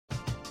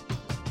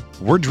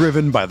We're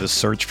driven by the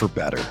search for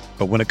better.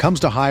 But when it comes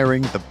to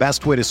hiring, the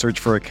best way to search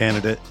for a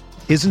candidate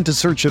isn't to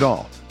search at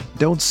all.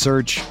 Don't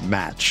search,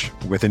 match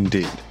with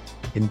Indeed.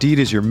 Indeed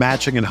is your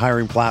matching and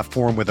hiring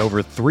platform with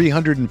over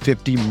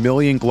 350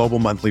 million global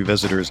monthly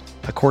visitors,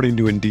 according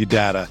to Indeed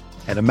data,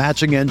 and a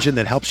matching engine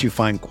that helps you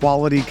find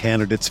quality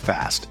candidates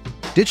fast.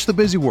 Ditch the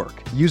busy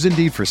work. Use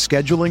Indeed for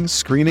scheduling,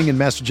 screening, and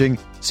messaging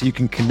so you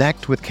can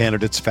connect with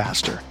candidates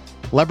faster.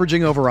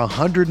 Leveraging over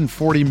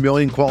 140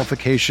 million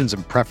qualifications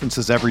and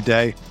preferences every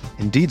day,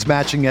 Indeed's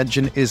matching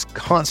engine is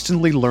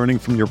constantly learning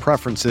from your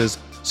preferences,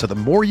 so the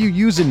more you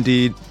use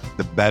Indeed,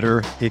 the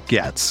better it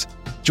gets.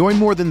 Join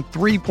more than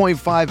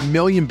 3.5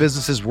 million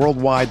businesses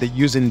worldwide that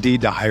use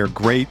Indeed to hire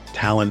great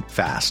talent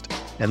fast.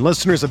 And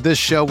listeners of this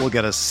show will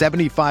get a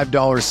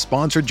 $75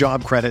 sponsored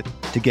job credit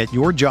to get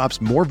your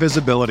jobs more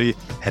visibility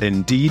at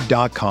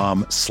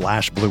Indeed.com/Blue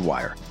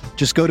Wire.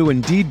 Just go to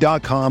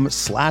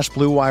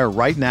Indeed.com/Blue Wire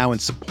right now and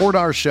support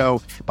our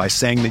show by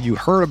saying that you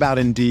heard about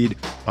Indeed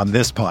on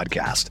this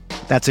podcast.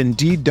 That's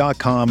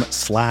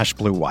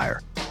Indeed.com/Blue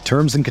Wire.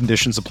 Terms and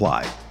conditions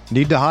apply.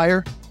 Need to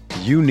hire?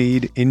 You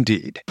need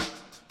Indeed.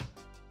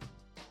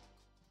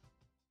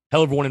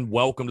 Hello, everyone, and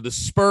welcome to the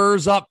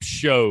Spurs Up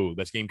Show.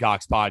 That's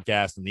Gamecocks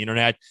podcast on the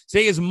internet.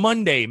 Today is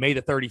Monday, May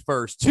the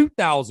 31st,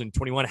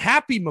 2021.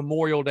 Happy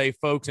Memorial Day,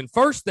 folks. And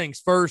first things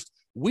first,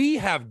 we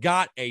have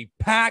got a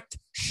packed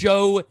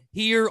show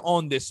here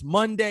on this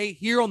Monday,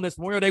 here on this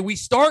Memorial Day. We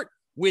start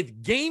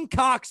with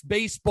Gamecocks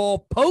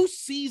baseball.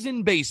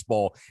 Postseason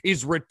baseball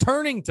is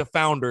returning to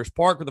Founders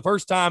Park for the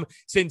first time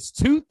since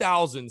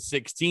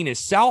 2016. As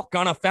South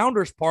Ghana,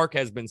 Founders Park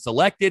has been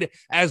selected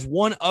as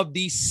one of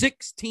the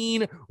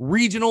 16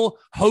 regional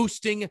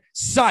hosting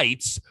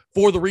sites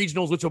for the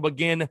regionals, which will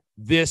begin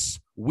this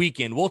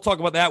weekend. We'll talk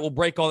about that. We'll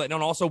break all that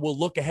down. Also, we'll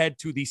look ahead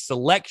to the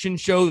selection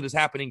show that is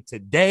happening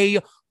today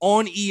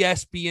on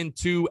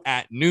ESPN2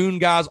 at noon,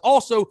 guys.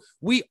 Also,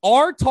 we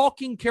are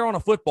talking Carolina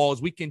football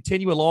as we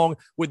continue along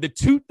with the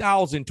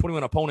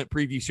 2021 opponent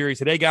preview series.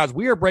 Today, guys,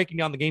 we are breaking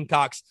down the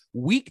Gamecocks'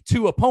 Week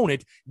 2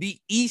 opponent, the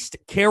East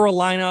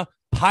Carolina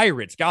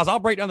Pirates. Guys, I'll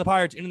break down the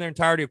Pirates in their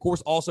entirety. Of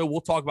course, also, we'll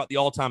talk about the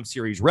all-time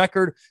series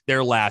record,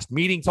 their last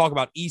meeting, talk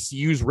about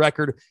ECU's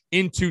record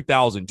in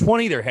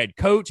 2020, their head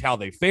coach, how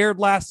they fared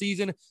last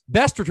season,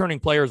 best returning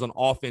players on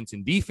offense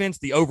and defense,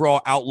 the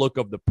overall outlook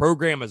of the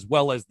program as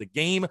well as the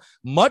game,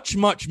 much,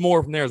 much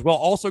more from there as well.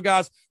 Also,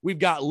 guys, we've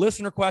got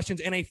listener questions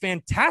and a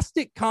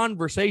fantastic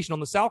conversation on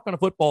the South Carolina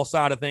football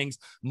side of things.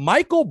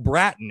 Michael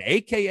Bratton,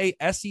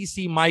 a.k.a.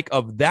 SEC Mike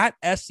of That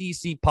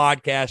SEC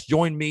Podcast,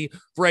 joined me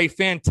for a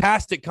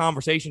fantastic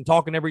conversation,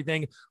 talking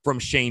everything from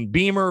Shane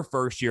Beamer,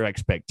 first-year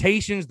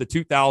expectations, the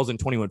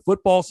 2021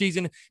 football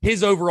season,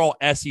 his overall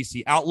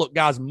SEC outlook,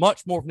 guys,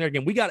 much more from there.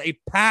 Again, we got a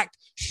packed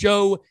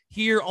show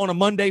here on a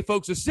Monday,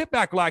 folks, so sit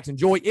back, relax,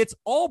 enjoy. It's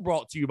all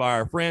brought to you by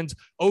our friends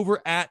over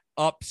at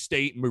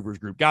Upstate Movers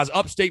Group. Guys,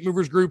 Upstate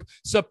Movers Group,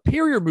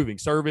 superior moving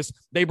service.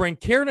 They bring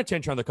care and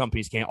attention other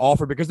companies can't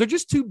offer because they're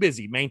just too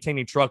busy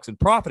maintaining trucks and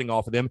profiting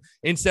off of them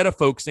instead of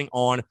focusing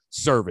on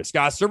service.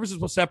 Guys, service is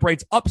what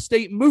separates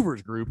Upstate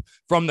Movers Group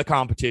from the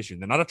competition.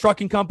 They're not a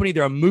trucking company.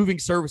 They're a moving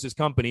services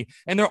company,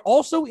 and they're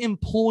also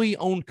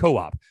employee-owned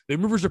co-op. The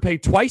movers are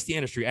paid twice the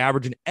industry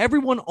average, and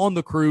everyone on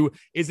the crew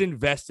is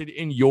invested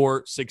in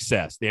your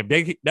success. They have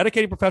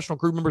dedicated professional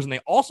crew members, and they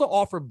also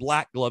offer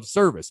black glove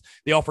service.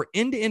 They offer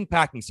end-to-end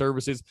packing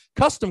services,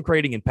 custom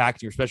crating and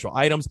packaging your special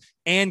items,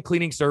 and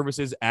cleaning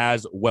services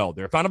as well.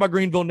 They're founded by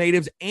Greenville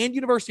natives and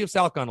University of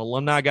South Carolina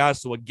alumni,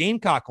 guys, so a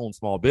Gamecock-owned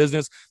small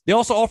business. They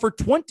also offer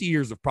 20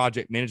 years of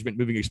project management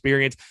moving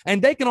experience,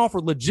 and they can offer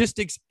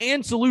logistics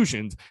and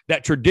solutions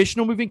that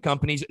traditional moving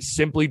companies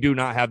simply do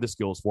not have the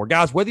skills for.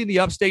 Guys, whether in the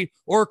upstate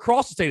or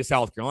across the state of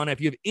South Carolina, if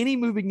you have any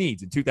moving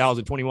needs in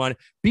 2021,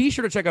 be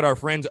sure to check out our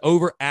friends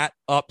over at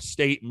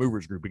Upstate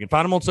Movers Group. You can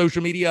find them on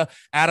social media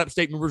at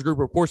Upstate Movers Group.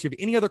 Of course, if you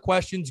have any other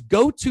questions,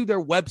 go to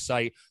their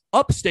website,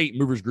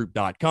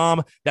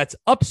 upstatemoversgroup.com. That's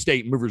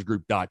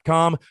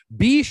upstatemoversgroup.com.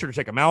 Be sure to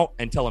check them out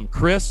and tell them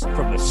Chris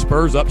from the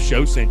Spurs Up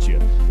Show sent you.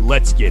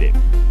 Let's get it.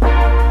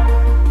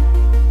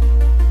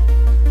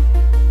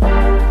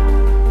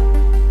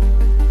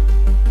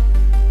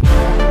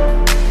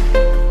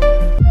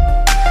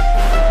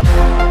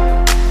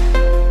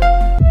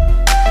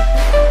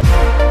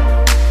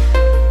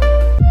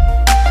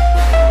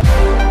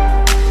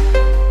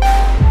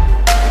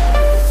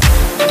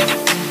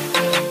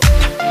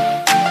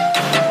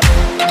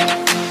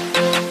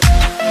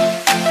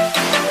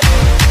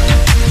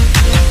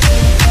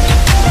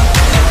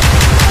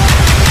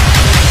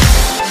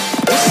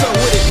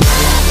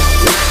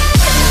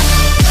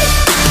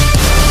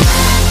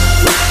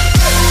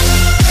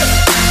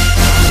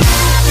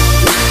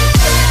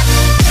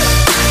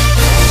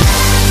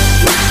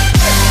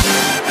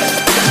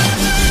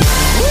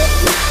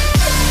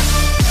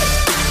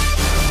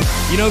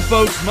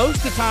 Folks, most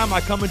of the time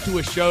I come into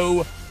a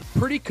show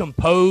pretty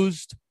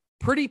composed,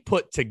 pretty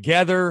put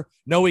together,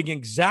 knowing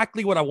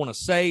exactly what I want to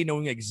say,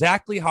 knowing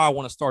exactly how I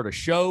want to start a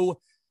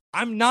show.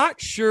 I'm not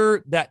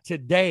sure that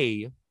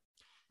today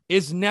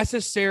is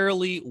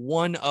necessarily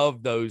one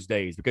of those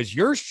days, because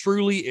yours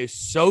truly is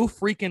so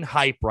freaking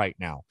hype right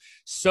now,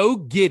 so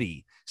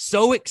giddy,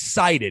 so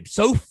excited,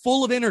 so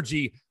full of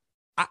energy.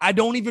 I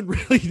don't even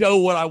really know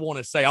what I want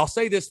to say. I'll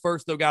say this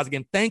first, though, guys.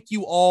 Again, thank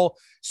you all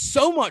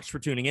so much for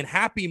tuning in.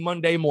 Happy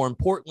Monday. More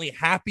importantly,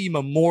 happy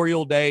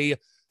Memorial Day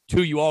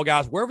to you all,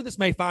 guys, wherever this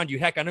may find you.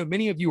 Heck, I know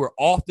many of you are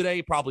off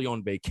today, probably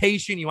on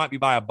vacation. You might be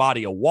by a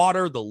body of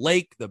water, the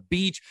lake, the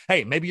beach.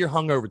 Hey, maybe you're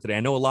hungover today. I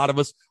know a lot of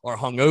us are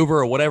hungover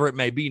or whatever it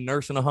may be,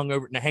 nursing a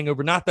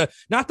hangover, not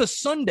the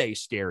Sunday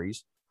scaries,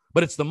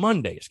 but it's the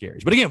Monday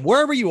scaries. But again,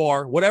 wherever you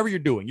are, whatever you're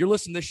doing, you're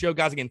listening to this show,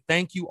 guys. Again,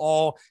 thank you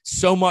all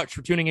so much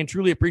for tuning in.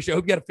 Truly appreciate it. I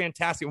hope you had a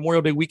fantastic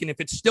Memorial Day weekend. If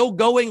it's still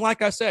going,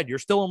 like I said, you're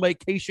still on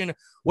vacation,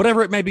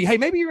 whatever it may be. Hey,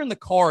 maybe you're in the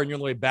car and you're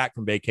on the way back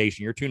from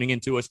vacation. You're tuning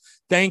into us.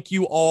 Thank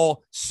you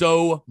all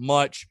so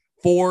much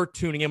for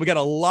tuning in. We got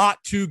a lot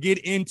to get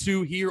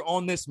into here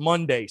on this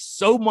Monday.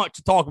 So much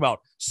to talk about.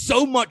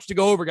 So much to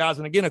go over, guys.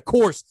 And again, of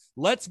course,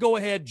 let's go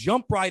ahead,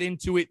 jump right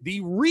into it.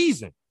 The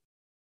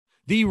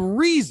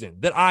reason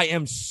that I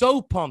am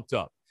so pumped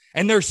up,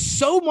 and there's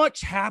so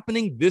much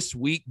happening this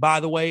week, by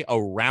the way,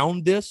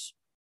 around this,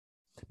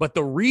 but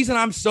the reason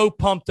I'm so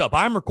pumped up,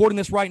 I'm recording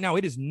this right now.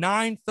 It is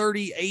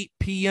 9:38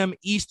 p.m.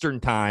 Eastern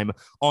time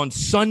on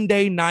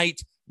Sunday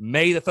night,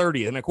 May the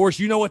 30th. And of course,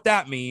 you know what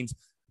that means.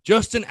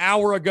 Just an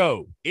hour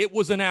ago, it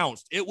was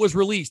announced, it was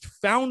released,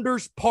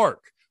 Founders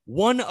Park,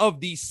 one of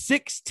the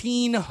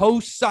 16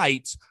 host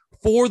sites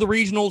for the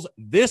regionals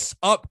this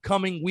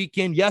upcoming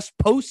weekend. Yes,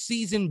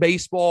 postseason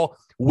baseball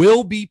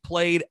will be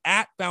played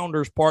at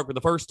Founders Park for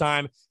the first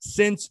time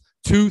since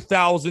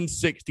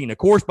 2016. Of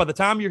course, by the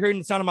time you're hearing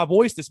the sound of my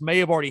voice, this may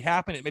have already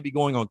happened. It may be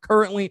going on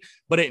currently,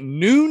 but at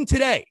noon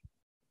today,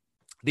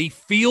 the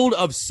Field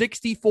of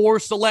 64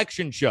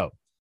 selection show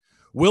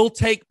will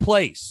take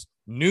place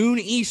noon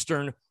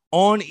Eastern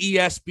on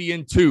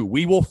ESPN2.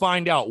 We will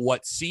find out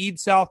what seed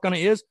South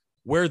Carolina is,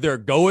 where they're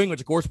going, which,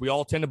 of course, we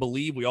all tend to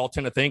believe, we all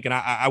tend to think, and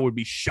I would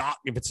be shocked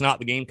if it's not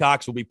the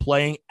Gamecocks will be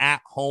playing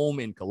at home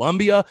in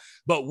Columbia,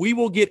 but we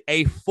will get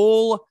a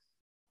full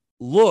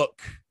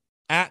look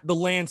at the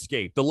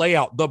landscape, the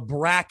layout, the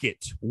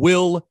bracket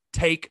will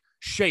take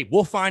shape.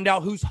 We'll find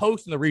out who's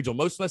hosting the regional.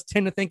 Most of us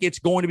tend to think it's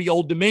going to be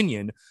Old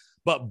Dominion,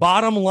 but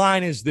bottom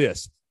line is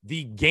this: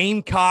 the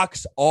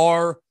Gamecocks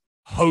are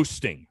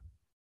hosting.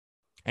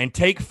 And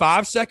take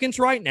 5 seconds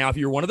right now, if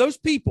you're one of those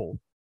people,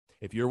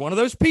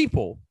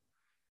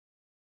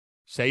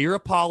 say your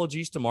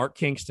apologies to Mark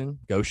Kingston.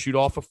 Go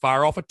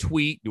fire off a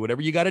tweet. Do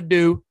whatever you got to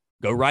do.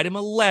 Go write him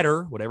a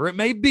letter, whatever it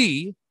may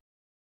be.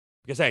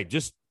 Because, hey,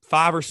 just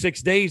 5 or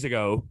 6 days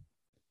ago,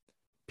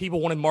 people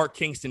wanted Mark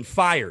Kingston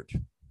fired.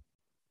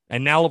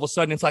 And now all of a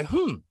sudden it's like,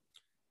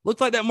 looks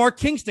like that Mark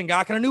Kingston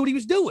guy kind of knew what he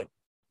was doing.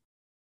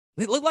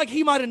 It looked like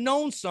he might have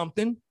known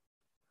something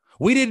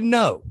we didn't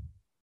know.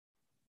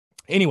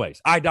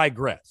 Anyways, I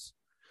digress.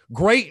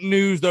 Great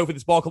news, though, for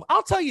this ball club.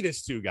 I'll tell you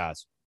this, too,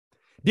 guys.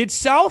 Did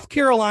South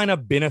Carolina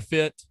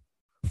benefit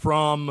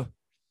from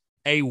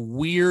a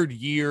weird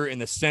year in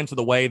the sense of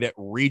the way that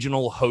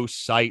regional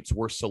host sites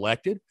were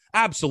selected?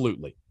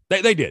 Absolutely.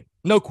 They did.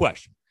 No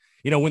question.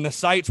 You know, when the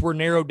sites were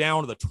narrowed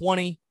down to the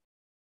 20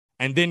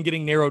 and then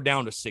getting narrowed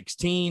down to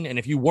 16, and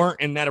if you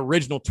weren't in that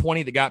original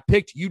 20 that got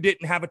picked, you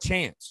didn't have a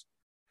chance.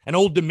 And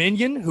Old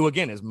Dominion, who,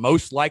 again, is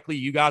most likely,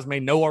 you guys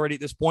may know already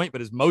at this point, but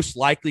is most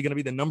likely going to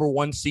be the number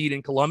 1 seed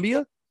in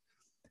Columbia,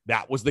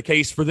 that was the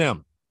case for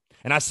them.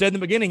 And I said in the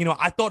beginning,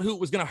 I thought who it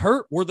was going to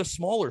hurt were the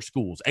smaller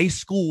schools, a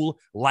school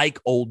like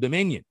Old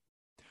Dominion,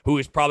 who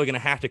is probably going to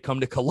have to come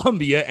to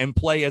Columbia and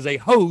play as a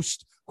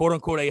host, quote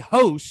unquote, a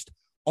host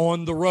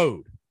on the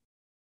road.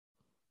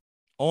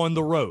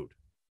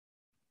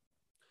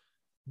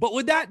 But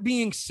with that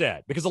being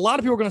said, because a lot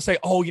of people are going to say,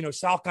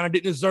 South Carolina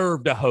didn't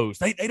deserve to host.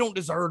 They don't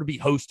deserve to be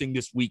hosting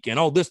this weekend.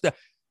 That.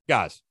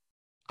 Guys,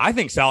 I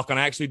think South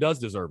Carolina actually does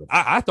deserve it.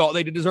 I thought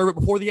they did deserve it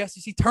before the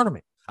SEC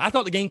tournament. I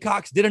thought the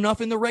Gamecocks did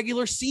enough in the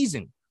regular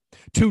season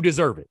to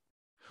deserve it.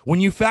 When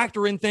you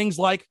factor in things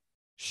like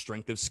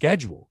strength of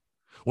schedule,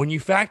 when you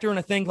factor in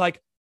a thing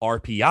like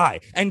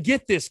RPI, and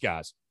get this,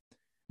 guys,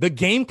 the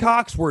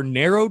Gamecocks were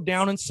narrowed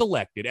down and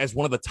selected as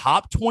one of the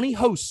top 20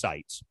 host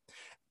sites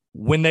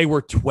when they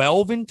were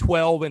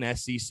 12-12 in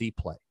SEC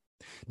play.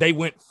 They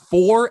went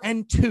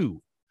 4-2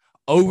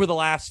 over the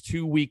last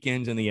 2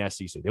 weekends in the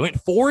SEC. They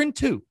went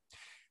 4-2.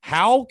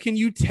 How can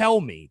you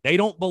tell me they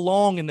don't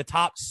belong in the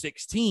top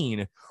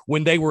 16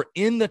 when they were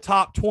in the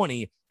top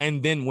 20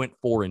 and then went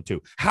 4-2?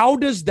 How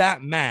does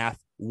that math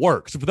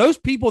work? So for those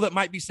people that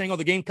might be saying,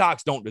 the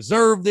Gamecocks don't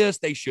deserve this,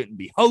 they shouldn't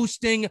be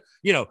hosting,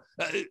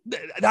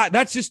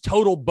 that's just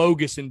total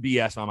bogus and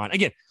BS on my mind.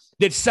 Again,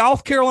 did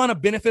South Carolina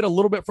benefit a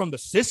little bit from the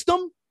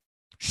system?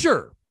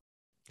 Sure,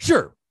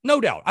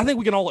 no doubt. I think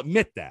we can all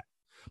admit that.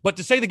 But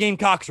to say the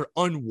Gamecocks are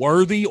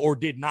unworthy or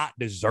did not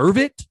deserve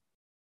it,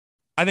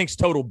 I think it's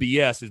total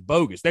BS, is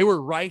bogus. They were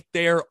right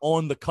there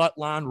on the cut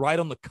line, right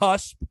on the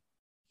cusp.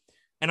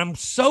 And I'm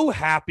so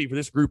happy for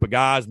this group of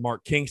guys,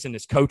 Mark Kingston,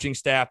 this coaching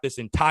staff, this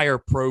entire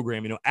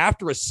program.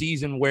 After a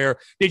season where,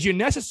 did you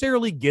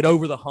necessarily get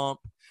over the hump?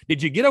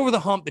 Did you get over the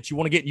hump that you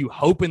want to get? You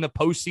hope in the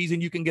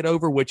postseason you can get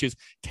over, which is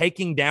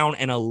taking down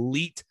an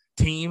elite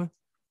team.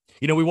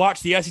 You know, we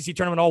watched the SEC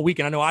tournament all week,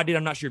 and I know I did.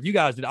 I'm not sure if you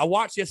guys did. I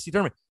watched the SEC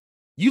tournament.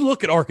 You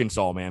look at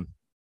Arkansas, man.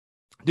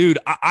 Dude,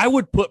 I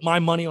would put my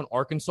money on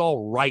Arkansas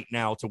right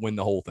now to win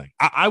the whole thing.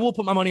 I will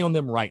put my money on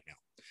them right now.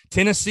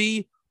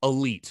 Tennessee,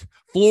 elite.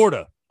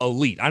 Florida,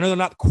 elite. I know they're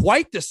not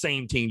quite the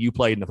same team you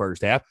played in the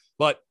first half,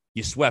 but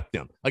you swept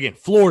them. Again,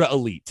 Florida,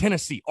 elite.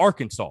 Tennessee,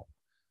 Arkansas.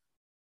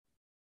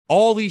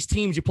 All these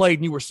teams you played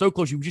and you were so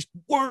close, you just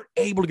weren't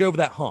able to go over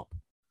that hump.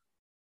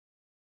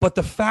 But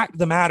the fact of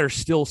the matter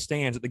still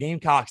stands that the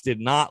Gamecocks did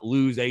not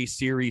lose a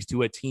series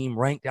to a team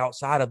ranked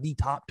outside of the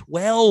top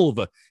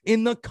 12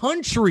 in the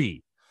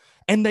country.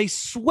 And they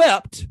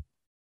swept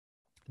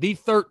the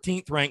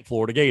 13th ranked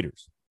Florida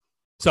Gators.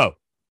 So,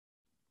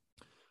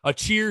 a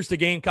cheers to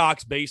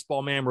Gamecocks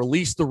baseball, man.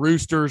 Release the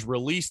Roosters,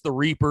 release the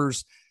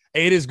Reapers.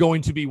 It is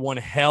going to be one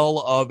hell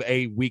of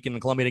a weekend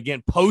in Columbia. And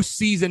again,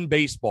 postseason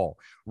baseball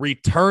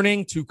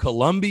returning to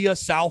Columbia,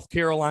 South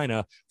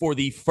Carolina for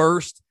the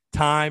first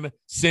time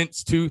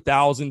since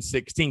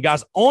 2016.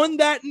 Guys, on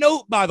that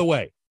note, by the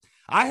way,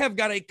 I have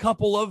got a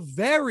couple of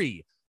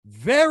very,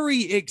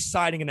 very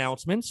exciting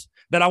announcements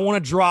that I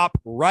want to drop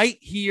right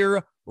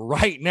here,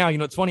 right now. You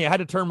know, it's funny. I had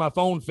to turn my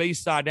phone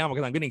face side down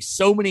because I'm getting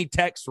so many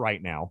texts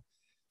right now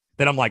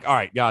that I'm like, all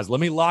right, guys,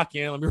 let me lock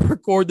in. Let me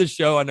record the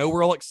show. I know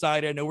we're all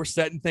excited. I know we're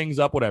setting things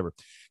up, whatever.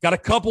 Got a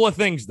couple of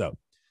things, though.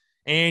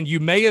 And you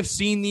may have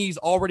seen these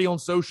already on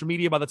social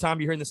media by the time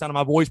you're hearing the sound of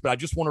my voice, but I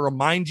just want to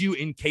remind you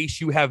in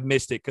case you have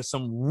missed it, because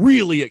some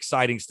really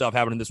exciting stuff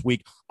happening this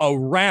week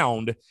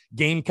around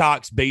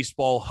Gamecocks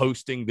baseball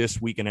hosting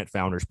this weekend at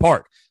Founders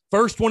Park.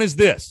 First one is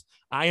this.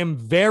 I am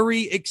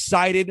very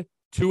excited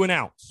to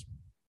announce.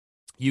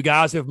 You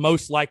guys have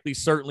most likely,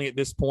 certainly at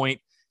this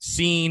point,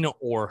 seen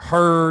or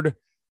heard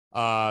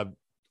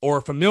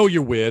or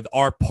familiar with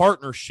our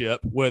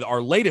partnership with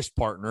our latest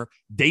partner,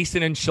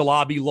 Dason and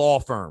Shalabi Law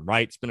Firm,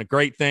 right? It's been a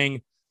great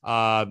thing.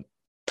 Been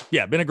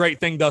a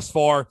great thing thus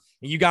far.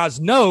 And you guys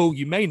know,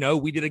 you may know,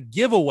 we did a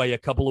giveaway a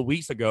couple of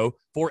weeks ago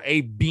for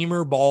a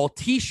Beamer Ball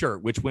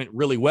t-shirt, which went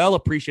really well.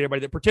 Appreciate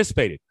everybody that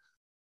participated.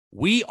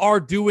 We are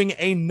doing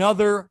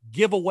another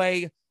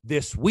giveaway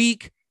this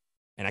week.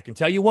 And I can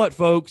tell you what,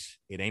 folks,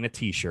 it ain't a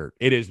t-shirt.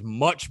 It is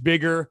much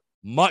bigger,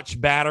 much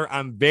badder.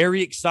 I'm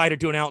very excited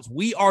to announce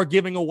we are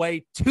giving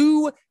away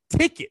 2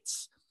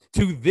 tickets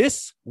to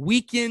this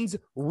weekend's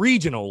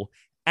regional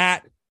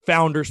at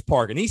Founders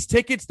Park. And these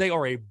tickets, they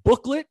are a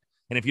booklet.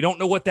 And if you don't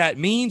know what that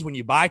means, when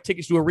you buy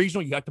tickets to a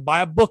regional, you have to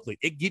buy a booklet.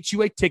 It gets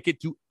you a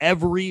ticket to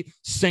every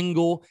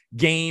single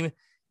game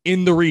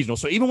in the regional.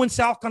 So even when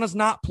South Carolina's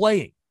not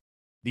playing,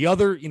 the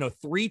other,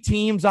 3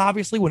 teams,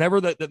 obviously,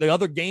 whenever the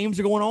other games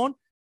are going on,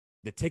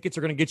 the tickets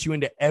are going to get you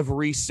into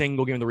every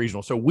single game in the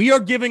regional. So we are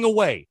giving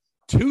away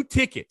 2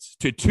 tickets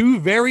to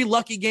 2 very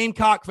lucky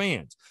Gamecock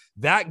fans.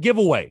 That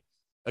giveaway,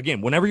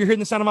 again, whenever you're hearing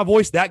the sound of my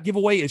voice, that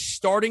giveaway is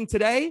starting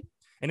today,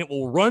 and it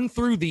will run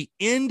through the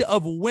end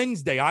of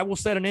Wednesday. I will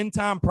set an end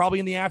time probably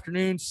in the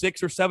afternoon,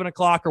 6 or 7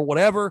 o'clock or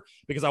whatever,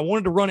 because I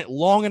wanted to run it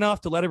long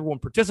enough to let everyone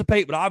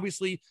participate. But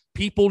obviously,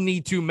 people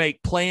need to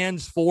make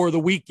plans for the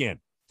weekend.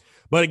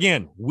 But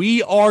again,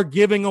 we are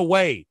giving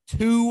away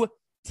 2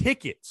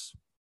 tickets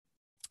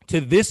to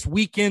this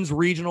weekend's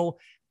regional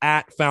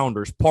at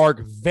Founders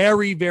Park.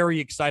 Very, very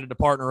excited to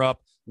partner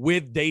up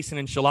with Dason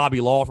and Shalabi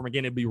Law Firm.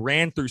 Again, it'll be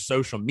ran through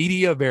social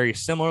media very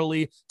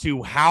similarly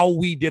to how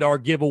we did our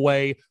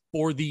giveaway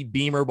for the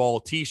Beamer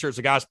Ball t-shirts.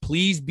 So guys,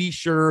 please be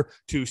sure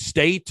to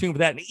stay tuned for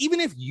that. And even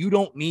if you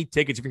don't need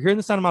tickets, if you're hearing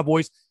the sound of my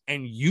voice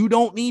and you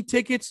don't need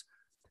tickets,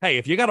 hey,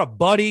 if you got a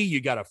buddy, you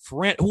got a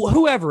friend,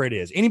 whoever it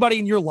is, anybody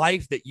in your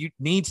life that you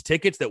needs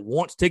tickets, that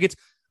wants tickets,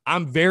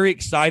 I'm very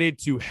excited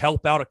to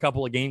help out a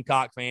couple of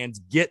Gamecock fans,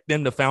 get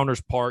them to Founders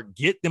Park,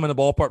 get them in the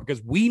ballpark,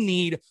 because we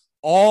need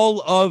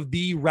all of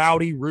the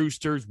rowdy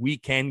Roosters we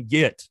can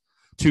get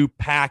to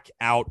pack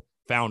out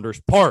Founders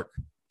Park.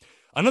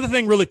 Another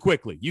thing really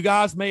quickly, you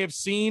guys may have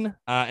seen,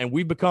 and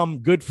we've become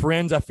good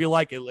friends, I feel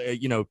like,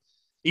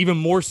 even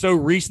more so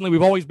recently.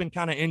 We've always been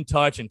kind of in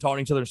touch and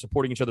talking to each other and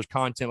supporting each other's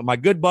content. With my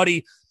good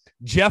buddy,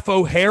 Jeff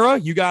O'Hara,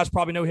 you guys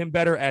probably know him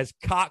better as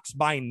Cox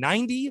by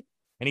 90.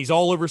 And he's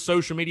all over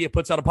social media,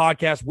 puts out a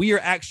podcast. We are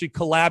actually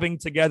collabing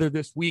together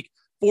this week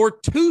for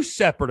 2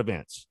 separate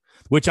events,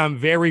 which I'm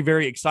very,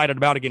 very excited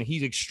about. Again,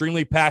 he's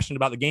extremely passionate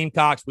about the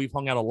Gamecocks. We've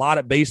hung out a lot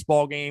at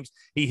baseball games.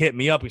 He hit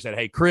me up. He said,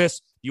 hey, Chris,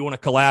 do you want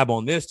to collab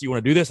on this? Do you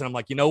want to do this? And I'm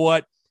like, you know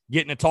what?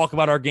 Getting to talk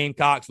about our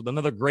Gamecocks with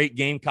another great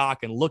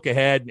Gamecock and look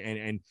ahead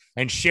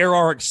and share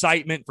our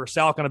excitement for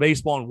South Carolina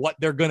baseball and what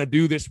they're going to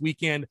do this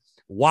weekend.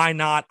 Why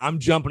not? I'm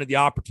jumping at the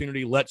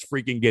opportunity. Let's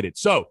freaking get it.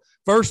 So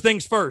first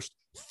things first.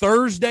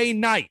 Thursday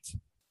night,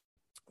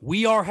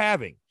 we are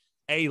having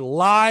a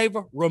live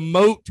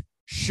remote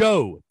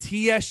show,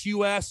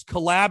 TSUS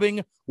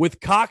collabing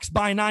with Cox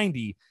by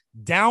 90,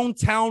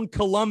 downtown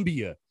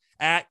Columbia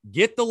at,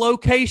 get the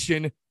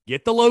location,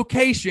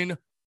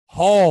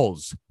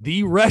 Halls,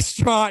 the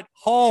restaurant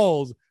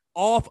Halls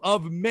off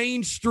of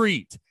Main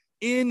Street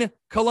in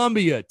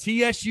Columbia.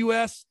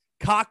 TSUS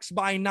Cox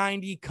by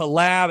 90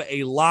 collab,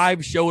 a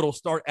live show. It'll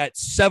start at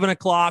 7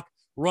 o'clock,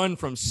 run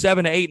from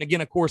 7 to 8. And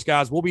again, of course,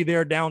 guys, we'll be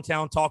there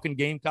downtown talking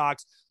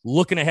Gamecocks,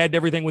 looking ahead to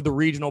everything with the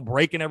regional,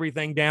 breaking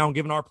everything down,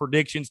 giving our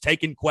predictions,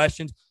 taking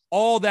questions,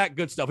 all that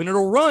good stuff. And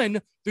it'll run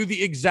through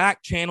the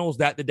exact channels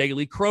that the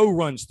Daily Crow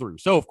runs through.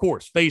 So, of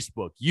course,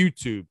 Facebook,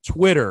 YouTube,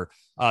 Twitter,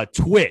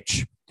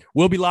 Twitch.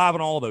 We'll be live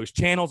on all those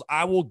channels.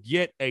 I will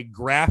get a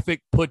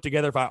graphic put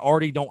together. If I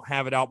already don't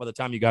have it out by the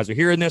time you guys are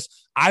hearing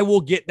this, I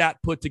will get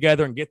that put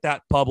together and get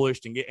that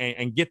published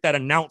and get that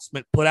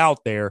announcement put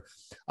out there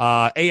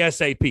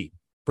ASAP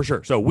for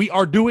sure. So we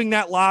are doing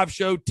that live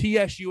show,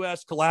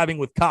 TSUS collabing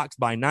with Cox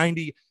by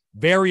 90.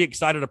 Very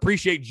excited.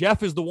 Appreciate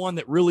Jeff is the one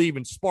that really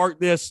even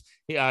sparked this.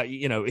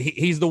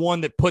 He's the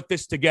one that put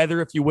this together,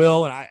 if you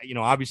will. And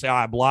obviously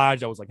I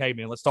obliged. I was like, hey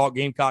man, let's talk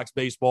Gamecocks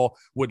baseball.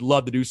 Would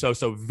love to do so.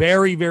 So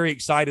very, very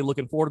excited.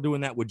 Looking forward to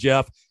doing that with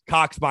Jeff.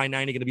 Cox by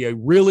 90 going to be a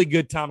really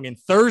good time again.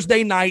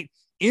 Thursday night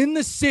in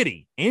the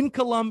city, in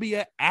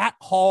Columbia, at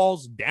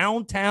Halls,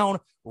 downtown,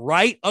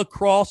 right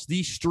across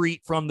the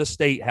street from the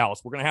State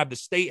House. We're going to have the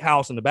State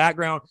House in the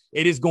background.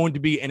 It is going to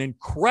be an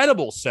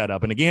incredible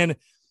setup. And again,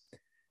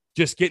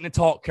 just getting to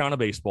talk Carolina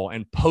baseball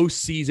and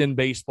postseason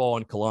baseball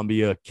in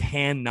Columbia,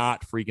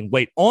 cannot freaking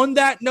wait. On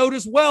that note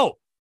as well,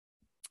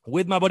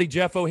 with my buddy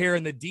Jeff O'Hare,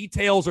 and the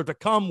details are to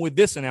come with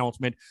this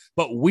announcement,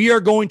 but we are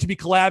going to be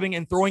collabing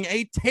and throwing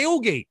a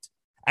tailgate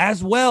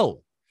as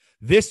well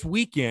this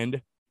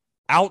weekend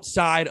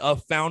outside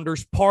of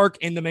Founders Park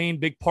in the main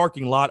big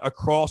parking lot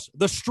across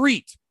the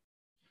street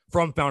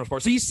from Founders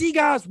Park. So you see,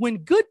 guys, when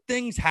good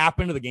things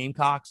happen to the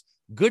Gamecocks,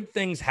 good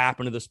things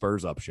happen to the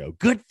Spurs Up Show.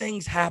 Good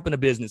things happen to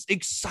business.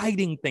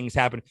 Exciting things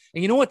happen.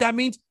 And you know what that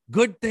means?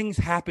 Good things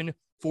happen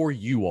for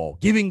you all,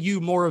 giving you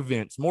more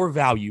events, more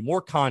value,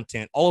 more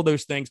content, all of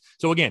those things.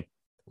 So again,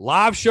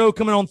 live show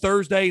coming on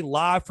Thursday,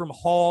 live from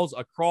Halls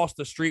across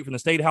the street from the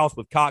State House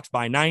with Cox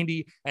by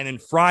 90. And then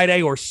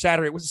Friday or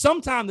Saturday,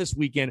 sometime this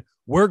weekend,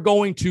 we're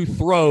going to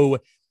throw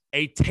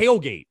a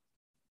tailgate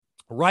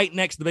right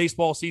next to the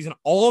baseball season.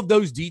 All of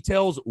those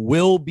details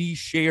will be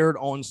shared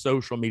on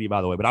social media,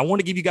 by the way. But I want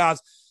to give you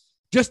guys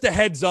just a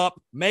heads up,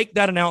 make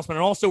that announcement.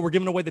 And also, we're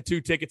giving away the 2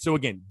 tickets. So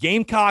again,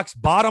 Gamecocks,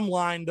 bottom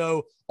line,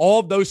 though, all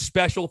of those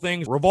special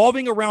things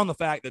revolving around the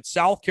fact that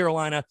South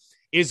Carolina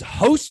is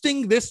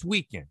hosting this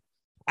weekend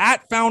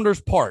at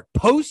Founders Park,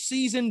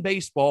 postseason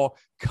baseball,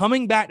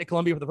 coming back to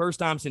Columbia for the first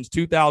time since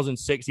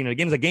 2016. And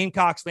again, as a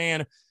Gamecocks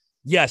fan,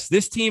 yes,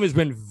 this team has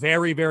been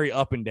very, very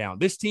up and down.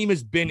 This team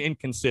has been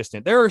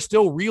inconsistent. There are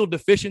still real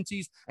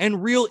deficiencies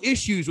and real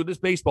issues with this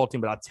baseball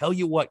team. But I'll tell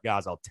you what,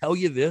 guys, I'll tell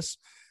you this.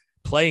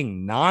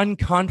 Playing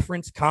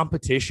non-conference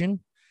competition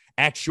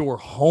at your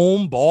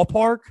home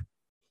ballpark,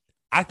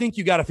 I think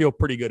you got to feel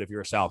pretty good if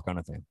you're a South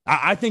Carolina fan.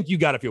 I think you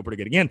got to feel pretty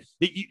good. Again,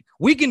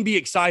 we can be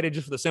excited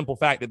just for the simple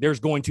fact that there's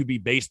going to be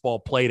baseball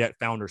played at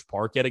Founders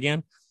Park yet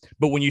again.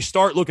 But when you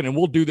start looking, and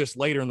we'll do this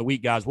later in the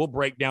week, guys, we'll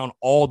break down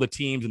all the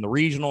teams in the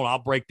regional, and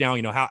I'll break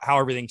down, how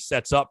everything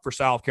sets up for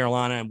South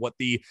Carolina and what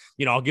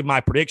I'll give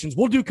my predictions.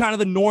 We'll do kind of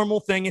the normal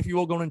thing, if you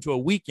will, going into a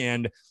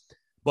weekend,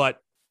 but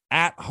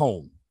at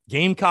home.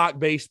 Gamecock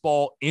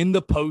baseball in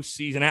the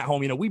postseason at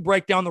home. We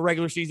break down the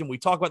regular season. We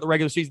talk about the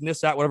regular season,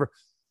 this, that, whatever.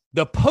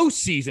 The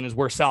postseason is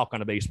where South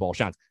Carolina baseball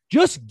shines.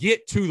 Just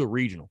get to the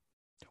regional.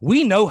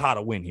 We know how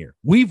to win here.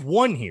 We've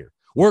won here.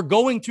 We're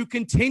going to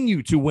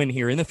continue to win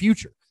here in the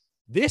future.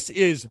 This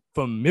is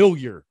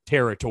familiar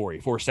territory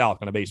for South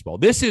Carolina baseball.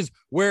 This is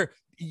where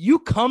you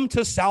come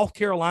to South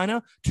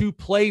Carolina to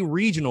play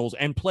regionals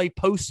and play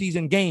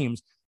postseason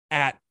games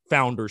at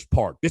Founders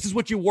Park. This is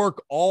what you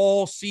work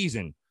all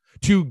season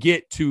to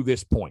get to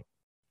this point.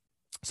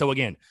 So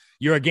again,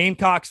 you're a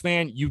Gamecocks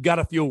fan. You've got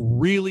to feel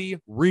really,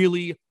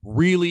 really,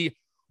 really,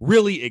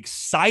 really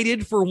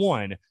excited for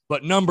one.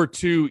 But number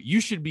two, you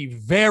should be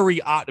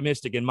very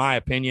optimistic, in my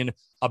opinion,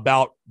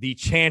 about the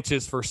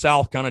chances for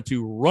South Carolina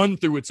to run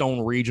through its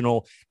own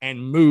regional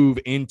and move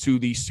into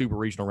the super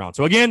regional round.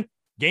 So again,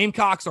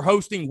 Gamecocks are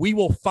hosting. We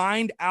will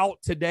find out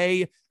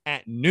today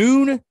at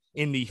noon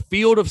in the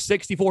Field of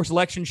 64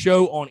 selection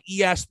show on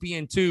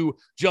ESPN2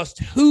 just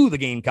who the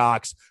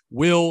Gamecocks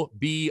will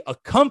be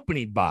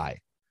accompanied by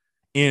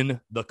in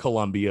the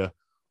Columbia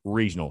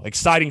Regional.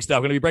 Exciting stuff.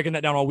 Going to be breaking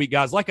that down all week,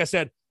 guys. Like I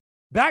said,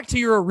 back to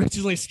your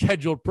originally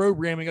scheduled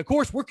programming. Of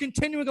course, we're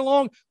continuing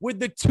along with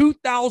the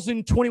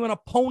 2021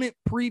 opponent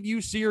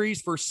preview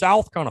series for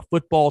South Carolina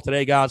football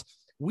today, guys.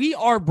 We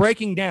are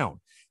breaking down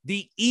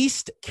the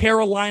East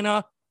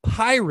Carolina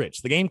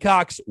Pirates, the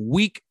Gamecocks'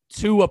 Week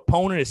 2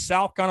 opponent, as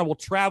South Carolina will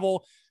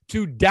travel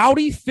to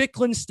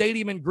Dowdy-Ficklin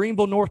Stadium in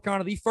Greenville, North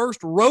Carolina, the first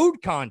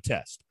road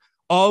contest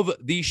of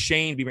the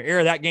Shane Beamer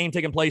era. That game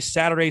taking place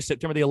Saturday,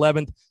 September the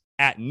 11th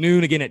at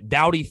noon, again at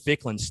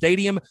Dowdy-Ficklin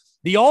Stadium.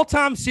 The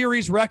all-time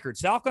series record,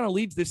 South Carolina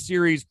leads this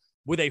series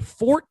with a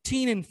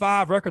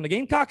 14-5 record. The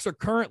Gamecocks are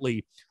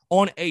currently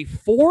on a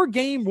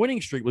 4-game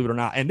winning streak, believe it or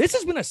not. And this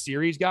has been a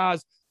series,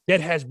 guys, that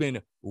has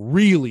been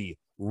really,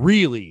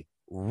 really,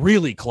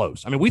 really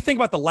close. I mean, we think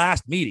about the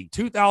last meeting,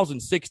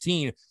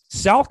 2016,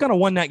 South Carolina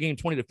won that game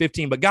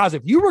 20-15. But guys,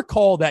 if you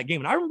recall that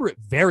game, and I remember it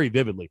very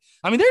vividly,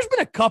 I mean, there's been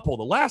a couple,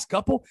 the last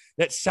couple,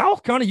 that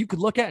South Carolina you could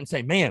look at and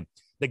say, man,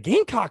 the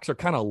Gamecocks are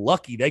kind of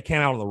lucky they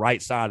came out on the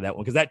right side of that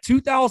one. Because that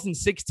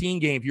 2016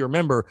 game, if you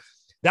remember,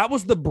 that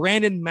was the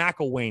Brandon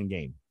McElwain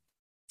game.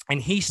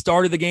 And he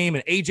started the game,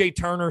 and A.J.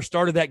 Turner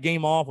started that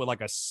game off with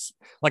like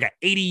an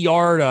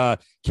 80-yard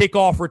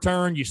kickoff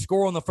return. You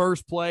score on the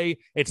first play.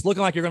 It's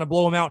looking like you're going to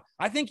blow them out.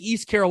 I think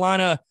East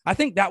Carolina, I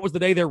think that was the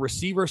day their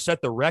receiver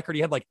set the record.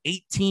 He had like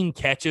 18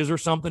 catches or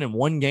something in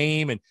one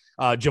game, and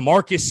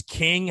Jamarcus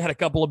King had a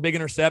couple of big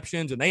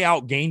interceptions, and they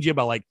outgained you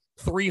by like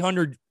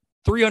 300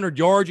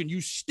 yards, and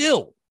you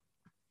still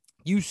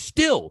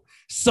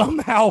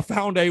somehow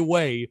found a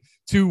way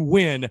to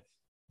win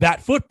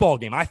that football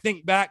game. I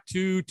think back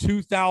to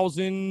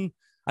 2000,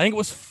 I think it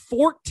was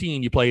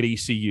 14 you played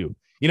ECU.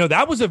 You know,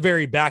 that was a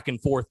very back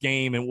and forth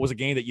game, and was a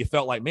game that you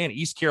felt like, man,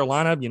 East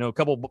Carolina, you know, a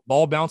couple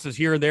ball bounces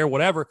here and there,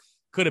 whatever,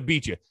 could have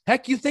beat you.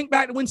 Heck, you think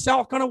back to when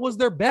South Carolina was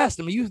their best.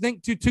 I mean, you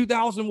think to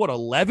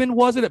 2011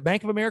 was it at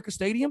Bank of America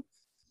Stadium,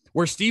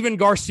 where Steven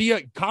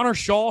Garcia, Connor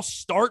Shaw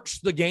starts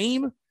the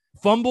game,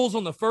 fumbles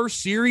on the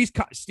first series.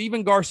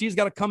 Steven Garcia's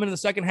got to come in the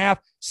second half,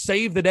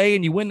 save the day,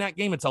 and you win that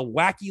game. It's a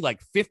wacky, like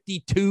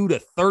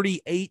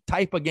 52-38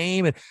 type of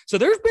game. And so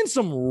there's been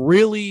some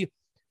really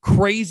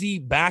crazy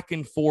back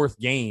and forth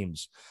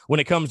games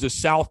when it comes to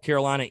South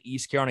Carolina,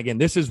 East Carolina. Again,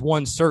 this is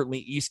one certainly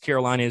East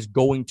Carolina is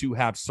going to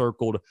have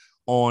circled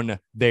on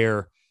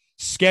their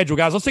schedule.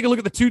 Guys, let's take a look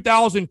at the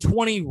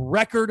 2020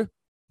 record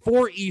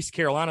for East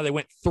Carolina. They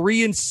went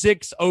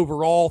 3-6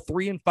 overall,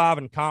 3-5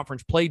 in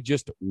conference, played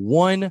just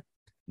one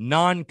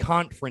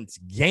non-conference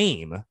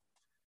game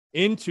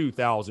in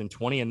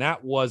 2020, and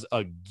that was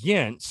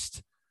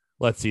against,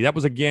 I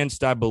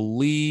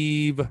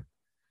believe,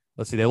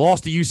 they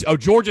lost to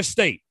Georgia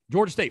State,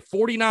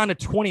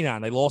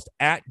 49-29. They lost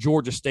at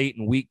Georgia State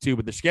in week 2,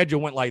 but the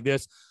schedule went like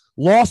this: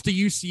 lost to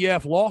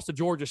UCF, lost to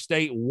Georgia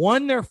State,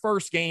 won their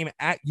first game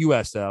at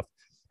USF,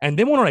 and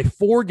then went on a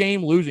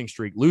 4-game losing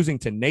streak, losing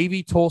to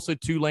Navy, Tulsa,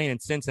 Tulane,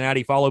 and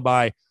Cincinnati, followed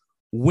by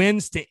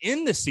wins to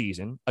end the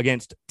season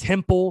against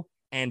Temple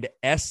and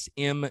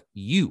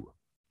SMU.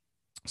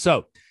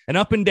 So an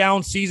up and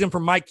down season for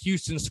Mike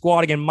Houston's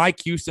squad. Again,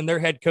 Mike Houston, their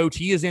head coach,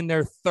 he is in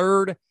their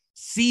 3rd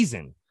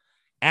season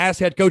as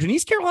head coach. And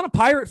East Carolina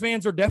Pirate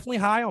fans are definitely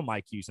high on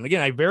Mike Houston.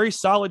 Again, a very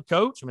solid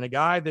coach. I mean, a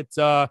guy that's,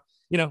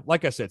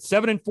 like I said,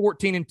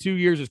 7-14 in 2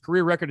 years. His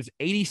career record is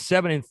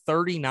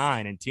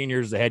 87-39 in 10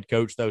 years as a head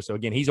coach, though. So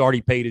again, he's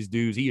already paid his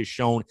dues. He has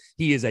shown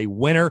he is a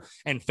winner,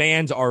 and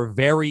fans are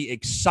very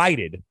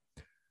excited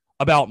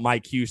about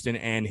Mike Houston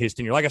and his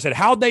tenure. Like I said,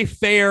 how'd they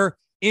fare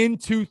in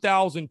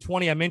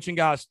 2020? I mentioned,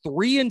 guys,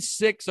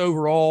 3-6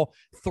 overall,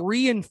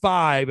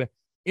 3-5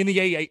 in the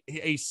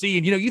AAC.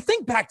 And, you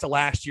think back to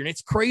last year, and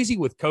it's crazy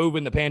with COVID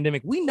and the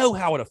pandemic. We know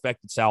how it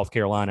affected South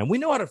Carolina, and we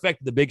know how it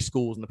affected the big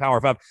schools and the Power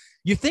 5.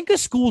 You think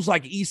of schools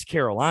like East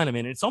Carolina,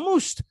 man, it's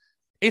almost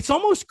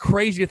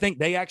crazy to think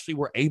they actually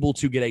were able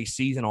to get a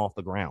season off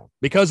the ground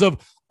because of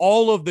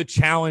all of the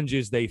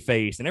challenges they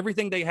faced and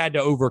everything they had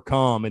to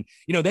overcome. And,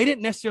 they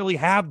didn't necessarily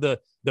have the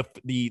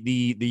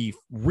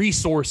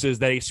resources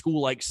that a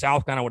school like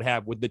South Carolina would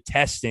have with the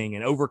testing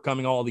and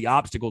overcoming all the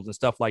obstacles and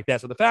stuff like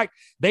that. So the fact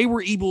they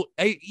were even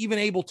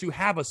able to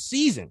have a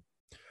season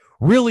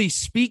really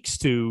speaks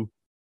to,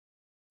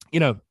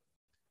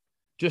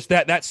 just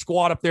that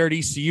squad up there at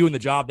ECU and the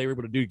job they were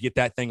able to do to get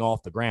that thing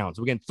off the ground.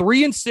 So again,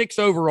 3-6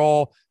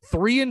 overall,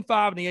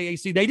 3-5 in the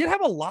AAC. They did have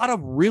a lot of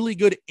really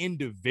good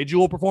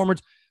individual performance,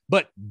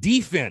 but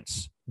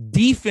defense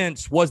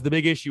was the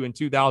big issue in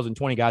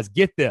 2020, guys.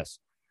 Get this.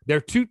 Their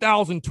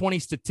 2020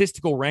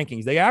 statistical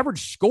rankings, they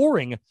averaged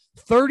scoring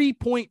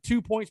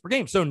 30.2 points per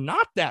game. So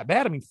not that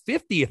bad. I mean,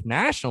 50th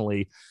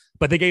nationally,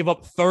 but they gave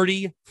up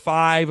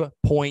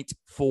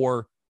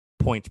 35.4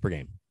 points per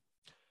game.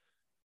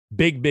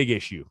 Big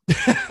issue.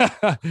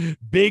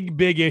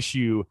 big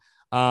issue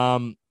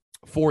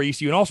for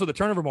ECU. And also the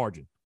turnover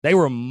margin. They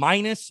were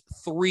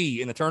 -3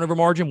 in the turnover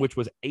margin, which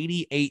was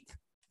 88th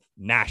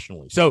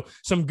nationally. So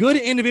some good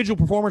individual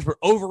performance, but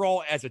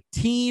overall as a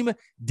team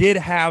did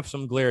have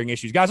some glaring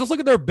issues. Guys, let's look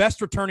at their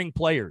best returning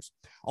players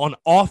on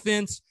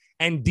offense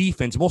and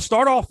defense. We'll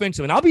start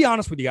offensive. And I'll be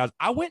honest with you guys,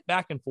 I went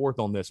back and forth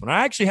on this one.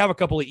 I actually have a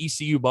couple of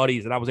ECU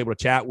buddies that I was able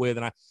to chat with,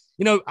 and I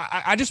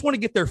just want to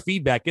get their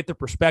feedback, get their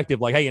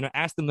perspective. Like, hey,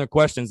 ask them their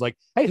questions. Like,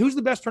 hey, who's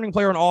the best turning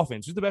player on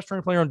offense? Who's the best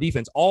turning player on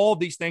defense? All of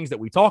these things that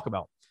we talk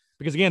about.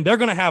 Because, again, they're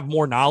going to have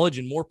more knowledge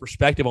and more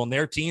perspective on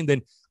their team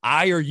than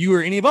I or you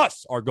or any of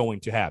us are going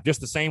to have.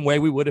 Just the same way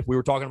we would if we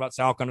were talking about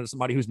South Carolina to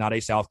somebody who's not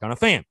a South Carolina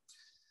fan.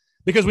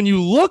 Because when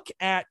you look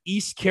at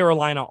East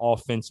Carolina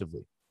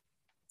offensively,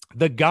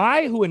 the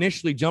guy who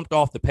initially jumped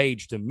off the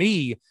page to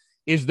me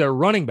is their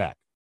running back.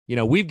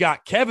 We've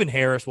got Kevin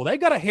Harris. Well, they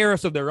got a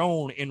Harris of their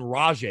own in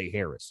Rajay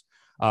Harris.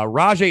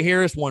 Rajay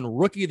Harris won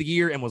Rookie of the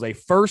Year and was a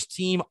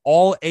first-team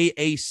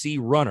All-AAC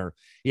runner.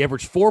 He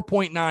averaged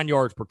 4.9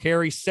 yards per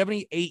carry,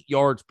 78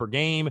 yards per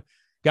game.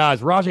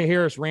 Guys, Rajay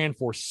Harris ran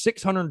for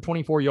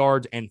 624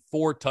 yards and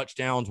 4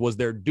 touchdowns, was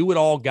their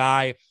do-it-all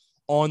guy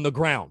on the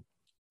ground.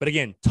 But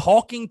again,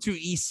 talking to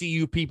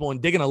ECU people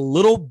and digging a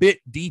little bit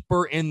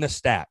deeper in the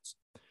stats,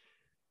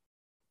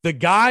 the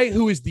guy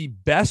who is the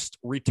best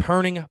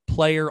returning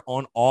player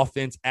on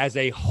offense as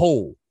a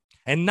whole,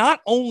 and not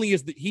only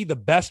is he the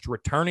best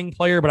returning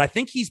player, but I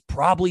think he's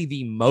probably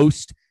the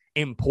most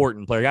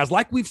important player. Guys,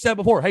 like we've said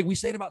before, hey, we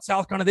say it about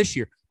South Carolina this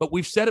year, but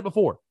we've said it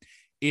before.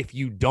 If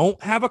you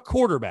don't have a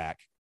quarterback,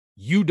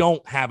 you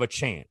don't have a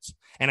chance.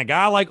 And a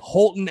guy like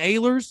Holton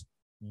Ahlers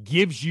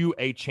gives you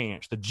a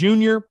chance. The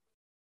junior,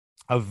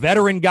 a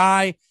veteran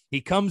guy,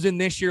 he comes in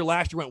this year.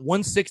 Last year went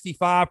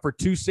 165 for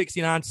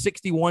 269,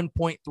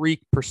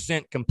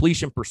 61.3%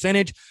 completion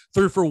percentage,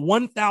 threw for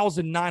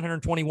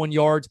 1,921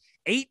 yards,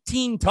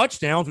 18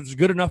 touchdowns, which is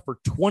good enough for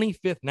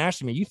 25th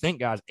nationally. I mean, you think,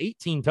 guys,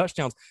 18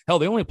 touchdowns. Hell,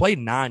 they only played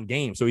 9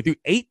 games. So he threw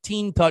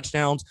 18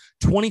 touchdowns,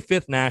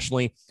 25th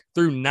nationally,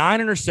 threw 9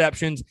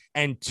 interceptions,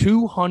 and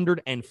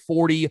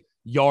 240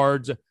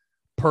 yards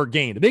per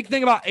game. The big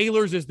thing about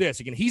Ahlers is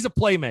this. Again, he's a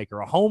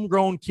playmaker, a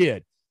homegrown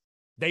kid.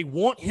 They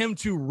want him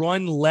to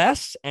run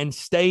less and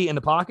stay in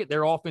the pocket.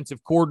 Their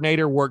offensive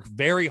coordinator worked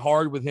very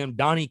hard with him,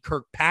 Donnie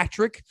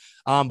Kirkpatrick.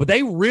 But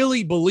they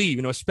really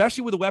believe,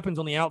 especially with the weapons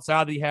on the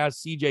outside that he has,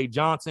 C.J.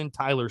 Johnson,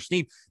 Tyler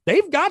Sneap,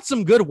 they've got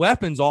some good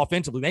weapons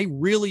offensively. They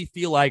really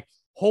feel like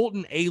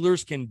Holton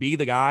Ahlers can be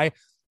the guy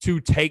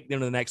to take them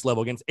to the next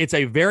level. Against it's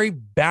a very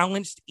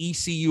balanced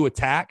ECU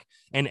attack,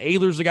 and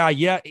Ahlers, the guy,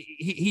 yeah,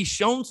 he's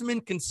shown some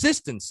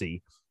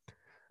inconsistency,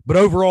 but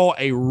overall,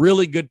 a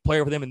really good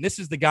player for them. And this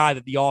is the guy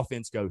that the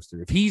offense goes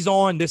through. If he's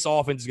on, this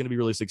offense is going to be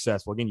really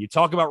successful. Again, you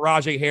talk about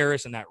Rajay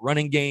Harris and that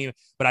running game,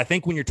 but I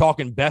think when you're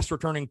talking best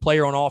returning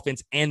player on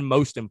offense and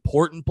most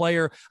important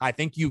player, I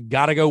think you've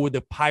got to go with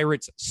the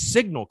Pirates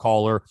signal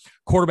caller,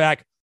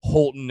 quarterback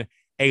Holton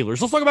Ahlers.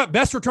 Let's talk about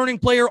best returning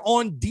player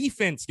on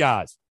defense,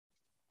 guys.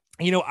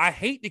 I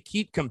hate to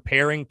keep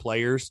comparing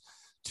players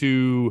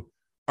to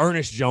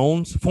Ernest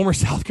Jones, former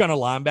South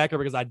Carolina linebacker,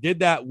 because I did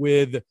that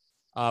with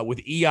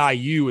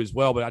EIU as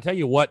well. But I tell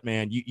you what,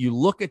 man, you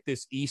look at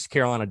this East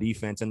Carolina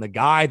defense, and the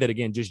guy that,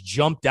 again, just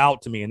jumped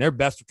out to me, and their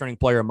best returning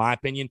player, in my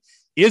opinion,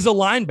 is a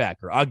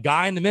linebacker, a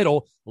guy in the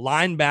middle,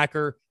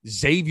 linebacker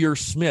Xavier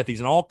Smith. He's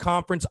an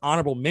all-conference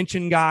honorable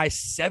mention guy,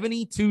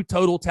 72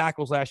 total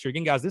tackles last year.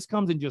 Again, guys, this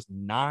comes in just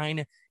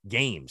 9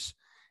 games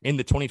in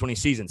the 2020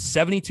 season,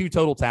 72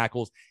 total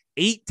tackles,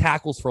 8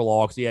 tackles for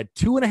loss. He had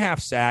 2.5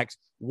 sacks,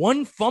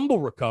 1 fumble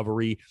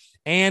recovery,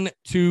 and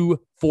 2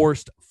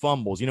 forced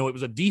fumbles. It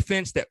was a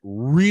defense that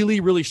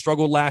really, really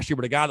struggled last year,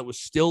 but a guy that was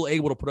still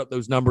able to put up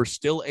those numbers,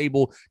 still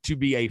able to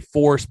be a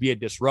force, be a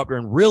disruptor,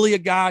 and really a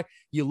guy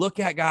you look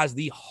at, guys,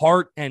 the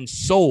heart and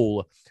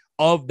soul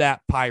of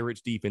that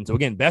Pirates defense. So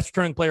again, best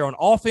returning player on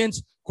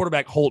offense,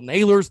 quarterback Holton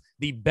Ahlers.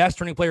 The best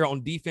returning player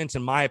on defense,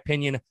 in my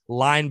opinion,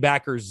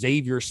 linebacker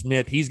Xavier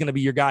Smith. He's going to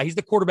be your guy. He's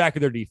the quarterback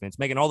of their defense,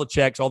 making all the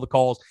checks, all the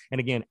calls. And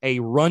again, a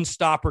run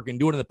stopper, can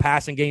do it in the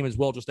passing game as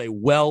well. Just a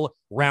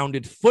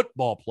well-rounded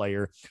football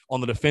player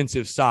on the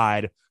defensive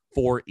side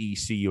for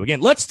ECU.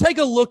 Again, let's take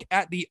a look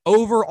at the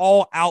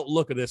overall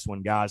outlook of this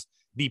one, guys.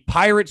 The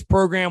Pirates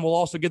program will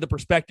also give the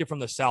perspective from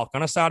the South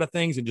Carolina side of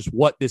things and just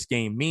what this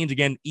game means.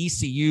 Again,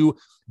 ECU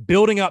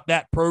building up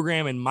that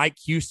program in Mike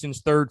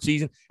Houston's 3rd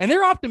season, and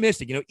they're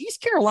optimistic.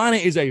 East Carolina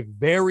is a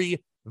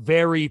very,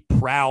 very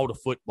proud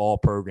football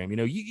program.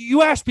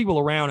 You ask people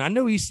around, I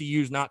know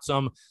ECU is not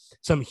some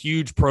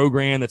huge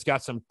program that's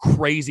got some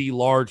crazy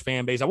large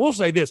fan base. I will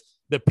say this,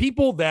 the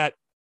people that,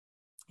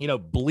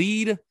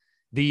 bleed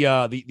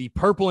the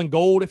purple and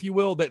gold, if you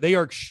will, that they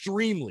are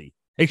extremely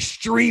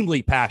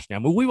passionate. I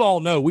mean, we've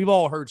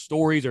all heard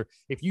stories, or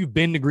if you've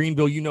been to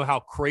Greenville, you know how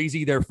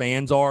crazy their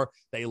fans are.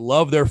 They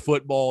love their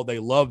football. They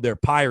love their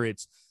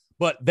Pirates,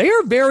 but they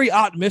are very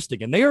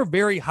optimistic, and they are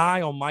very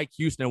high on Mike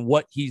Houston and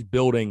what he's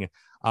building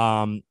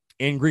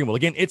in Greenville.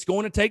 Again, it's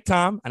going to take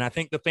time, and I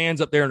think the fans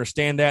up there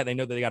understand that. They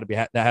know that they got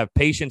to have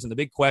patience, and the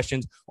big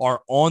questions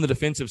are on the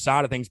defensive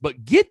side of things.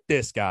 But get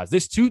this, guys,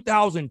 this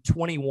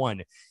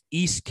 2021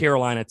 East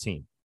Carolina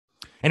team,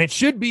 and it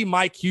should be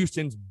Mike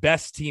Houston's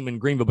best team in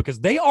Greenville because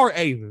they are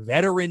a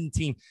veteran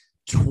team.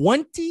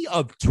 20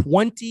 of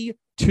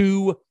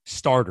 22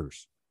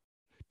 starters.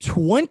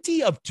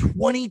 20 of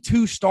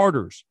 22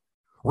 starters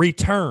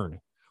return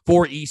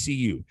for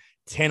ECU.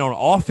 10 on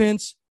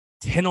offense,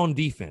 10 on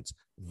defense.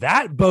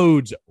 That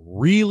bodes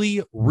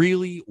really,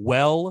 really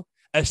well,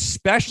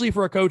 especially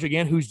for a coach,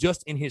 again, who's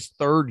just in his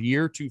 3rd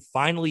year, to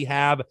finally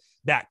have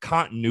that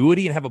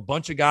continuity and have a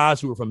bunch of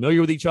guys who are familiar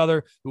with each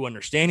other, who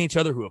understand each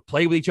other, who have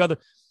played with each other.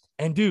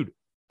 And, dude,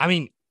 I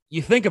mean,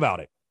 you think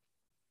about it.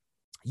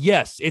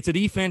 Yes, it's a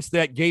defense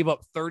that gave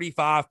up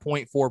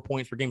 35.4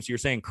 points per game. So you're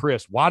saying,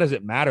 Chris, why does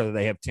it matter that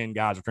they have 10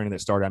 guys returning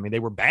that started? I mean, they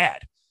were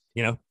bad.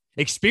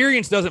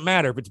 Experience doesn't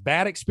matter. If it's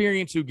bad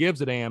experience, who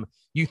gives a damn?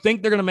 You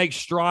think they're going to make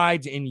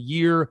strides in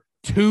year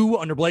 2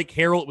 under Blake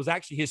Harrell. It was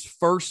actually his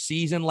 1st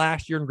season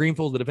last year in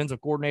Greenville as the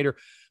defensive coordinator.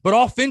 But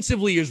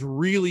offensively is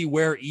really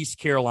where East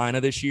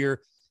Carolina this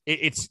year,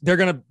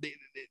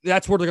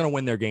 that's where they're going to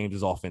win their games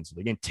is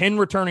offensively. Again, 10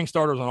 returning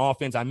starters on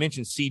offense. I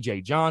mentioned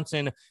C.J.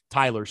 Johnson,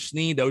 Tyler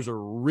Snead. Those are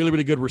really,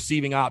 really good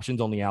receiving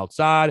options on the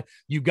outside.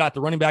 You've got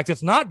the running backs.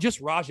 It's not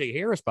just Rajay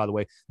Harris, by the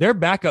way. Their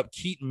backup,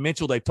 Keaton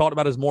Mitchell, they've talked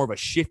about as more of a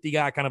shifty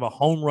guy, kind of a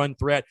home run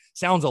threat.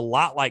 Sounds a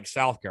lot like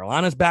South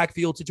Carolina's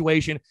backfield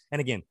situation. And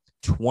again,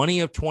 20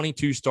 of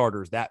 22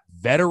 starters, that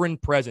veteran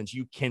presence,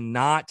 you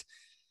cannot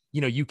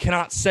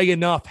say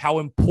enough how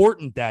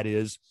important that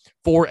is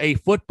for a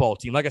football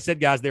team. Like I said,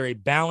 guys, they're a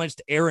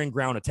balanced air and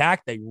ground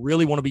attack. They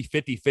really want to be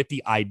 50-50.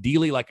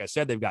 Ideally, like I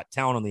said, they've got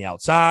talent on the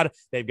outside.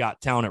 They've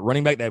got talent at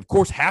running back. They, of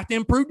course, have to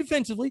improve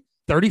defensively.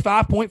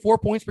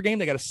 35.4 points per game.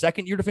 They got a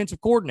second-year defensive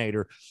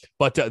coordinator.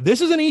 But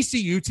this is an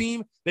ECU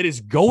team that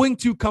is going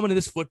to come into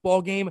this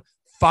football game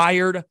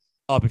fired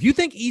up. If you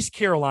think East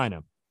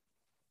Carolina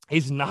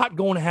is not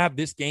going to have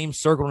this game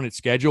circled on its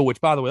schedule, which,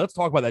 by the way, let's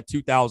talk about that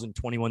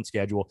 2021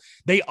 schedule.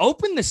 They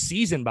open the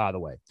season, by the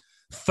way,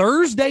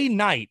 Thursday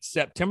night,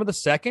 September the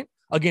 2nd,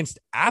 against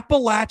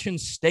Appalachian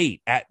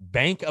State at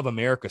Bank of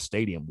America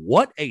Stadium.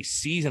 What a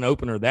season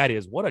opener that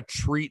is. What a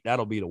treat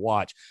that'll be to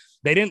watch.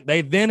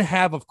 They then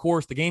have, of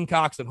course, the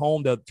Gamecocks at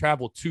home. They'll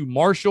travel to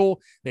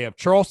Marshall. They have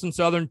Charleston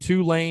Southern,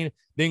 Tulane,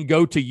 then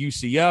go to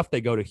UCF.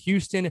 They go to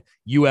Houston,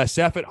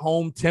 USF at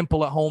home,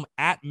 Temple at home,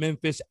 at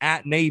Memphis,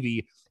 at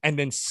Navy, and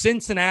then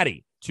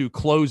Cincinnati to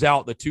close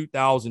out the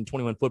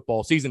 2021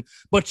 football season.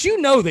 But you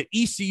know that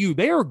ECU,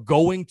 they are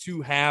going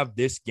to have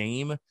this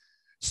game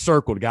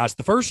circled, guys.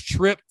 The first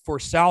trip for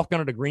South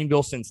Gunner to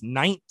Greenville since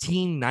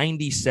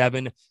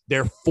 1997,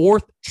 their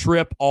fourth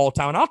trip all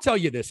time. And I'll tell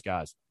you this,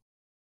 guys.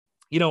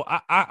 You know,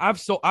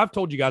 I've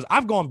told you guys,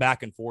 I've gone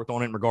back and forth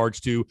on it in regards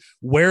to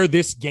where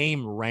this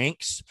game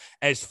ranks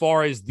as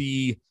far as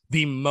the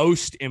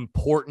most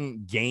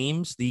important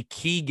games, the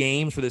key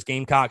games for this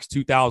Gamecocks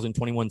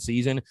 2021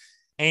 season.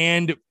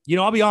 And, you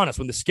know, I'll be honest,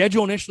 when the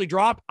schedule initially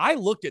dropped, I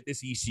looked at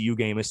this ECU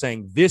game as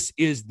saying this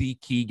is the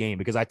key game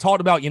because I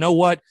talked about, you know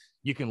what?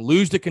 You can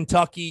lose to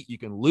Kentucky, you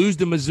can lose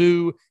to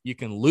Mizzou, you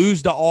can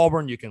lose to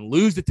Auburn, you can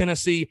lose to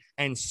Tennessee,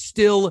 and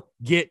still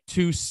get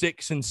to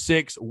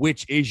 6-6,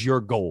 which is your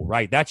goal,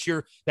 right? That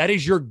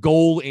is your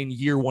goal in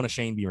year one of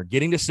Shane Beamer,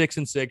 getting to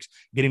 6-6,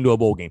 getting to a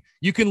bowl game.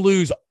 You can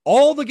lose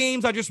all the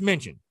games I just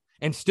mentioned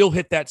and still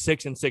hit that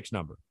 6-6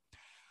 number.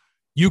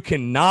 You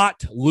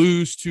cannot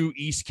lose to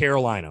East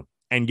Carolina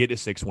and get to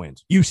 6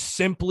 wins. You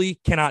simply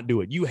cannot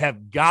do it. You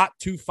have got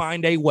to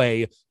find a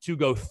way to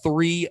go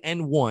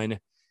 3-1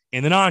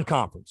 in the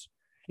non-conference.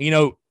 You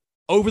know,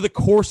 over the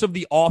course of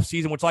the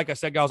offseason, which, like I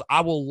said, guys,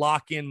 I will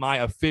lock in my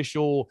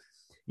official,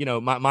 you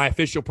know, my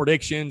official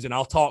predictions, and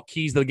I'll talk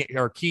keys to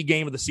the key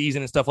game of the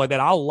season and stuff like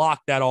that. I'll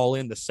lock that all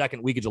in the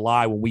second week of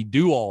July when we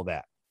do all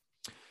that.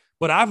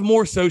 But I've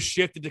more so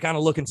shifted to kind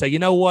of look and say, you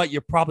know what, you're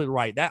probably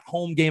right. That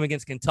home game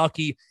against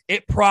Kentucky,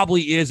 it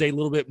probably is a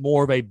little bit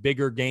more of a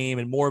bigger game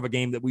and more of a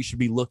game that we should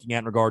be looking at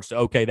in regards to,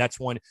 okay, that's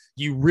one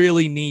you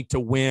really need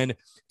to win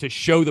to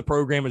show the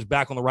program is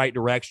back on the right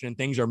direction and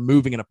things are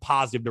moving in a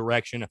positive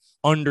direction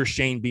under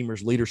Shane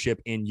Beamer's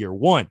leadership in year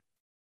one.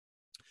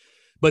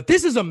 But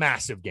this is a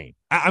massive game.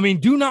 I mean,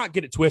 do not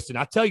get it twisted.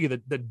 I tell you,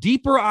 the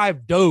deeper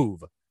I've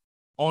dove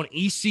on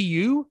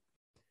ECU,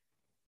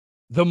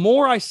 the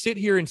more I sit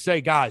here and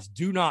say, guys,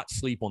 do not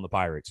sleep on the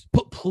Pirates.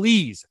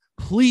 Please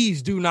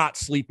do not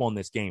sleep on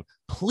this game.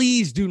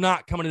 Please do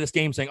not come into this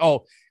game saying,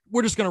 oh,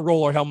 we're just going to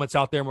roll our helmets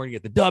out there and we're going to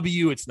get the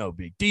W. It's no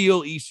big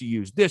deal.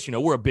 ECU's this. You know,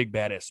 we're a big,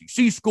 bad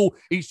SEC school.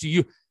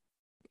 ECU.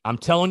 I'm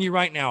telling you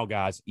right now,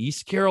 guys,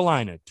 East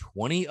Carolina,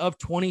 20 of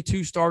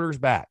 22 starters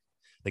back.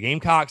 The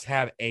Gamecocks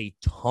have a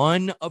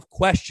ton of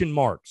question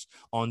marks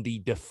on the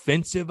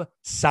defensive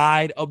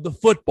side of the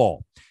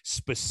football,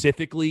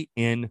 specifically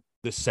in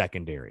the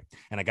secondary.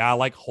 And a guy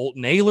like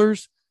Holton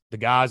Ahlers, the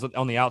guys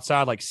on the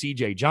outside like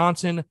C.J.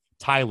 Johnson,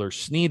 Tyler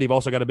Snead, they've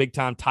also got a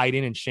big-time tight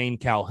end in Shane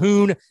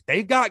Calhoun.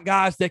 They've got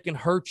guys that can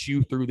hurt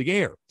you through the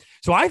air.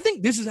 So I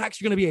think this is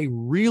actually going to be a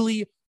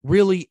really,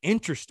 really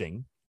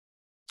interesting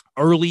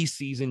early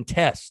season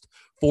test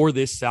for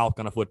this South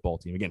Carolina football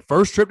team. Again,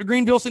 first trip to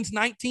Greenville since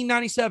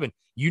 1997.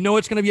 You know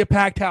it's going to be a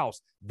packed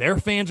house. Their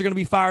fans are going to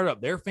be fired up.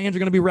 Their fans are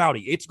going to be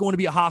rowdy. It's going to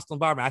be a hostile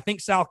environment. I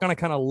think South Carolina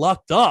kind of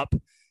lucked up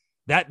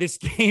that this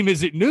game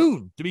is at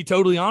noon, to be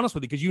totally honest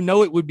with you, because you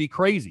know it would be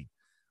crazy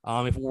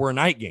if it were a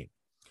night game.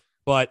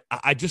 But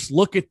I just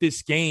look at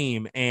this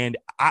game, and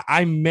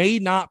I may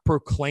not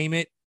proclaim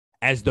it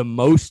as the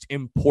most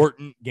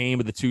important game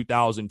of the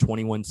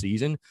 2021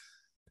 season,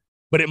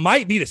 but it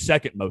might be the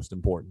second most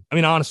important. I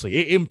mean, honestly,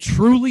 it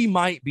truly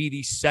might be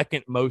the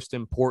second most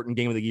important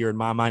game of the year in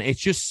my mind. It's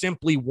just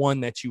simply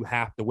one that you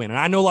have to win. And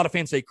I know a lot of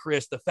fans say,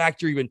 Chris, the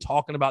fact you're even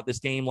talking about this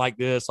game like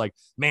this, like,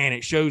 man,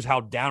 it shows how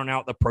down and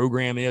out the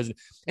program is.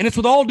 And it's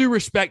with all due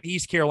respect to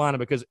East Carolina,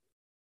 because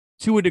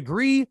to a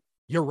degree,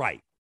 you're right.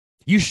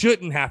 You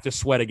shouldn't have to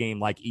sweat a game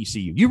like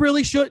ECU. You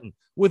really shouldn't,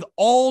 with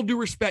all due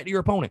respect to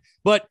your opponent.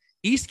 But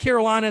East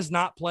Carolina is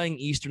not playing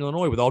Eastern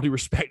Illinois, with all due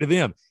respect to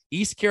them.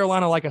 East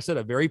Carolina, like I said,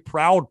 a very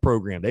proud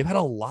program. They've had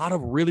a lot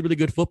of really, really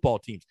good football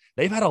teams.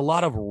 They've had a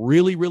lot of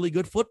really, really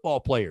good football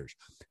players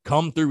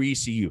come through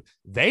ECU.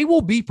 They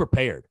will be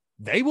prepared.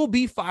 they will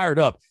be fired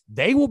up.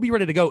 They will be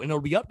ready to go, and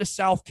it'll be up to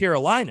South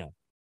Carolina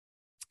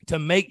to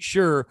make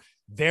sure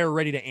they're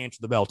ready to answer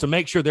the bell, to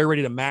make sure they're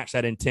ready to match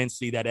that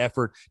intensity, that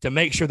effort, to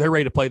make sure they're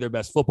ready to play their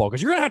best football,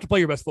 because you're going to have to play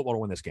your best football to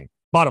win this game.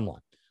 Bottom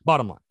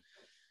line.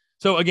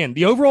 So, again,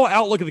 the overall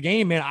outlook of the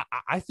game, man,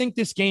 I think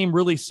this game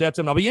really sets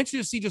them. I'll be interested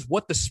to see just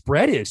what the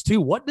spread is,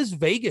 too. What does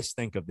Vegas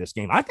think of this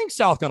game? I think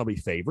South going to be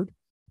favored.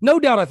 No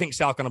doubt I think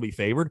South going to be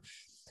favored.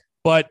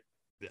 But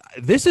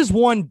this is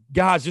one,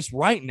 guys, just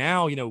right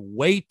now,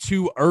 way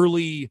too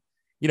early,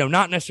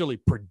 not necessarily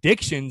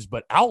predictions,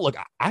 but outlook.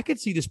 I could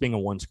see this being a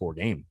one-score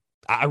game.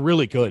 I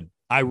really could.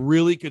 I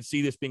really could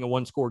see this being a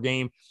one-score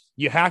game.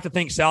 You have to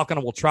think South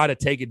Carolina will try to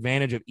take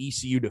advantage of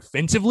ECU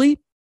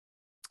defensively,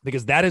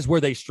 because that is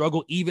where they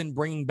struggle, even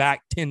bringing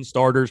back 10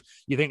 starters.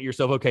 You think to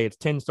yourself, okay, it's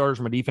 10 starters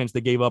from a defense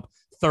that gave up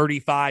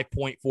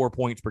 35.4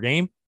 points per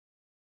game.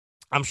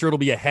 I'm sure it'll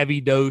be a heavy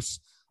dose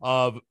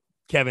of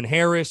Kevin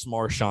Harris,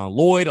 Marshawn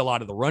Lloyd, a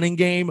lot of the running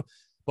game.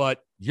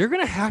 But you're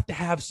going to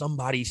have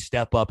somebody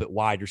step up at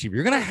wide receiver.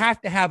 You're going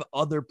to have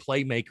other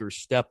playmakers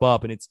step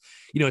up. And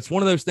it's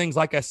one of those things,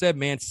 like I said,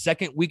 man,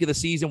 second week of the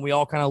season, we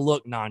all kind of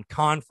look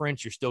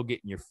non-conference. You're still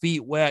getting your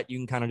feet wet. You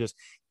can kind of just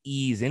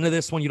ease into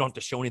this one. You don't have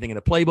to show anything in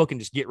the playbook and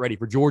just get ready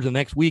for Georgia the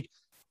next week.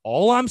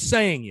 All I'm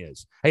saying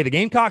is, hey, the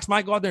Gamecocks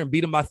might go out there and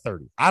beat them by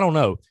 30. I don't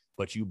know,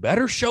 but you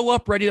better show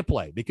up ready to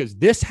play, because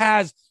this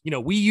has,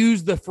 we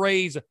use the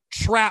phrase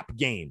trap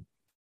game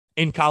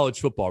in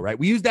college football, right?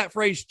 We use that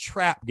phrase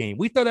trap game.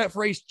 We throw that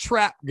phrase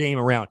trap game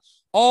around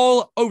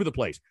all over the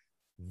place.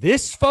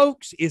 This,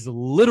 folks, is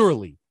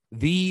literally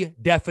the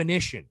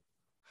definition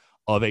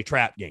of a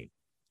trap game.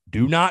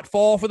 Do not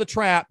fall for the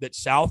trap that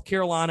South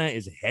Carolina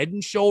is head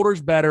and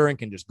shoulders better and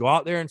can just go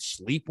out there and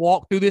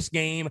sleepwalk through this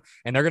game,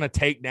 and they're going to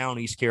take down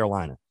East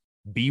Carolina.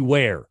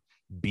 Beware.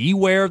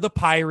 Beware of the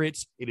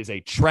Pirates. It is a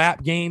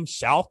trap game.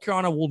 South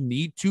Carolina will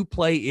need to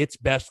play its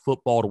best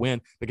football to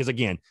win, because,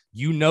 again,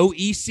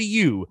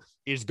 ECU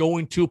is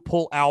going to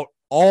pull out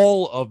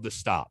all of the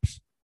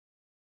stops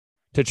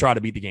to try to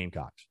beat the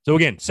Gamecocks. So,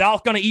 again,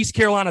 South Carolina, East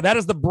Carolina, that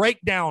is the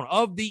breakdown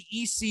of the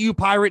ECU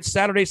Pirates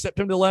Saturday,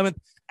 September 11th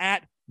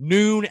at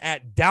noon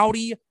at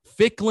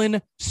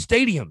Dowdy-Ficklin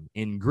Stadium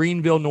in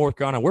Greenville, North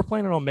Carolina. We're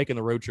planning on making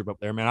the road trip up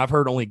there, man. I've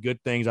heard only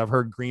good things. I've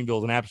heard Greenville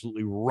is an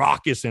absolutely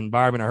raucous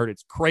environment. I heard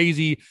it's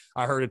crazy.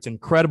 I heard it's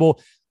incredible.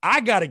 I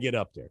got to get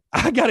up there.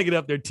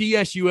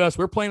 TSUS.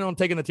 We're planning on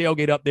taking the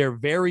tailgate up there.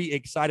 Very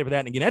excited for that.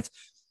 And again,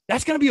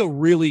 that's going to be a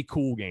really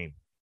cool game.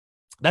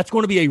 That's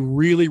going to be a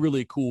really,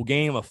 really cool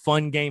game, a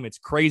fun game. It's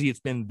crazy. It's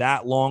been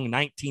that long,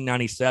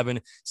 1997,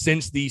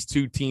 since these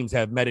two teams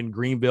have met in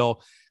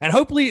Greenville. And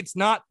hopefully it's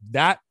not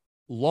that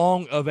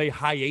long of a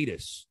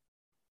hiatus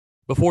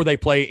before they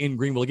play in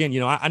Greenville again.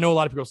 I know a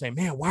lot of people are saying,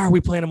 man, why are we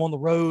playing them on the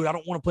road? I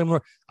don't want to play them on the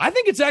road. I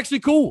think it's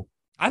actually cool.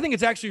 I think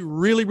it's actually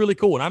really, really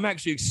cool. And I'm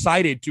actually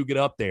excited to get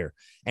up there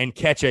and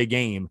catch a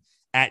game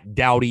at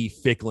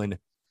Dowdy-Ficklin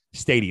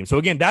Stadium. So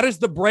again, that is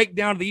the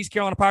breakdown of the East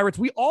Carolina Pirates.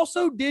 We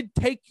also did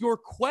take your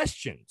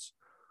questions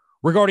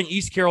regarding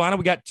East Carolina.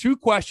 We got two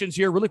questions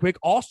here really quick.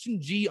 Austin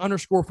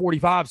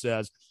G_45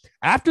 says,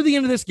 after the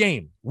end of this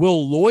game,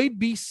 will Lloyd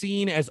be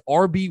seen as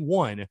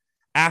RB1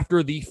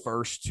 after the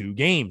first two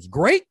games?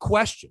 Great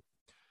question.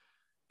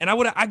 And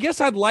I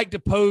guess I'd like to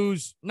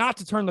pose, not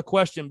to turn the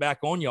question back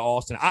on you,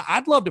 Austin.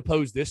 I'd love to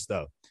pose this,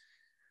 though.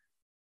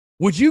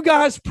 Would you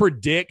guys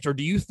predict, or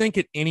do you think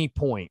at any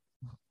point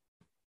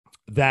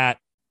that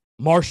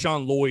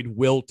Marshawn Lloyd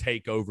will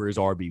take over as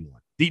RB1?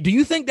 Do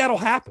you think that'll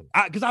happen?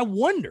 Because I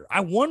wonder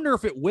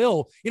if it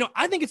will.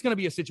 I think it's going to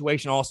be a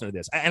situation, Austin, of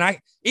this. And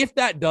if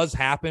that does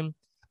happen,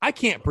 I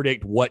can't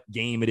predict what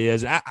game it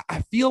is. I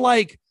feel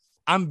like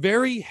I'm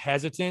very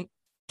hesitant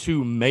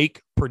to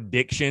make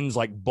predictions,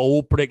 like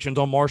bold predictions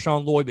on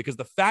Marshawn Lloyd, because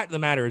the fact of the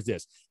matter is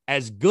this: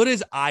 as good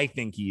as I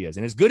think he is,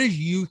 and as good as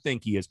you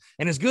think he is,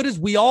 and as good as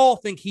we all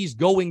think he's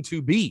going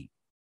to be,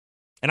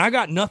 and I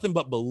got nothing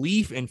but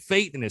belief and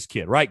faith in this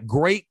kid, right?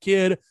 Great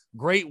kid,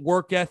 great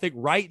work ethic,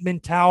 right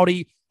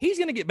mentality. He's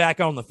going to get back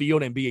on the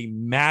field and be a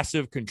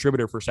massive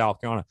contributor for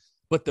South Carolina.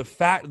 But the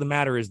fact of the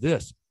matter is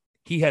this: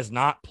 he has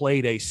not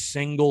played a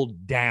single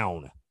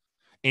down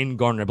in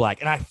Gardner Black.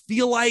 And I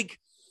feel like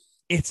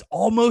it's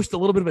almost a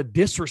little bit of a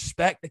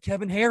disrespect to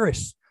Kevin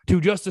Harris to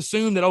just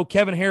assume that,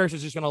 Kevin Harris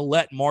is just going to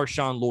let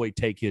Marshawn Lloyd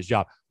take his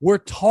job. We're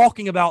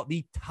talking about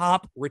the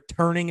top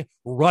returning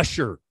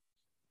rusher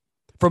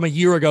from a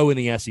year ago in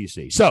the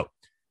SEC. So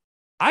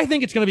I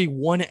think it's going to be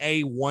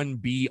 1A,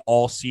 1B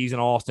all season,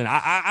 Austin.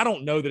 I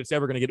don't know that it's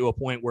ever going to get to a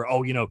point where,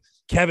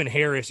 Kevin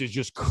Harris is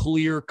just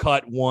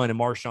clear-cut 1 and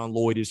Marshawn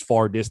Lloyd is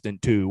far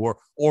distant 2,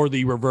 or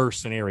the reverse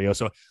scenario.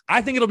 So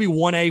I think it'll be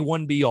 1A,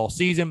 1B all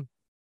season.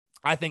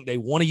 I think they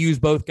want to use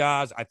both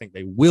guys. I think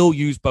they will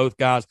use both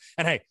guys.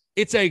 And, hey,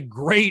 it's a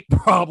great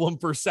problem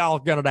for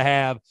South Carolina to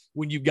have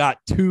when you've got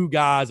two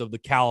guys of the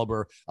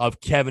caliber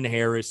of Kevin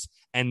Harris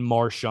and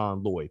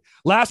Marshawn Lloyd.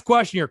 Last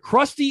question here.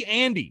 Krusty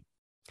Andy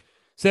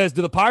says,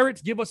 do the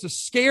Pirates give us a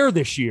scare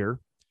this year,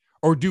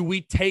 or do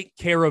we take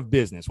care of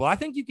business? Well, I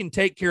think you can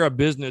take care of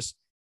business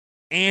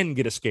and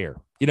get a scare.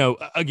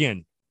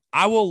 Again,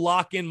 I will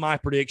lock in my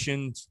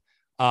predictions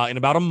in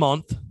about a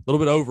month, a little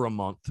bit over a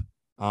month,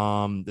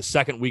 the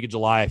second week of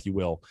July, if you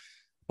will.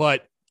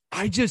 But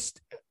I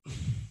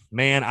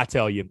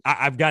tell you,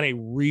 I've got a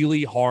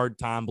really hard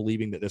time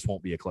believing that this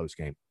won't be a close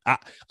game.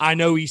 I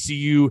know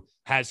ECU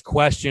has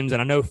questions,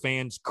 and I know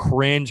fans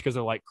cringe because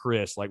they're like,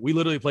 Chris, like, we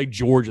literally play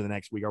Georgia the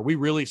next week. Are we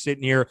really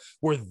sitting here?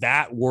 We're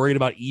that worried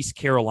about East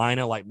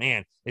Carolina? Like,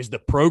 man, is the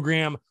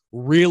program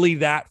really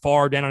that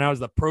far down? And now is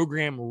the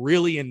program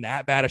really in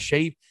that bad a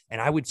shape? And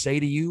I would say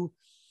to you,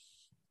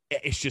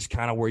 it's just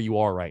kind of where you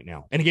are right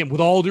now. And again, with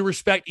all due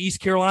respect,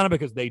 East Carolina,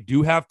 because they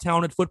do have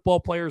talented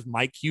football players.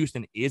 Mike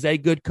Houston is a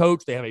good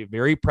coach. They have a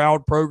very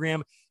proud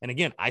program. And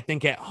again, I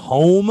think at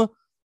home,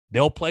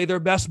 they'll play their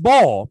best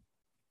ball.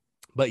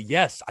 But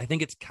yes, I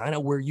think it's kind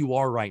of where you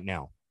are right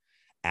now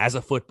as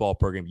a football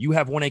program. You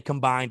have won a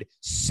combined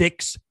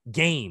 6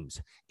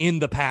 games in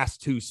the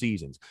past 2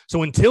 seasons.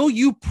 So until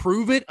you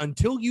prove it,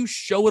 until you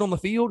show it on the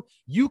field,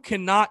 you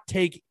cannot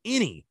take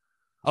any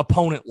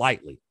opponent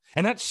lightly.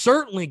 And that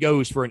certainly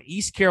goes for an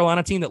East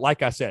Carolina team that,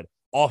 like I said,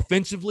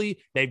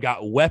 offensively, they've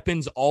got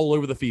weapons all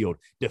over the field.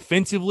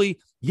 Defensively,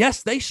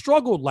 yes, they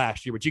struggled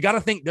last year, but you got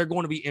to think they're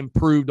going to be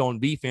improved on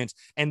defense.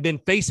 And then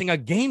facing a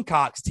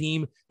Gamecocks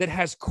team that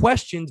has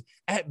questions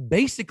at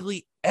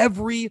basically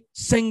every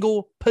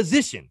single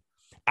position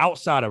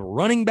outside of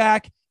running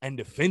back and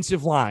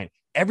defensive line.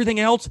 Everything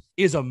else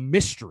is a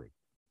mystery.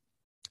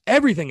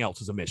 Everything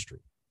else is a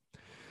mystery.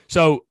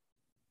 So,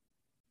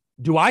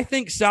 do I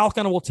think South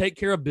Carolina will take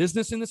care of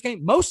business in this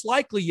game? Most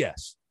likely,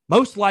 yes.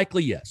 Most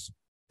likely, yes.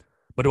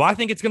 But do I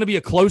think it's going to be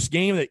a close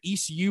game that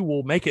ECU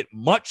will make it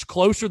much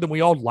closer than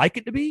we all like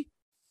it to be?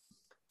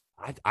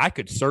 I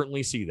could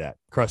certainly see that,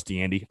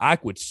 Krusty Andy. I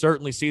would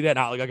certainly see that.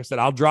 Like I said,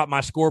 I'll drop my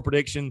score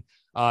prediction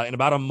in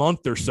about a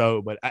month or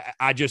so, but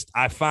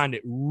I find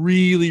it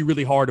really,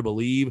 really hard to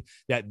believe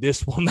that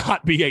this will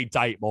not be a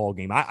tight ball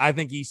game. I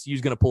think ECU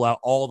is going to pull out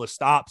all the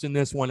stops in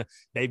this one.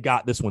 They've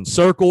got this one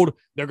circled.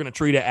 They're going to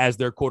treat it as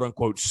their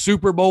quote-unquote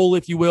Super Bowl,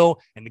 if you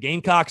will. And the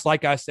Gamecocks,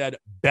 like I said,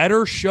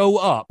 better show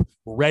up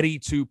ready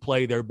to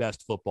play their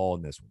best football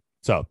in this one.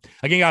 So,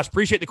 again, guys,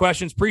 appreciate the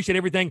questions. Appreciate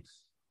everything.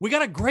 We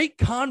got a great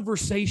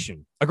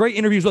conversation, a great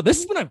interview as well. This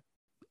has been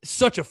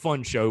such a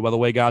fun show, by the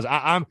way, guys.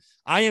 I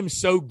am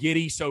so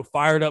giddy, so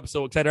fired up,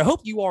 so excited. I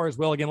hope you are as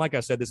well. Again, like I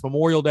said, this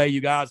Memorial Day, you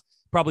guys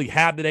probably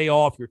have the day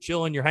off. You're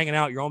chilling, you're hanging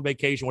out, you're on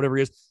vacation, whatever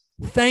it is.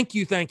 Thank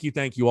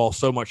you all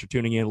so much for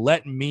tuning in.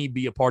 Letting me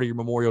be a part of your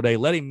Memorial Day,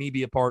 letting me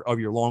be a part of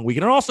your long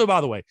weekend. And also, by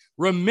the way,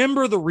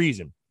 remember the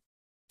reason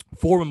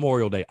for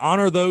Memorial Day.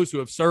 Honor those who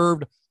have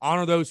served,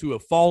 honor those who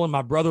have fallen.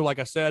 My brother, like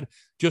I said,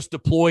 just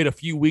deployed a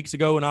few weeks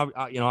ago,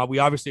 and we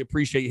obviously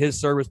appreciate his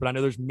service, but I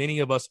know there's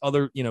many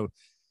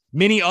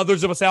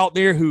others of us out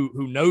there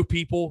who know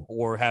people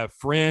or have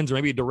friends or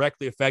maybe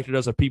directly affected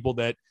us of people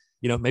that,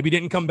 maybe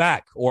didn't come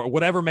back or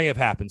whatever may have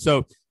happened.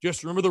 So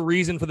just remember the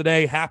reason for the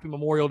day. Happy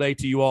Memorial Day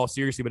to you all,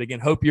 seriously. But again,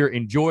 hope you're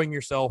enjoying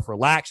yourself,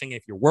 relaxing.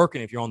 If you're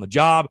working, if you're on the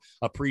job,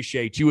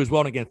 appreciate you as well.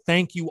 And again,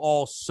 thank you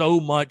all so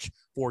much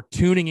for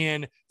tuning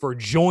in, for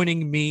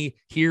joining me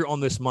here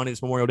on this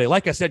Memorial Day.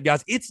 Like I said,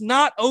 guys, it's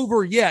not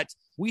over yet.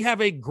 We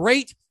have a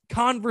great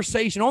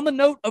conversation on the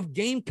note of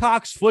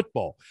Gamecocks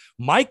football.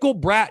 Michael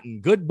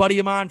Bratton, good buddy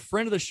of mine,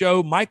 friend of the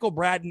show, Michael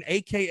Bratton,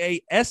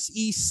 a.k.a.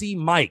 SEC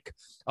Mike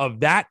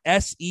of That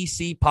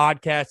SEC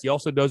Podcast. He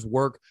also does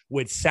work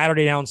with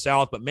Saturday Down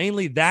South, but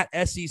mainly That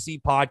SEC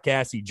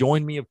Podcast. He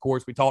joined me, of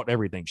course. We talked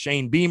everything.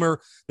 Shane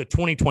Beamer, the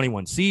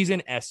 2021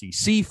 season,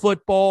 SEC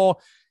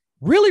football.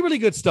 Really, really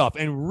good stuff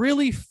and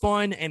really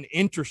fun and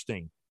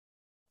interesting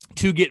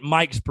to get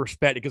Mike's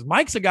perspective because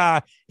Mike's a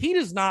guy, he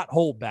does not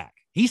hold back.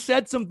 He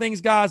said some things,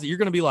 guys, that you're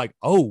going to be like,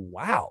 oh,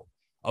 wow,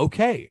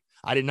 okay.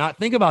 I did not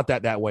think about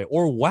that way.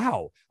 Or,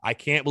 wow, I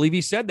can't believe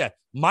he said that.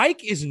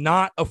 Mike is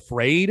not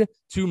afraid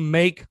to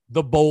make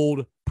the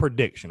bold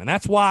prediction. And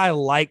that's why I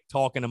like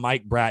talking to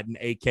Mike Bratton,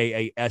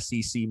 a.k.a.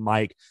 SEC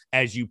Mike,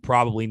 as you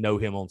probably know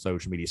him on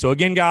social media. So,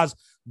 again, guys,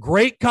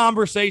 great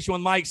conversation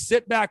with Mike.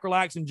 Sit back,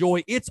 relax,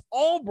 enjoy. It's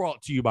all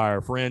brought to you by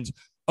our friends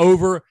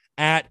over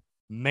at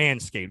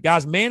Manscaped.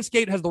 Guys,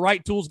 Manscaped has the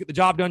right tools to get the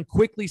job done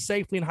quickly,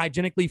 safely, and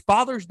hygienically.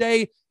 Father's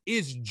Day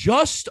is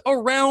just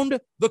around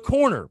the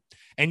corner,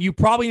 and you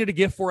probably need a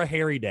gift for a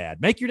hairy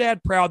dad. Make your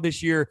dad proud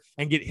this year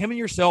and get him and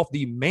yourself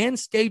the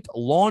Manscaped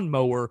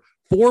Lawnmower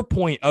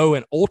 4.0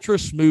 and Ultra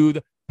Smooth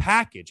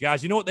package.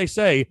 Guys, you know what they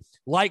say,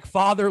 like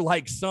father,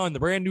 like son. The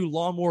brand new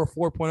Lawnmower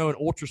 4.0 and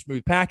Ultra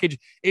Smooth package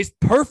is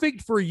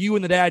perfect for you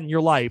and the dad in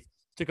your life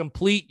to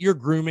complete your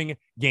grooming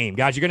game.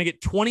 Guys, you're going to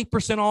get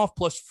 20% off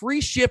plus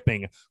free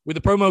shipping with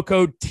the promo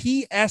code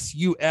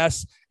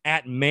TSUS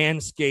at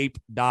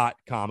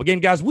manscaped.com. Again,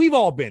 guys, we've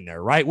all been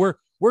there, right?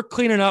 We're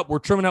cleaning up, we're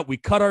trimming up, we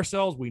cut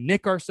ourselves, we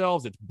nick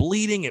ourselves, it's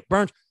bleeding, it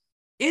burns.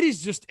 It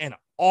is just an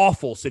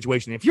awful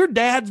situation. If your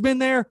dad's been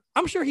there,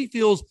 I'm sure he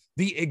feels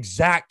the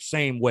exact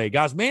same way.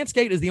 Guys,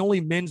 Manscaped is the only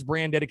men's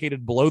brand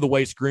dedicated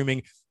below-the-waist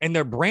grooming, and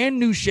their brand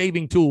new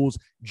shaving tools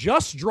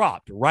just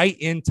dropped right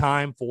in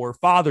time for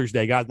Father's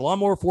Day. Guys, the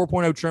Lawnmower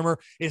 4.0 trimmer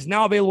is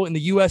now available in the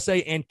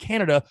USA and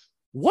Canada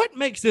What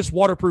makes this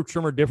waterproof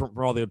trimmer different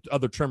from all the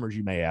other trimmers,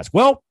 you may ask?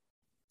 Well,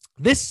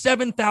 this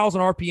 7,000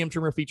 RPM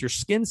trimmer features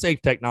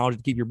skin-safe technology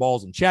to keep your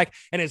balls in check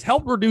and has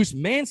helped reduce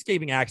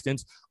manscaping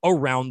accidents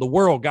around the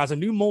world. Guys, a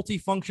new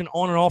multi-function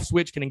on and off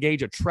switch can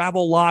engage a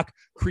travel lock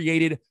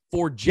created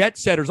for jet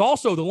setters.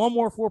 Also, the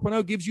Lawnmower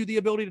 4.0 gives you the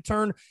ability to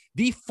turn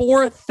the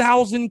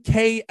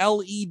 4,000K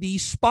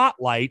LED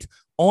spotlight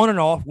on and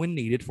off when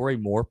needed for a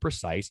more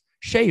precise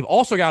shave.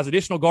 Also, guys,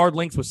 additional guard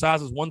links with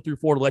sizes 1 through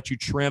 4 to let you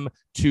trim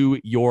to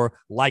your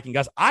liking.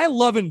 Guys, I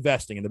love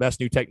investing in the best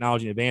new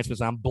technology and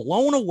advancements. I'm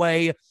blown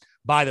away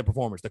by the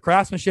performance. The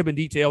craftsmanship and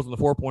details on the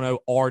 4.0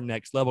 are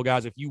next level,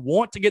 guys. If you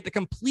want to get the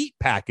complete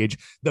package,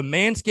 the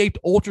Manscaped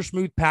Ultra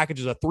Smooth package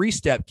is a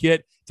 3-step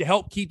kit to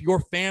help keep your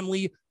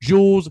family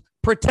jewels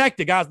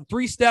protected. Guys, the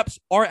 3 steps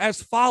are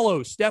as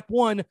follows. Step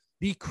 1,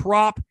 the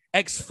crop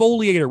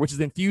exfoliator, which is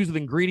infused with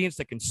ingredients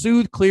that can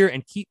soothe, clear,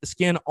 and keep the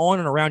skin on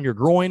and around your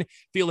groin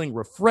feeling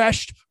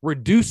refreshed,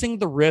 reducing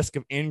the risk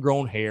of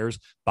ingrown hairs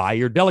by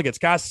your delegates.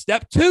 Guys,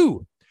 step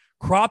 2,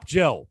 crop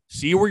gel.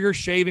 See where you're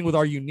shaving with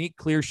our unique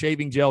clear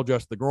shaving gel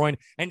just the groin.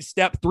 And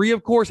step 3,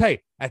 of course,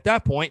 hey, at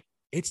that point,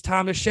 it's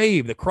time to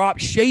shave. The crop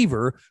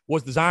shaver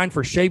was designed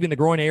for shaving the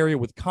groin area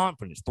with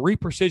confidence. 3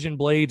 precision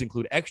blades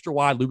include extra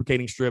wide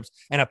lubricating strips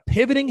and a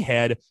pivoting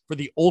head for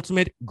the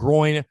ultimate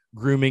groin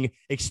grooming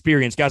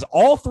experience. Guys,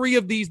 all 3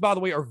 of these, by the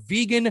way, are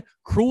vegan,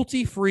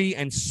 cruelty-free,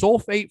 and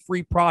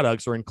sulfate-free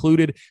products are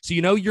included, so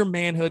you know your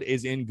manhood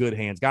is in good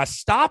hands. Guys,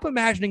 stop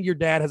imagining your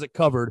dad has it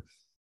covered,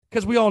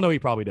 because we all know he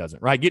probably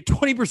doesn't, right? Get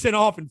 20%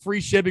 off and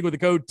free shipping with the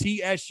code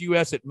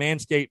TSUS at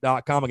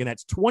manscaped.com. Again,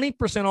 that's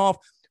 20% off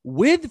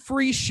with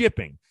free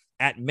shipping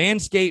at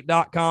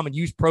manscaped.com and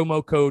use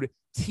promo code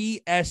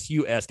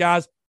TSUS.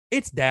 Guys,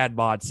 it's dad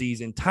bod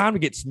season. Time to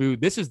get smooth.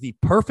 This is the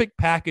perfect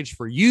package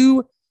for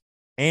you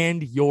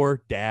and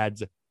your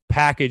dad's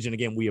package. And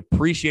again, we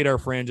appreciate our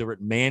friends over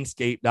at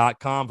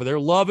manscaped.com for their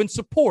love and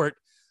support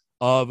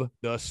of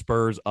the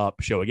Spurs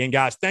Up Show. Again,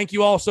 guys, thank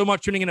you all so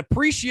much for tuning in.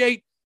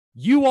 Appreciate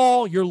you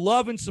all, your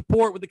love and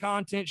support with the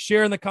content,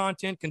 sharing the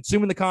content,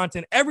 consuming the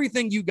content,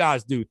 everything you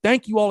guys do.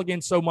 Thank you all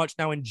again so much.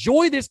 Now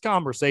enjoy this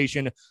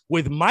conversation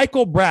with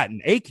Michael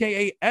Bratton,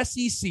 a.k.a.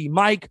 SEC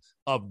Mike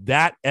of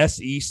That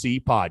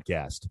SEC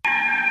Podcast.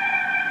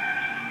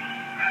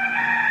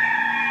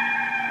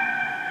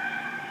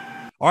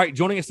 All right,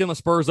 joining us in the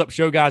Spurs Up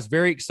Show, guys.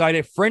 Very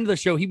excited. Friend of the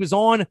show. He was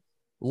on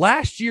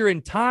last year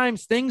in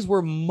times. Things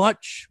were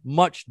much,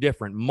 much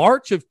different.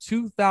 March of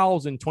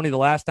 2020, the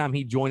last time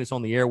he joined us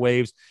on the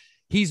airwaves.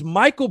 He's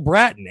Michael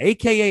Bratton,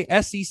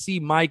 a.k.a. SEC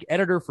Mike,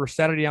 editor for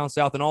Saturday Down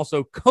South, and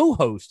also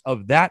co-host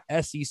of That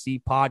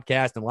SEC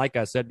Podcast. And like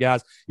I said,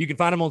 guys, you can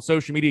find him on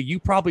social media. You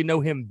probably know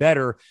him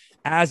better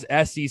as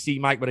SEC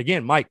Mike. But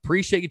again, Mike,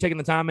 appreciate you taking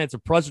the time, man. It's a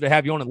pleasure to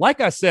have you on. And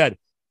like I said,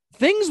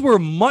 things were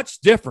much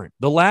different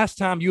the last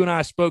time you and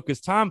I spoke, because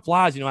time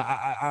flies. You know,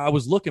 I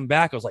was looking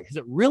back. I was like, has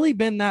it really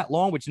been that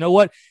long? But you know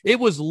what? It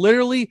was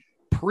literally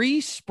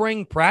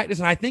pre-spring practice,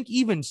 and I think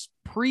even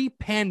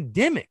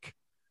pre-pandemic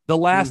the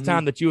last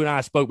time that you and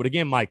I spoke. But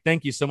again, Mike,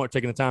 thank you so much for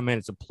taking the time, man.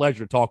 It's a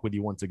pleasure to talk with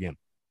you once again.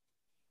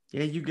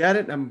 Yeah, you got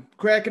it. I'm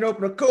cracking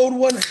open a cold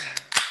one.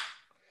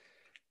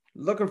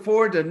 Looking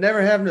forward to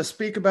never having to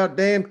speak about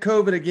damn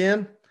COVID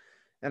again.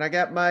 And I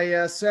got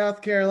my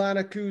South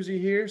Carolina koozie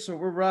here, so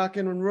we're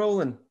rocking and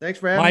rolling. Thanks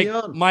for having me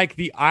on. Mike,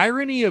 the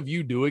irony of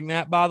you doing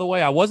that, by the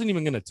way, I wasn't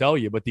even going to tell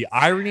you, but the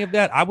irony of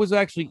that, I was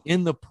actually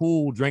in the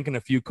pool drinking a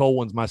few cold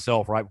ones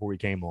myself right before we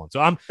came on. So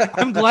I'm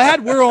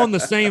glad we're on the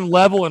same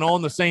level and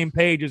on the same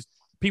page. As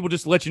people,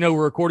 just to let you know,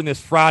 we're recording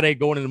this Friday,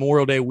 going into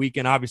Memorial Day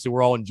weekend. Obviously,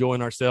 we're all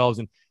enjoying ourselves.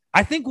 And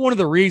I think one of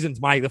the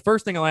reasons, Mike, the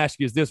first thing I'll ask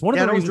you is this. I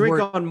don't drink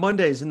on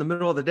Mondays in the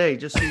middle of the day,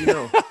 just so you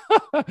know.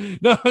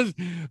 No,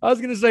 I was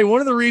going to say,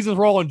 one of the reasons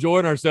we're all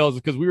enjoying ourselves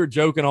is because we were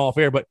joking off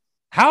air, but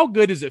how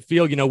good does it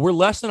feel? You know, we're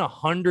less than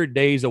 100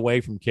 days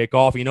away from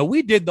kickoff. You know,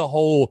 we did the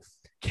whole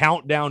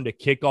countdown to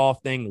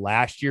kickoff thing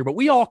last year, but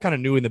we all kind of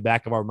knew in the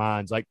back of our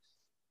minds, like,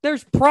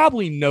 there's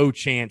probably no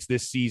chance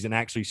this season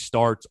actually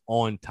starts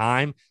on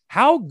time.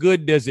 How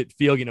good does it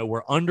feel? You know,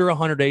 we're under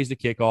 100 days to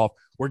kickoff.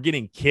 We're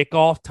getting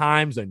kickoff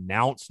times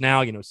announced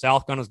now. You know,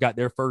 South Carolina's got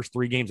their first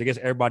 3 games. I guess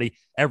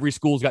every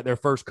school's got their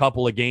first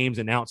couple of games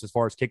announced as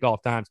far as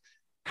kickoff times.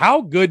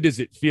 How good does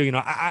it feel? You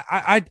know,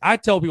 I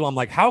tell people, I'm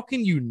like, how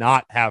can you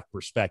not have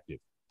perspective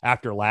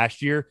after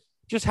last year?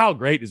 Just how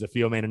great does it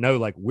feel, man, to know,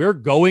 like, we're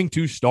going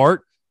to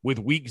start with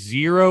week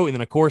 0. And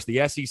then, of course,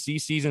 the SEC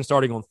season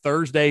starting on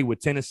Thursday with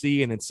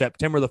Tennessee. And then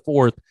September the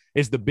 4th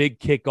is the big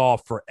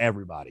kickoff for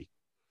everybody.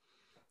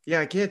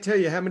 Yeah, I can't tell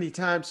you how many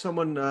times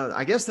someone,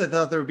 I guess they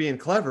thought they were being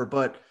clever,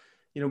 but,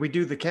 you know, we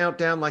do the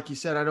countdown. Like you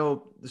said, I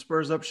know the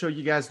Spurs Up Show,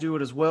 you guys do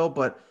it as well,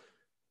 but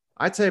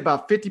I'd say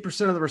about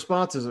 50% of the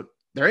responses,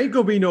 there ain't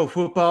going to be no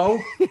football.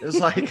 It's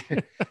like,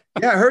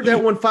 yeah, I heard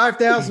that one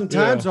 5,000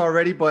 times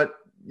already, but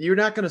you're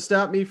not going to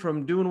stop me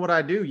from doing what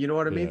I do. You know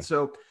what I mean?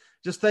 So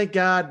just thank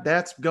God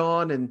that's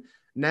gone. And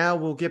now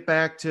we'll get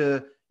back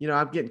to, you know,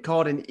 I'm getting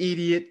called an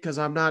idiot because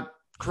I'm not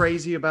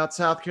crazy about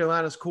South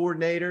Carolina's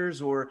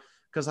coordinators, or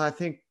because I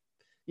think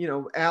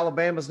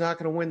Alabama's not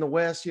going to win the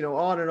West,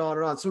 on and on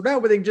and on. So now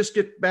they can just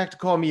get back to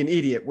calling me an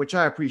idiot, which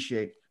I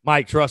appreciate.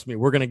 Mike, trust me,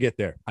 we're gonna get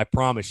there. I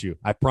promise you.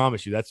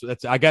 That's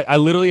I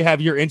literally have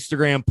your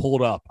Instagram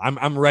pulled up.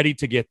 I'm ready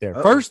to get there.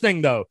 First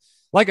thing though,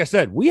 like I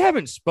said, we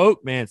haven't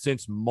spoke, man,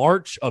 since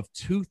March of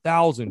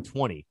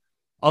 2020.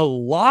 A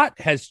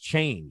lot has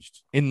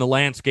changed in the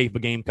landscape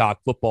of Gamecock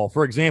football.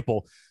 For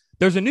example,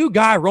 there's a new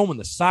guy roaming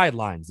the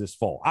sidelines this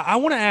fall. I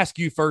want to ask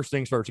you first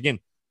things first. Again,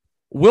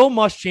 Will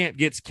Muschamp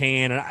gets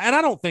canned, and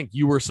I don't think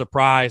you were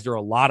surprised, or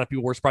a lot of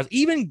people were surprised,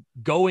 even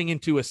going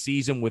into a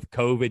season with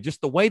COVID, just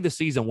the way the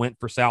season went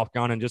for South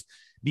Carolina and just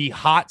the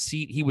hot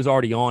seat he was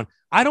already on.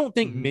 I don't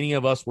think many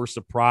of us were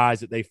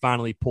surprised that they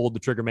finally pulled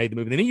the trigger, made the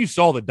move. And then you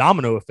saw the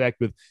domino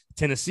effect with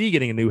Tennessee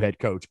getting a new head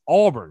coach,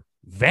 Auburn,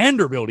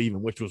 Vanderbilt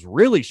even, which was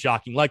really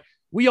shocking. Like,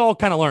 we all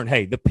kind of learned,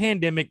 hey, the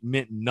pandemic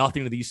meant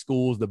nothing to these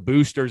schools, the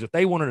boosters. If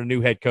they wanted a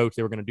new head coach,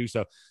 they were going to do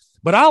so.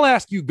 But I'll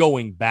ask you,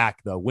 going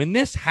back, though, when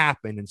this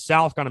happened and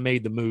South kind of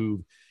made the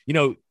move,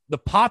 the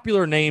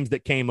popular names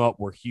that came up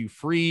were Hugh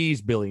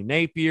Freeze, Billy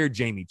Napier,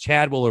 Jamie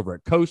Chadwell over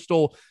at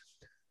Coastal.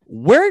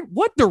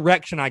 What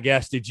direction, I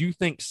guess, did you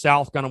think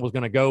South Carolina was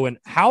going to go, and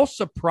how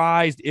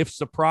surprised, if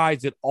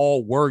surprised at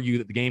all, were you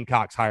that the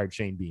Gamecocks hired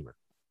Shane Beamer?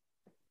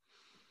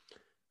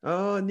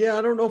 Yeah,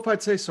 I don't know if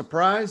I'd say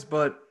surprised,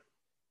 but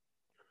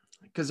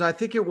because I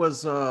think it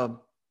was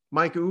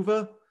Mike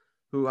Uva,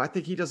 who I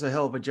think he does a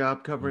hell of a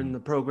job covering the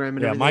program.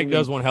 And yeah, Mike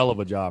does one hell of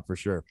a job for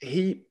sure.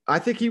 I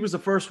think he was the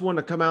first one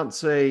to come out and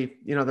say,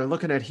 they're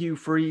looking at Hugh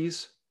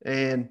Freeze.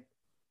 And,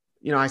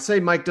 I say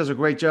Mike does a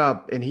great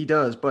job, and he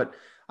does, but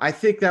I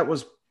think that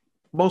was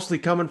mostly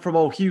coming from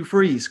old Hugh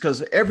Freeze,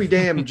 because every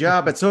damn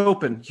job that's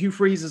open, Hugh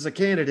Freeze is a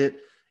candidate,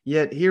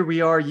 yet here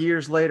we are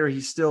years later,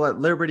 he's still at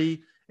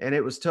Liberty, and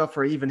it was tough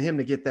for even him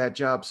to get that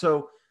job.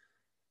 So,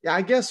 yeah,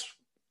 I guess,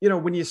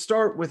 when you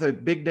start with a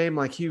big name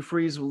like Hugh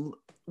Freeze,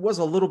 was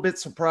a little bit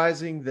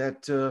surprising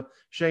that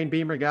Shane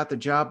Beamer got the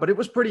job, but it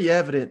was pretty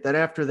evident that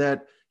after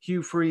that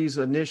Hugh Freeze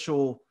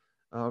initial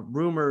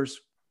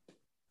rumors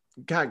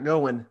got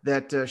going,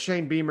 that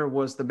Shane Beamer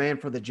was the man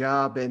for the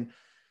job. And,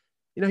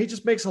 he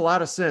just makes a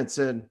lot of sense.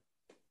 And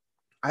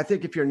I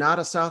think if you're not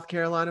a South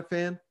Carolina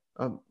fan,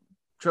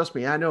 trust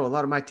me, I know a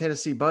lot of my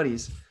Tennessee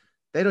buddies,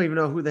 they don't even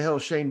know who the hell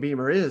Shane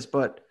Beamer is,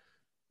 but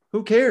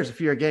who cares if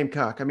you're a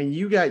Gamecock? I mean,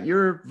 you got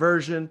your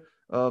version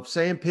of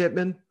Sam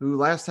Pittman, who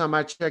last time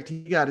I checked,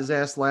 he got his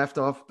ass laughed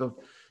off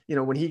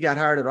when he got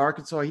hired at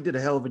Arkansas. He did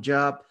a hell of a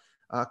job.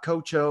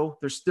 Coach O,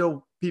 there's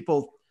still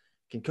people,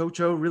 can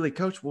Coach O really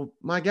coach? Well,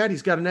 my God,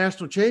 he's got a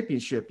national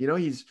championship.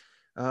 He's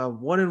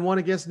 1-1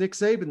 against Nick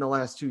Saban the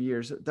last 2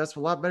 years. That's a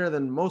lot better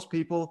than most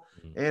people.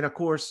 And of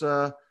course,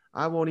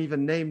 I won't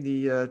even name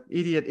the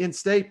idiot in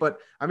state, but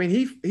I mean,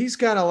 he's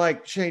kind of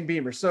like Shane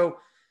Beamer. So,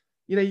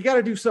 you got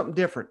to do something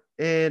different.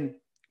 And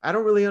I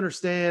don't really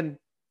understand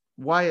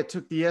why it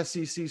took the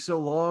SEC so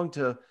long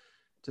to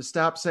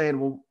stop saying,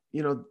 well,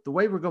 the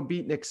way we're going to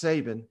beat Nick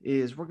Saban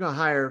is we're going to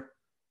hire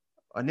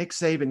a Nick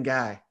Saban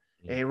guy,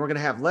 and we're going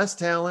to have less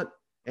talent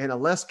and a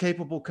less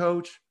capable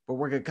coach, but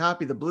we're going to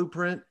copy the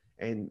blueprint,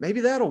 and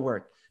maybe that'll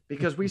work,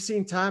 because we've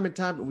seen time and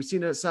time, we've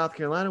seen it at South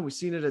Carolina, we've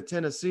seen it at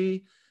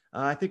Tennessee.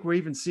 I think we're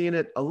even seeing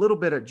it a little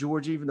bit at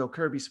Georgia, even though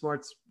Kirby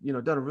Smart's,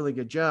 done a really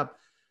good job.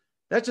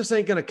 That just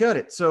ain't going to cut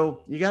it.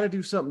 So you got to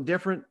do something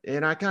different.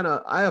 And I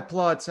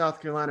applaud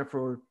South Carolina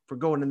for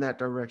going in that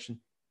direction.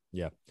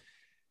 Yeah.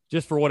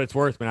 Just for what it's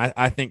worth, man,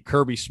 I think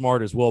Kirby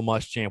Smart is Will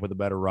Muschamp with a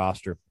better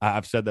roster.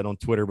 I've said that on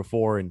Twitter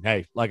before. And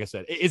hey, like I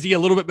said, is he a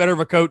little bit better of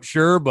a coach?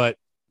 Sure. But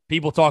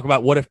people talk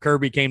about what if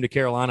Kirby came to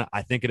Carolina.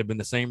 I think it'd have been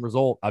the same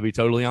result. I'll be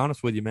totally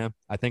honest with you, man.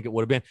 I think it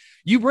would have been.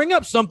 You bring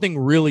up something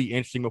really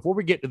interesting before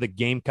we get to the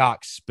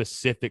Gamecock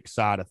specific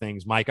side of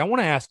things, Mike. I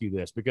want to ask you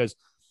this because,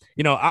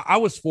 I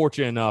was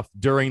fortunate enough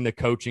during the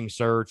coaching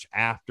search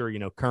after,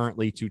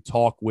 currently to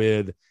talk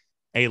with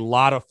a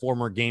lot of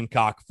former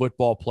Gamecock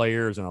football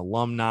players and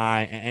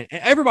alumni, and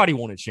everybody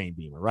wanted Shane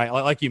Beamer, right?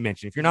 Like you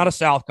mentioned, if you're not a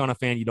South Carolina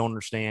fan, you don't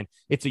understand.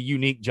 It's a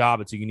unique job.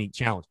 It's a unique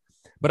challenge.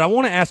 But I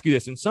want to ask you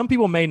this, and some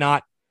people may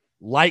not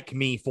like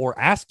me for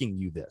asking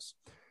you this,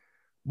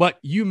 but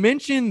you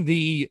mentioned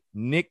the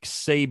Nick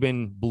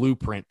Saban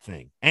blueprint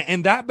thing,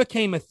 and that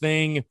became a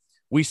thing.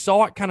 We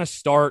saw it kind of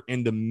start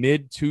in the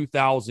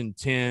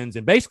mid-2010s,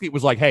 and basically it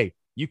was like, hey,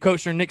 you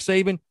coach for Nick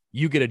Saban,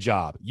 you get a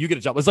job. You get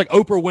a job. It's like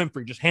Oprah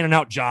Winfrey just handing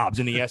out jobs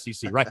in the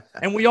SEC, right?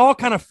 And we all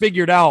kind of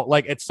figured out,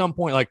 like, at some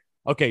point, like,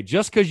 okay,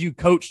 just because you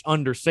coached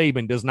under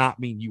Saban does not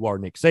mean you are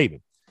Nick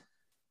Saban.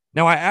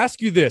 Now, I ask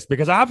you this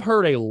because I've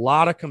heard a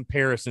lot of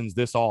comparisons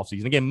this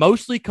offseason, again,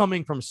 mostly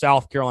coming from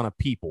South Carolina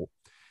people,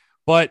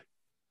 but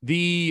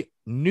the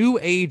new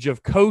age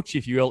of coach,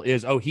 if you will,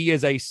 is, he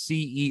is a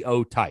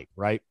CEO type,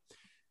 right?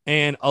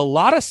 And a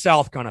lot of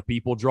South Carolina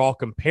people draw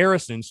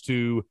comparisons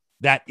to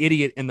that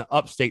idiot in the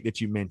upstate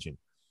that you mentioned.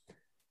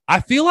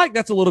 I feel like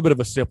that's a little bit of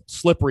a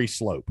slippery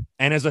slope.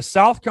 And as a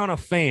South Carolina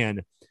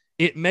fan,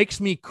 it makes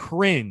me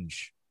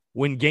cringe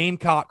when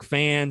Gamecock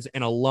fans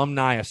and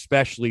alumni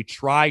especially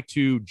try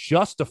to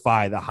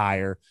justify the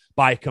hire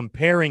by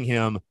comparing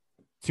him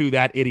to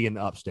that idiot in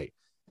the upstate.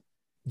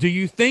 Do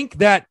you think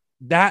that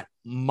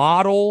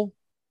model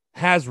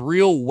has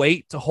real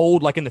weight to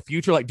hold, like in the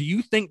future? Like, do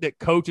you think that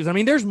coaches, I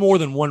mean, there's more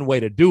than one way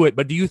to do it,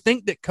 but do you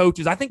think that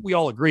coaches, I think we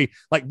all agree,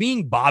 like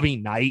being Bobby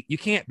Knight, you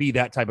can't be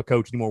that type of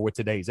coach anymore with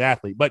today's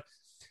athlete. But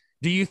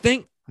do you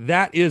think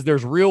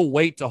there's real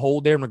weight to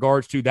hold there in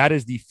regards to that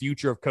is the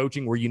future of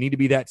coaching, where you need to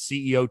be that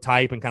CEO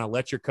type and kind of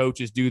let your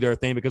coaches do their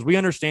thing? Because we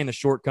understand the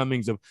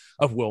shortcomings of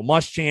Will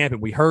Muschamp,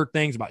 and we heard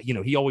things about,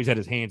 he always had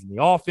his hands in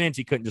the offense.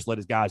 He couldn't just let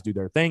his guys do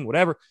their thing,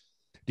 whatever.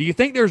 Do you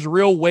think there's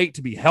real weight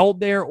to be held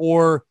there?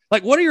 Or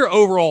like, what are your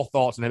overall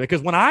thoughts on that?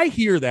 Because when I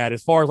hear that,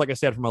 as far as, like I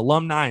said, from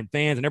alumni and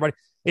fans and everybody,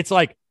 it's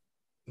like,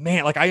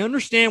 man, like I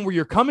understand where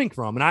you're coming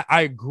from. And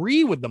I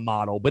agree with the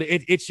model, but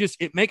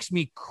it makes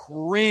me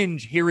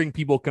cringe hearing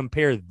people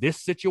compare this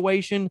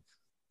situation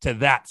to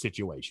that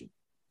situation.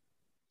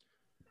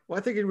 Well,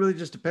 I think it really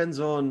just depends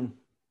on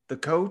the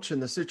coach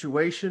and the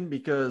situation,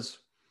 because,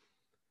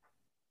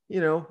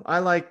 I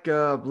like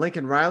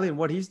Lincoln Riley and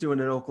what he's doing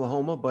in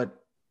Oklahoma, but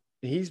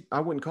I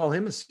wouldn't call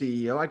him a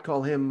CEO. I'd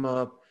call him,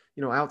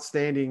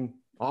 outstanding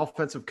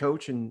offensive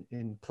coach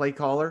and play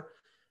caller.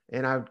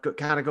 And I would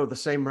kind of go the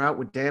same route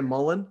with Dan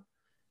Mullen.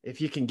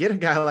 If you can get a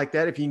guy like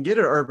that, if you can get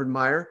an Urban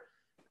Meyer,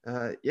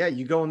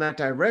 you go in that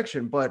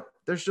direction. But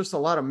there's just a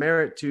lot of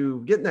merit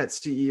to getting that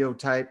CEO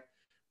type,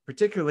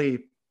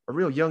 particularly a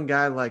real young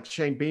guy like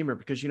Shane Beamer,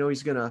 because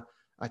he's going to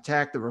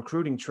attack the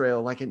recruiting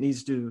trail like it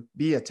needs to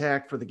be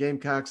attacked for the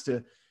Gamecocks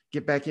to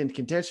get back into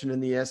contention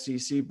in the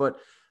SEC. But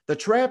the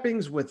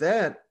trappings with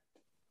that,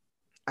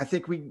 I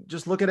think we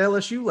just look at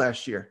LSU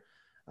last year.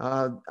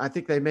 I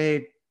think they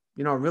made,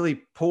 a really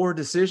poor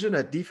decision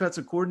at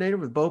defensive coordinator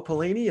with Bo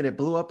Pelini, and it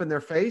blew up in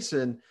their face.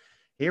 And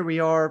here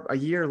we are a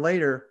year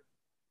later,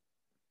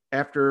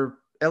 after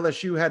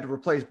LSU had to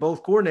replace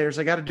both coordinators,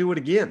 they got to do it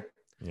again.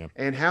 Yeah.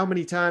 And how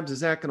many times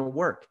is that going to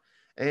work?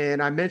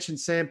 And I mentioned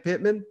Sam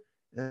Pittman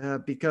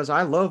because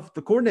I love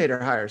the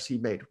coordinator hires he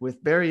made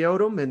with Barry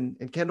Odom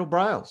and Kendall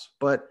Briles.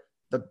 But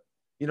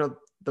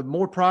the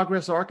more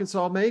progress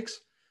Arkansas makes,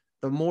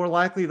 the more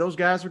likely those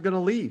guys are going to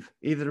leave,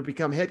 either to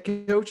become head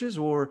coaches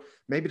or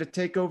maybe to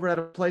take over at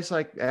a place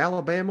like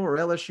Alabama or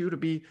LSU to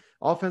be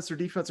offensive or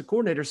defensive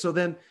coordinator. So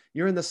then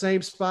you're in the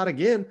same spot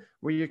again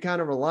where you're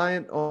kind of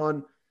reliant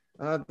on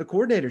the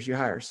coordinators you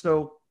hire.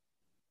 So,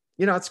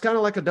 it's kind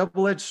of like a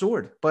double-edged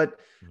sword. But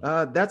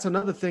that's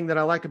another thing that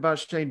I like about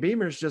Shane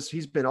Beamer is just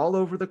he's been all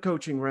over the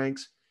coaching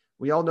ranks.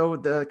 We all know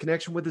the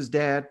connection with his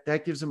dad.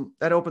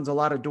 That opens a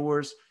lot of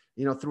doors,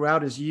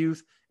 throughout his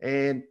youth.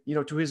 And,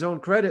 to his own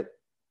credit,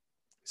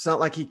 it's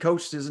not like he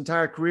coached his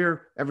entire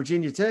career at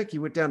Virginia Tech. He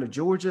went down to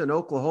Georgia and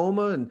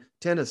Oklahoma and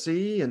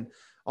Tennessee and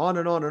on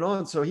and on and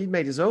on. So he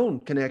made his own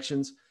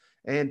connections.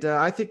 And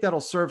I think that'll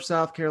serve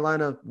South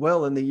Carolina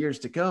well in the years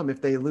to come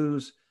if they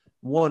lose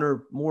one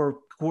or more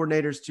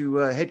coordinators to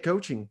head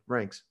coaching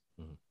ranks.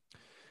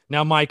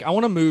 Now, Mike, I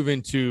want to move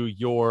into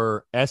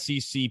your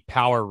SEC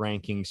power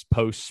rankings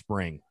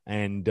post-spring.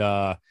 And,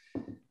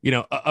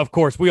 of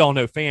course, we all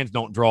know fans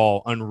don't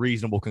draw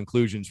unreasonable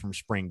conclusions from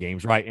spring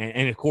games, right?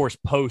 And of course,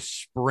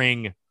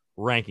 post-spring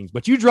rankings.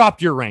 But you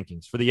dropped your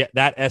rankings for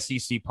that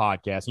SEC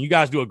podcast, and you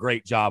guys do a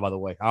great job, by the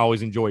way. I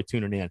always enjoy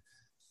tuning in.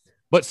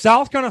 But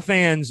South Carolina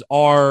fans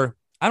are,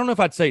 I don't know if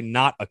I'd say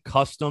not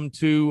accustomed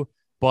to,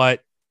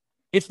 but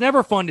it's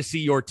never fun to see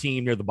your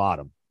team near the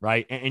bottom,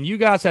 right? And you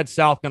guys had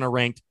South Carolina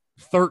ranked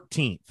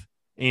 13th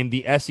in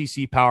the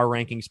SEC power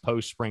rankings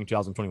post-spring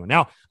 2021.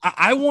 Now,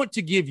 I want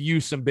to give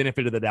you some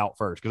benefit of the doubt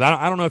first, because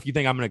I don't know if you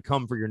think I'm going to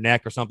come for your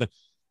neck or something.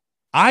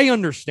 I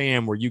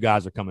understand where you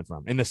guys are coming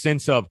from in the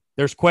sense of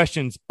there's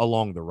questions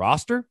along the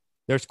roster.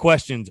 There's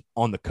questions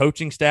on the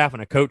coaching staff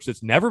and a coach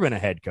that's never been a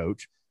head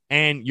coach.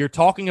 And you're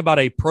talking about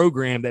a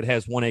program that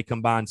has won a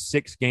combined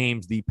 6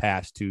 games the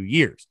past 2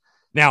 years.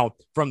 Now,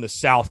 from the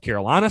South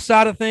Carolina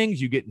side of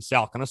things, you get in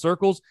South Carolina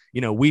circles,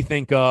 we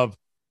think of,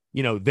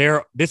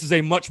 this is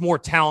a much more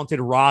talented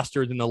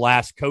roster than the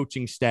last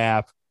coaching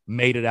staff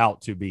made it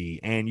out to be.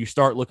 And you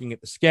start looking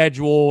at the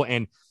schedule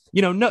and,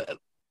 no,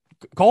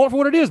 call it for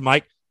what it is,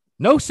 Mike.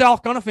 No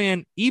South Carolina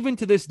fan, even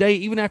to this day,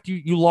 even after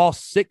you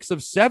lost 6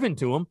 of 7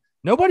 to them,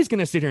 nobody's going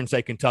to sit here and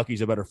say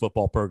Kentucky's a better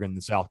football program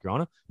than South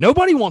Carolina.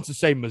 Nobody wants to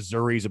say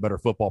Missouri's a better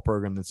football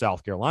program than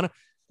South Carolina.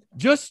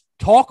 Just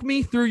talk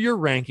me through your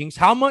rankings.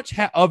 How much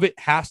of it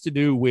has to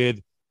do with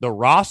the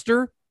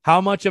roster?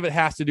 How much of it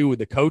has to do with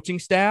the coaching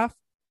staff?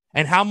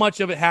 And how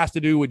much of it has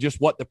to do with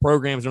just what the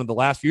program's done in the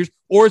last few years?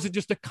 Or is it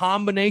just a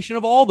combination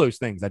of all those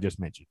things I just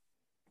mentioned?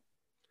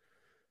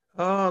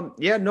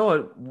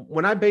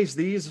 When I base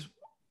these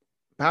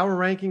power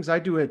rankings, I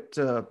do it.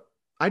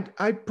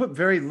 I put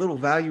very little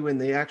value in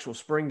the actual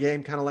spring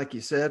game, kind of like you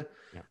said.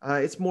 Yeah.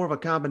 It's more of a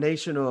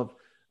combination of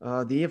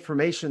the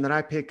information that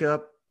I pick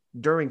up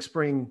during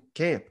spring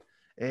camp.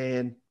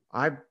 And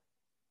I've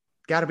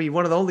got to be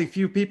one of the only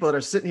few people that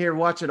are sitting here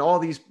watching all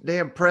these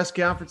damn press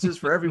conferences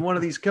for every one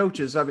of these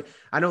coaches. I mean,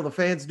 I know the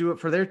fans do it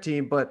for their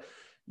team, but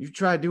you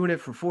try doing it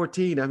for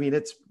 14. I mean,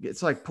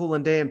 it's like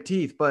pulling damn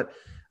teeth. But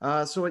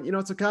so,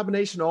 it's a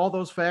combination of all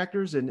those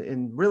factors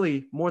and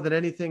really more than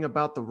anything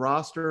about the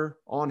roster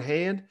on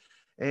hand.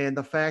 And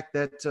the fact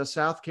that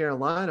South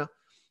Carolina,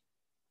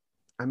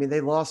 I mean, they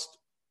lost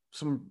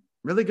some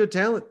really good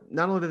talent,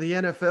 not only to the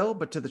NFL,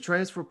 but to the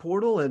transfer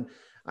portal. And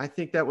I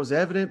think that was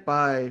evident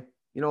by,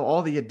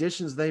 all the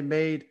additions they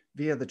made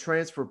via the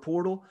transfer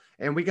portal.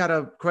 And we got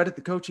to credit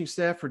the coaching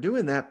staff for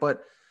doing that.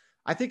 But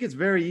I think it's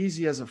very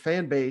easy as a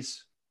fan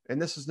base,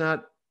 and this is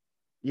not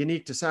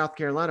unique to South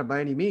Carolina by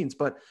any means,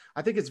 but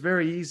I think it's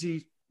very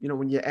easy,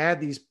 when you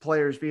add these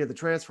players via the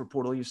transfer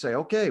portal, you say,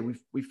 okay,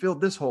 we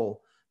filled this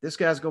hole. This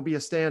guy's going to be a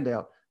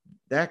standout.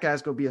 That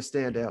guy's going to be a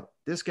standout.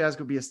 This guy's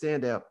going to be a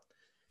standout.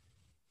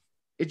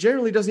 It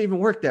generally doesn't even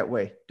work that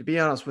way, to be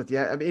honest with you.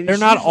 I mean, they're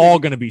not all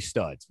going to be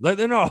studs.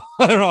 They're not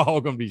all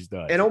going to be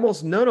studs. And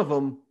almost none of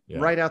them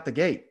right out the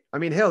gate. I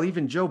mean, hell,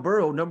 even Joe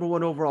Burrow, number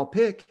 1 overall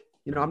pick,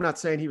 I'm not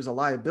saying he was a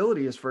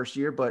liability his first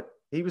year, but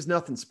he was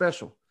nothing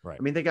special. Right.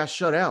 I mean, they got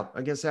shut out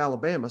against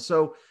Alabama.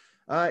 So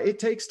it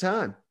takes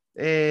time.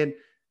 And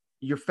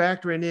you're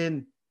factoring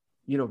in,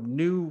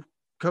 new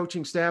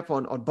coaching staff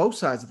on both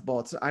sides of the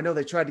ball. I know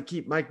they tried to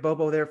keep Mike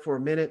Bobo there for a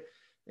minute.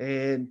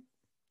 And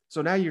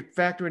so now you're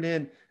factoring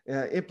in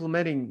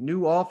implementing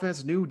new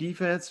offense, new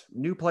defense,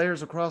 new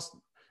players across,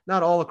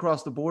 not all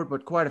across the board,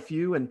 but quite a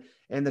few. And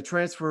the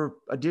transfer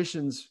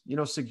additions,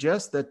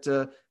 suggest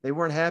that they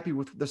weren't happy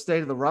with the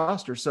state of the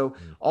roster. So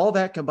all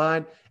that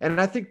combined, and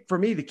I think for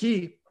me, the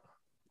key,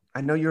 I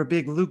know you're a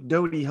big Luke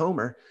Doty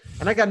homer,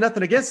 and I got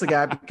nothing against the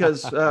guy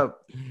because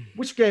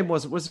which game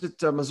was it? Was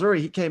it Missouri?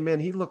 He came in,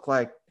 he looked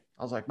like,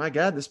 I was like, my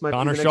God, this might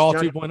Connor be the Shaw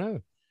next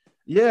 2.0.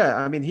 Yeah,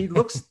 I mean, he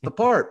looks the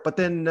part, but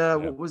then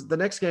what was the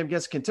next game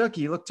against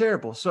Kentucky? He looked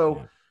terrible.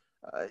 So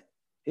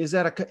is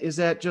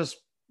that just,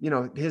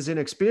 his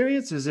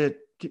inexperience? Is it,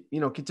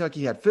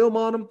 Kentucky had film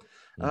on him?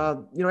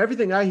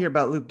 Everything I hear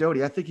about Luke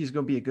Doty, I think he's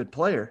going to be a good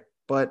player,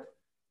 but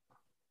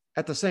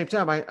at the same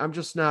time,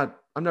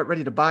 I'm not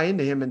ready to buy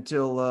into him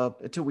until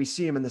we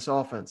see him in this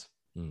offense.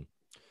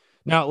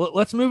 Now,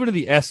 let's move into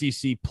the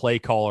SEC play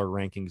caller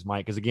rankings,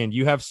 Mike, because, again,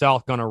 you have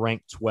South Gunner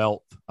ranked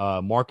 12th,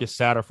 Marcus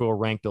Satterfield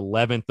ranked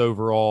 11th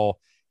overall,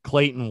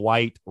 Clayton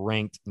White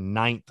ranked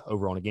 9th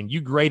overall. And, again,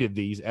 you graded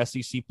these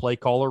SEC play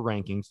caller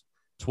rankings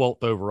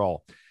 12th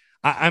overall.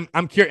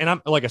 I'm curious, and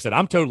I'm like I said,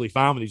 I'm totally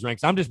fine with these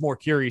ranks. I'm just more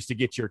curious to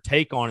get your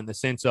take on it in the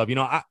sense of,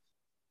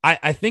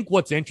 I think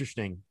what's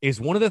interesting is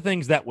one of the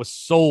things that was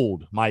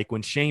sold, Mike,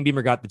 when Shane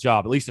Beamer got the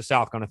job, at least the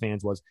South Carolina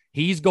fans, was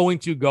he's going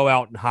to go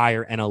out and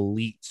hire an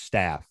elite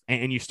staff.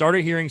 And you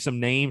started hearing some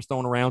names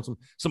thrown around,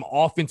 some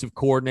offensive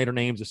coordinator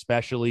names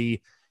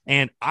especially.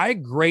 And I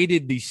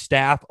graded the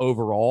staff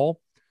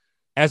overall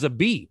as a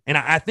B. And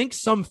I think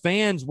some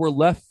fans were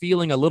left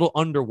feeling a little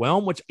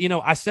underwhelmed, which,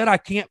 I said I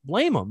can't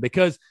blame them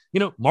because,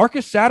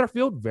 Marcus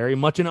Satterfield, very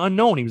much an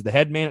unknown. He was the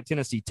head man at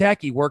Tennessee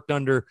Tech. He worked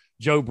under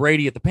Joe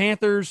Brady at the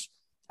Panthers.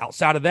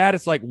 Outside of that,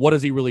 it's like, what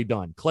has he really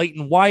done?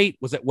 Clayton White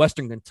was at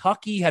Western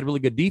Kentucky, had really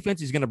good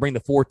defense. He's going to bring the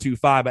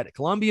 4.25 at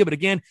Columbia. But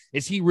again,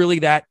 is he really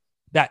that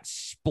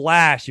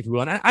splash, if you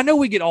will? And I know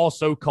we get all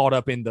so caught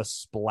up in the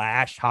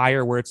splash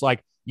hire where it's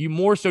like you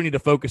more so need to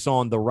focus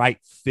on the right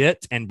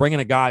fit and bringing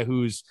a guy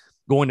who's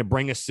going to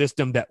bring a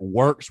system that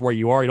works where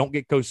you are. You don't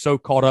get so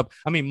caught up.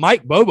 I mean,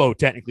 Mike Bobo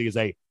technically is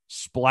a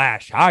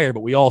splash hire, but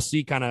we all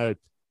see kind of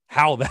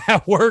how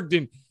that worked.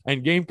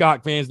 And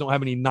Gamecock fans don't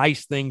have any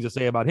nice things to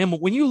say about him.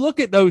 But when you look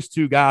at those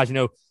two guys,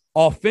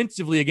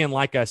 offensively, again,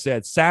 like I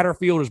said,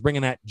 Satterfield is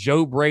bringing that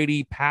Joe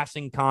Brady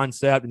passing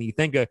concept. And you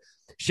think of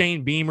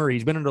Shane Beamer,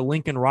 he's been under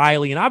Lincoln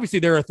Riley. And obviously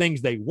there are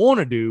things they want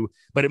to do,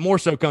 but it more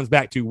so comes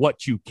back to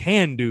what you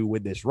can do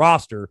with this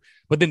roster.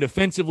 But then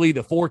defensively,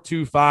 the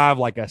 4.25,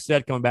 like I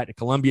said, coming back to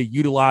Columbia,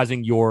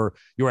 utilizing your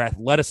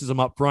athleticism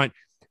up front.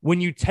 When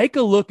you take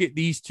a look at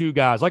these two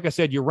guys, like I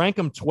said, you rank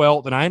them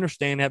 12th, and I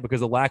understand that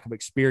because of lack of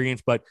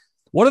experience, but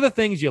what are the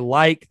things you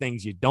like,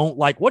 things you don't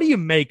like? What do you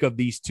make of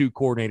these two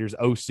coordinators,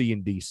 OC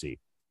and DC?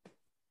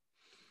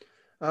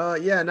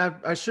 And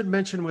I should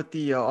mention with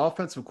the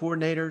offensive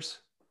coordinators,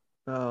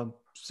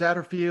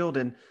 Satterfield,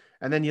 and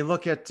then you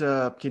look at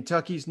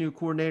Kentucky's new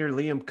coordinator,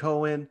 Liam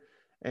Cohen,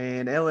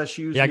 and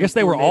LSU's. Yeah, I guess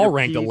they were all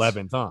ranked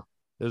 11th, huh?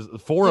 There's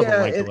 4 of them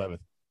ranked 11th.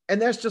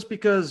 And that's just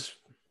because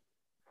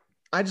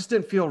I just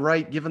didn't feel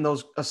right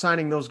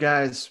assigning those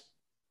guys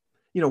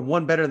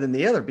one better than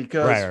the other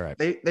because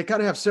they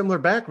kind of have similar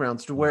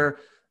backgrounds to where,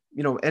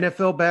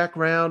 NFL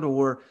background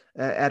or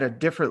at a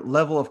different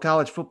level of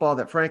college football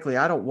that frankly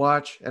I don't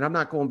watch, and I'm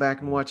not going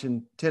back and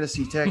watching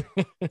Tennessee Tech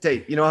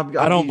tape. I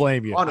don't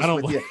blame you.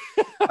 Honest with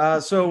you.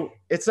 So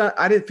it's not.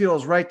 I didn't feel it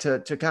was right to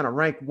kind of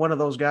rank one of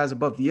those guys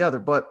above the other.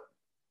 But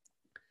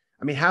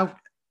I mean, how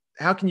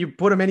can you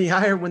put them any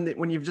higher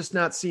when you've just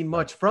not seen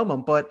much from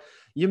them? But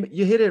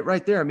you hit it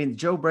right there. I mean,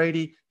 Joe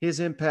Brady, his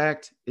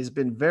impact has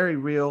been very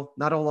real,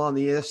 not only on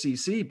the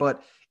SEC,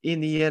 but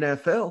in the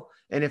NFL.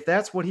 And if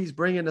that's what he's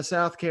bringing to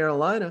South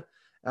Carolina,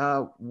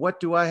 what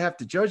do I have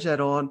to judge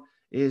that on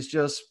is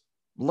just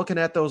looking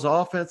at those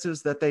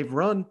offenses that they've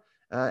run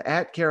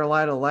at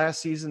Carolina last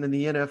season in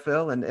the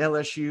NFL and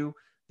LSU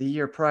the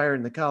year prior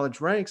in the college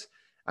ranks.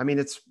 I mean,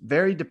 it's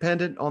very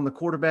dependent on the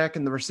quarterback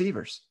and the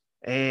receivers.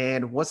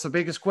 And what's the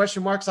biggest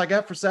question marks I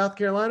got for South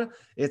Carolina?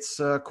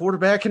 It's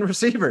quarterback and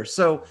receiver.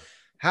 So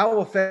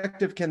how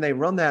effective can they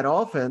run that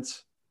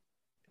offense?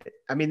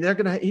 I mean,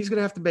 he's going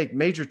to have to make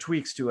major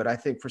tweaks to it, I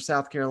think, for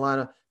South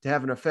Carolina to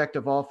have an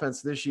effective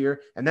offense this year.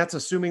 And that's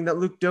assuming that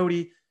Luke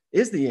Doty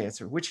is the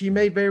answer, which he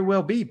may very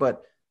well be.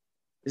 But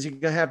is he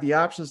going to have the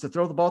options to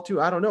throw the ball to?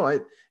 I don't know.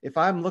 If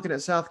I'm looking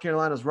at South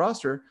Carolina's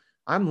roster,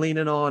 I'm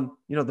leaning on,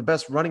 the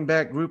best running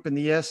back group in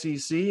the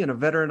SEC and a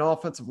veteran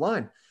offensive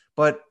line.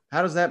 But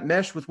how does that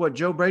mesh with what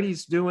Joe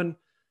Brady's doing?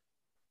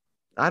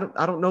 I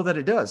don't know that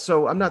it does.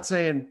 So I'm not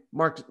saying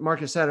Marcus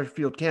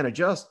Satterfield can't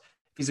adjust.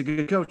 If he's a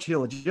good coach,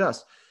 he'll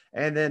adjust.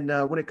 And then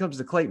when it comes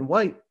to Clayton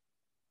White,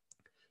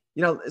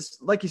 it's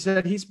like you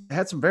said, he's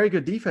had some very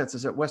good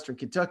defenses at Western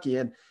Kentucky,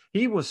 and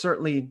he was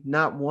certainly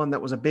not one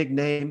that was a big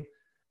name.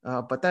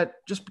 But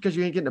that just because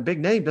you ain't getting a big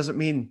name doesn't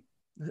mean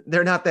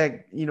they're not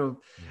that,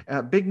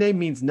 big name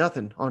means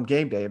nothing on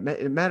game day.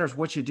 It matters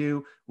what you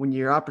do when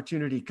your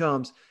opportunity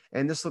comes.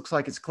 And this looks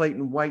like it's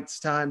Clayton White's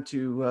time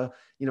to,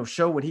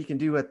 show what he can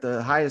do at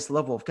the highest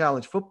level of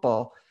college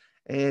football.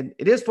 And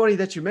it is funny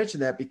that you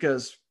mentioned that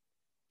because,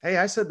 hey,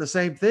 I said the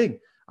same thing.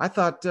 I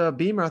thought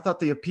Beamer, I thought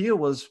the appeal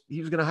was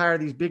he was going to hire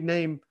these big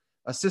name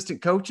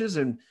assistant coaches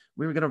and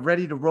we were going to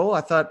ready to roll.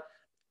 I thought,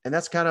 and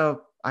that's kind of,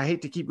 I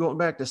hate to keep going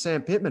back to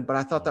Sam Pittman, but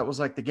I thought that was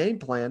like the game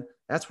plan.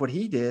 That's what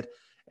he did.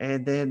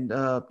 And then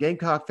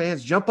Gamecock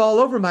fans jump all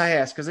over my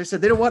ass because they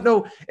said they don't want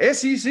no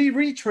SEC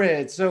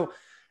retread. So,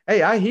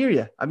 hey, I hear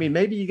you. I mean,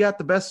 maybe you got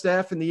the best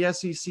staff in the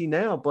SEC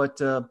now, but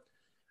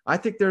I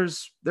think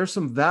there's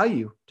some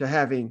value to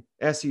having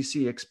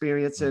SEC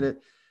experience in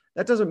it.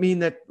 That doesn't mean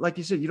that, like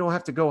you said, you don't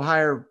have to go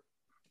hire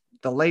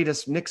the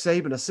latest Nick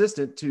Saban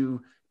assistant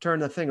to turn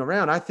the thing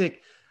around. I think,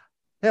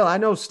 hell, I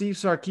know Steve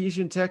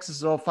Sarkisian, Texas,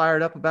 is all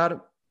fired up about it.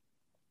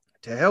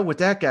 To hell with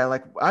that guy.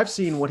 Like, I've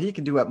seen what he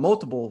can do at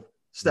multiple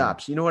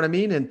stops. You know what I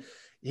mean? And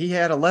he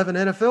had 11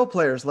 NFL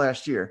players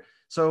last year.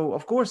 So,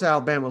 of course,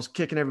 Alabama was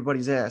kicking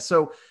everybody's ass.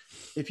 So,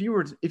 if you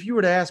were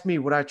to ask me,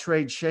 would I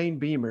trade Shane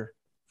Beamer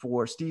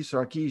for Steve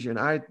Sarkisian,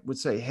 I would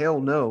say, hell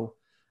no.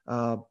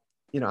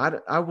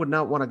 I would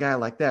not want a guy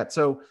like that.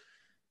 So,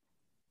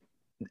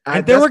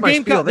 there were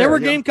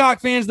Gamecock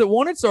fans that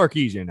wanted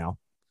Sarkisian now.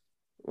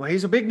 Well,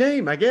 he's a big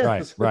name, I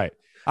guess. Right.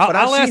 But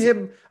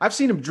I've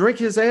seen him drink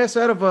his ass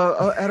out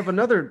of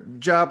another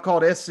job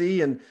called SC,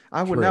 and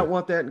I would not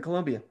want that in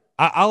Columbia.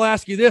 I'll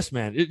ask you this,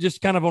 man. It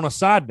just kind of on a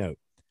side note.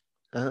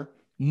 Uh-huh.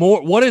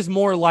 What is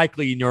more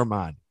likely in your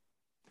mind?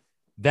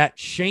 That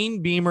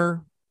Shane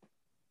Beamer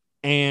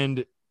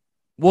and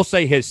we'll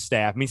say his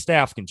staff. I mean,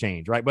 staffs can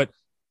change, right? But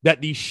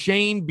that the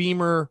Shane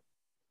Beamer,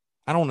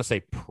 I don't want to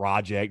say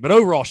project, but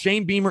overall,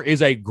 Shane Beamer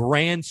is a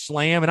grand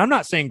slam. And I'm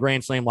not saying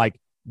grand slam like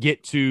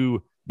get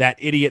to that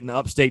idiot in the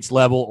upstates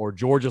level or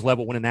Georgia's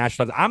level winning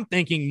national titles. I'm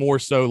thinking more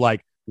so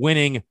like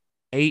winning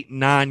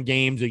 8-9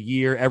 games a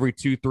year every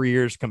 2-3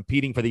 years,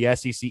 competing for the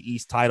SEC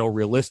East title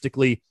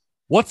realistically.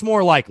 What's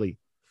more likely?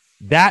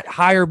 That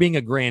hire being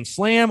a grand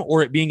slam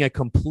or it being a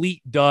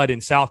complete dud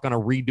and South kind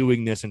of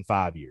redoing this in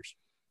 5 years?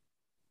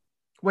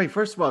 Wait,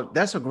 first of all,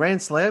 that's a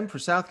grand slam for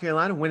South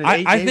Carolina winning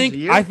 8 games a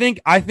year?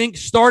 I think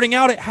starting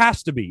out it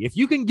has to be. If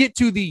you can get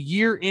to the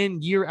year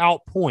in, year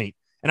out point,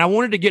 and I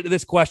wanted to get to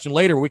this question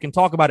later, we can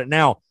talk about it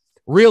now,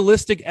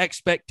 realistic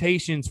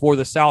expectations for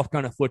the South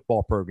Carolina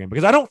football program,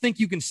 because I don't think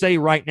you can say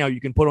right now you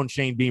can put on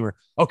Shane Beamer,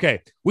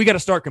 okay, we got to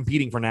start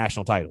competing for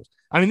national titles.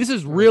 I mean, this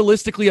is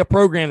realistically a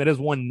program that has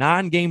won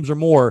 9 games or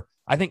more,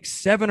 I think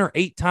 7 or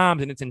 8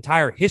 times in its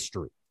entire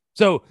history.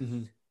 So,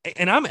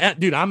 and I'm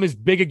as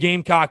big a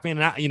Gamecock fan,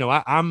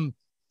 and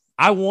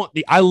I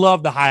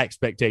love the high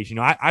expectation.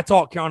 I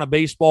talk Carolina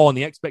baseball, and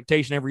the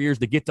expectation every year is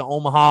to get to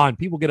Omaha, and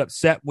people get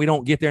upset when we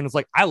don't get there. And it's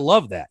like, I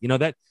love that.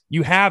 That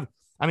you have,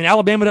 I mean,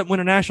 Alabama doesn't win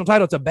a national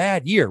title. It's a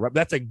bad year, right?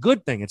 That's a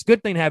good thing. It's a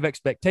good thing to have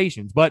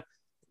expectations. But,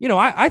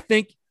 I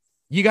think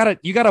you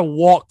gotta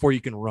walk before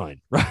you can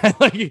run, right?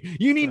 Like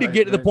you need to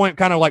get to the point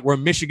kind of like where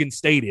Michigan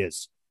State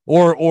is,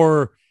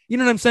 or you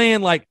know what I'm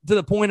saying? Like to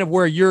the point of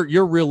where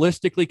you're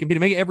realistically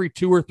competing. Maybe every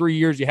 2 or 3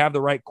 years you have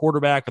the right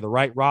quarterback or the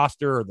right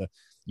roster or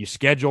you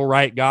schedule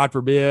right, God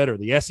forbid, or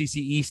the SEC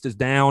East is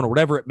down or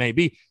whatever it may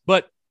be.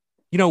 But,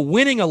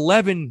 winning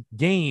 11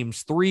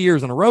 games 3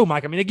 years in a row,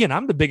 Mike, I mean, again,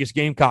 I'm the biggest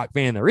Gamecock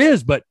fan there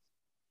is, but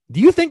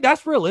do you think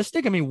that's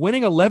realistic? I mean,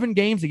 winning 11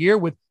 games a year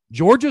with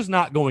Georgia's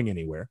not going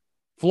anywhere.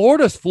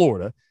 Florida's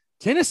Florida.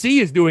 Tennessee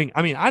is doing,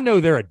 I mean, I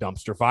know they're a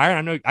dumpster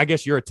fire. I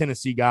guess you're a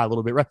Tennessee guy a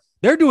little bit, right?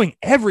 They're doing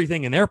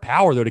everything in their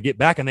power, though, to get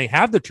back, and they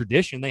have the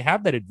tradition. They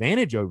have that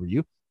advantage over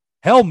you.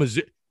 Hell,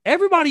 Missouri,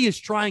 everybody is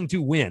trying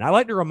to win. I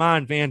like to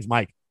remind fans,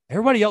 Mike,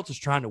 everybody else is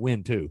trying to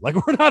win too. Like,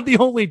 we're not the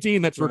only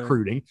team that's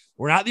recruiting.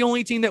 We're not the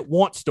only team that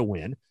wants to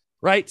win,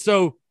 right?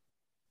 So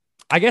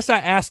I guess I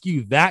ask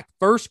you that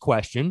first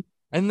question.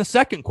 And the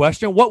second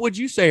question, what would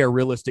you say are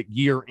realistic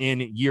year in,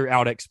 year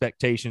out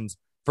expectations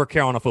for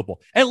Carolina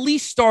football? At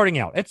least starting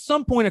out. At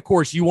some point, of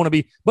course, you want to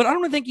be, but I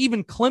don't think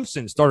even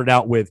Clemson started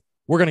out with,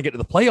 we're going to get to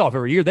the playoff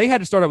every year. They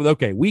had to start out with,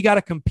 okay, we got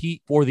to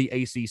compete for the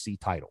ACC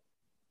title.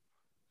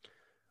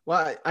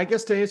 Well, I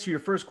guess to answer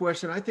your first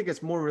question, I think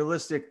it's more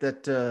realistic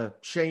that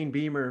Shane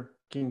Beamer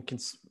can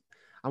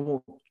I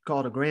won't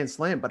call it a grand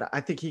slam, but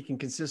I think he can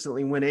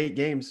consistently win 8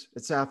 games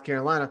at South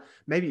Carolina.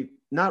 Maybe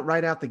not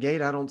right out the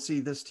gate. I don't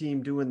see this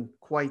team doing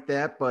quite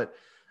that, but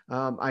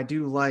I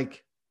do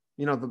like,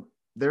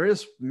 there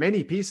is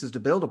many pieces to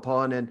build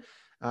upon, and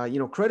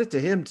credit to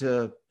him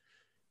to,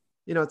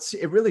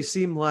 it really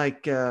seemed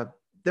like their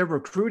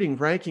recruiting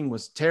ranking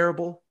was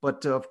terrible,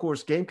 but of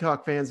course,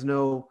 Gamecock fans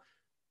know.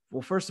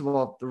 Well, first of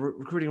all, the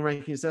recruiting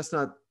rankings,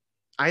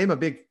 I am a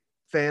big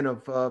fan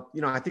of,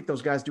 I think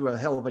those guys do a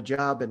hell of a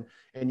job,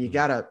 and you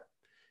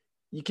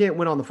can't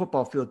win on the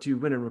football field to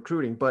win in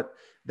recruiting, but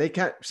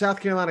South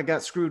Carolina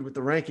got screwed with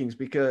the rankings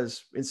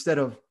because instead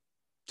of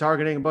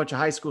targeting a bunch of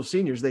high school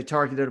seniors, they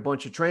targeted a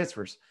bunch of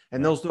transfers,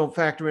 and those don't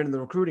factor into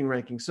the recruiting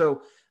ranking.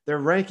 So their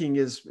ranking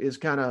is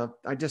kind of,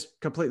 I just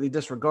completely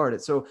disregard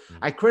it. So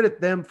I credit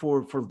them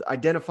for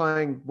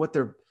identifying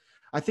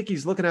I think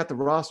he's looking at the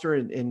roster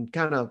and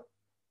kind of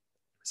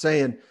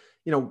saying,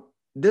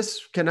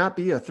 this cannot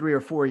be a 3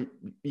 or 4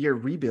 year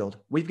rebuild.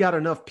 We've got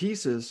enough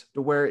pieces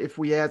to where if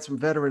we add some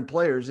veteran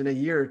players in a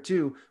year or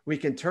two, we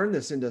can turn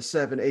this into a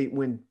 7-8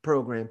 win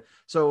program.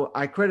 So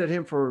I credit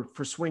him for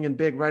swinging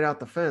big right out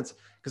the fence,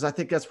 because I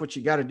think that's what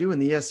you got to do in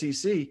the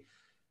SEC.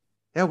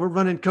 Hell, we're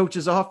running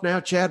coaches off now.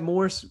 Chad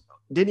Morris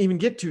didn't even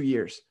get 2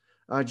 years.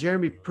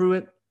 Jeremy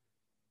Pruitt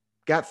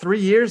got 3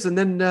 years, and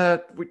then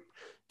we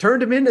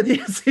turned him into the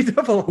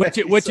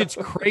NCAA. Which it's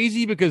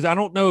crazy, because I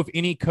don't know if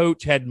any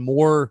coach had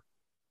more.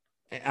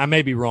 I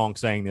may be wrong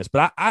saying this,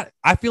 but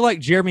I feel like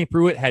Jeremy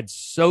Pruitt had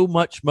so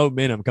much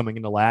momentum coming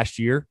into last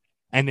year,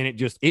 and then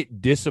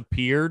it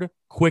disappeared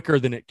quicker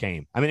than it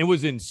came. I mean, it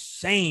was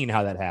insane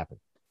how that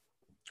happened.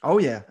 Oh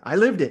yeah, I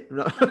lived it.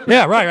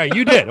 Yeah, right.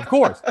 You did, of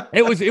course.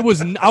 It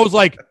was. I was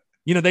like,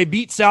 they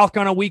beat South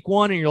Carolina week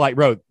 1, and you're like,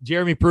 bro,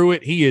 Jeremy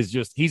Pruitt,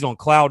 he's on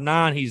cloud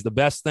 9. He's the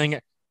best thing.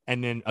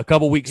 And then a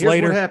couple weeks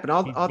later, what happened?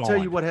 I'll tell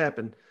you what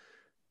happened.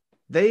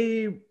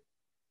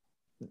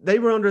 They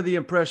were under the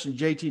impression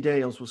JT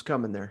Daniels was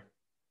coming there,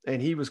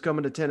 and he was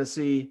coming to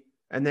Tennessee.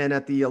 And then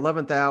at the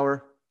 11th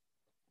hour,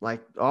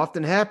 like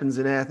often happens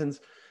in Athens,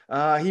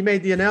 he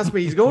made the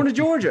announcement he's going to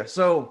Georgia.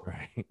 So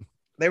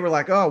they were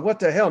like, oh, what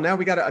the hell? Now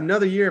we got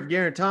another year of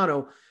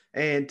Garantano.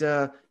 And,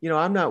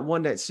 I'm not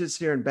one that sits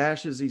here and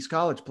bashes these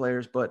college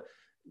players, but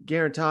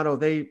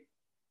Garantano,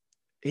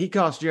 he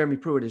cost Jeremy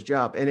Pruitt his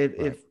job. And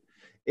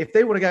if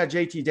they would have got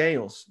JT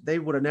Daniels, they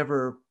would have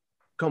never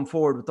come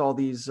forward with all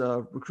these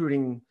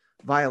recruiting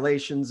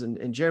violations,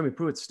 and Jeremy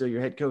Pruitt's still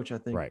your head coach, I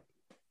think. Right.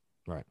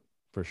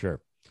 For sure.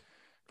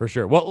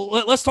 Well,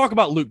 let's talk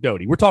about Luke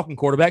Doty. We're talking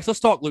quarterbacks. Let's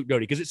talk Luke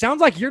Doty, because it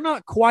sounds like you're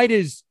not quite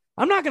as,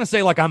 I'm not going to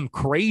say like I'm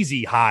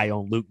crazy high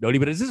on Luke Doty,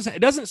 but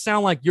it doesn't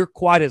sound like you're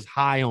quite as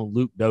high on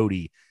Luke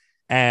Doty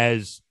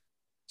as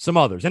some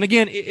others. And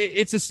again,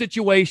 it's a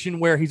situation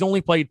where he's only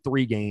played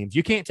 3 games.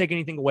 You can't take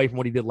anything away from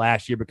what he did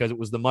last year, because it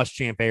was the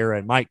Muschamp era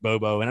and Mike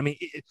Bobo. And I mean,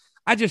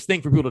 I just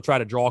think for people to try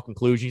to draw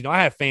conclusions,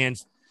 I have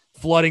fans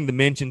flooding the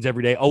mentions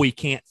every day. Oh, he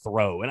can't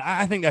throw. And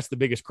I think that's the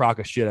biggest crock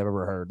of shit I've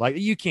ever heard. Like,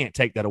 you can't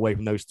take that away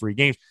from those 3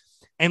 games.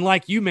 And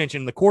like you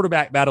mentioned, the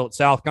quarterback battle at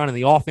South Carolina,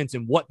 the offense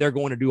and what they're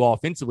going to do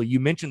offensively.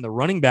 You mentioned the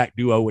running back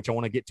duo, which I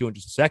want to get to in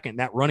just a second.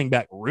 That running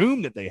back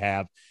room that they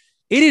have,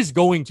 it is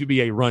going to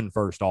be a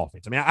run-first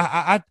offense. I mean,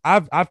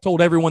 I've told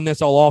everyone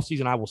this all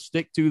offseason. I will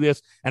stick to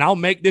this, and I'll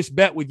make this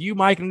bet with you,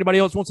 Mike, and anybody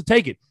else wants to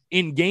take it.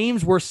 In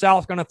games where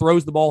South Carolina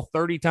throws the ball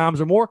 30 times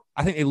or more,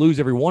 I think they lose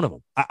every one of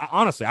them.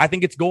 Honestly, I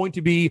think it's going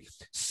to be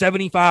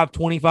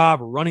 75-25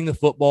 running the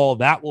football.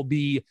 That will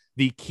be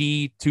the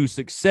key to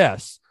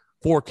success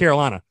for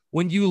Carolina.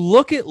 When you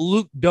look at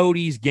Luke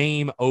Doty's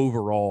game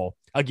overall,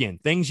 again,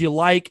 things you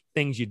like,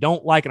 things you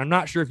don't like, and I'm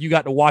not sure if you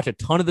got to watch a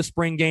ton of the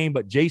spring game,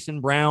 but Jason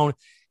Brown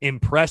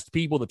impressed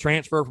people. The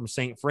transfer from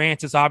St.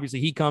 Francis,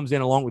 obviously, he comes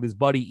in along with his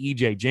buddy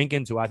E.J.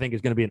 Jenkins, who I think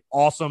is going to be an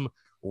awesome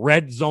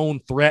red zone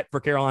threat for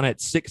Carolina at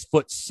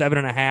 6'7.5",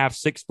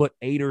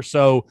 6'8" or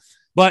so.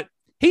 But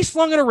he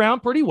slung it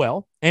around pretty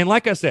well. And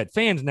like I said,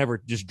 fans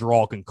never just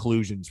draw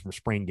conclusions from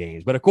spring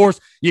games. But of course,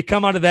 you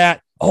come out of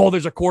that,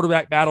 there's a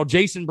quarterback battle.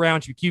 Jason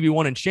Brown should be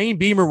QB1, and Shane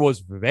Beamer was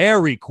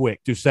very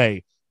quick to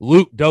say,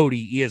 Luke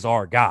Doty is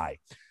our guy.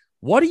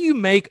 What do you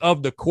make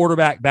of the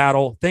quarterback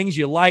battle? Things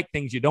you like,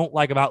 things you don't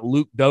like about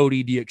Luke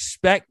Doty. Do you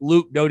expect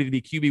Luke Doty to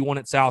be QB1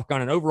 at South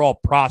Carolina, and overall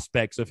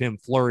prospects of him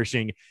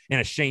flourishing in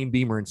a Shane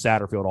Beamer and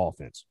Satterfield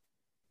offense?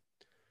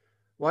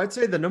 Well, I'd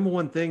say the number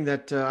one thing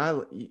that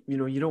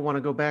you don't want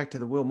to go back to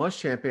the Will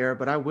Muschamp era,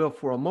 but I will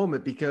for a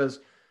moment, because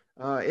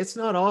it's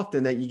not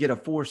often that you get a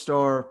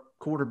 4-star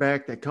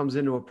quarterback that comes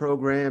into a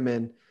program,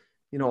 and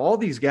all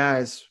these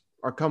guys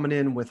are coming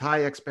in with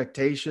high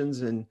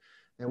expectations and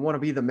want to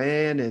be the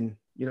man, and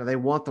they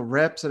want the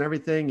reps and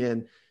everything.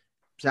 And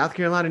South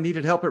Carolina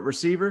needed help at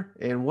receiver.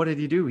 And what did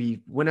he do?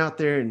 He went out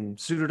there and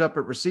suited up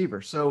at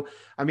receiver. So,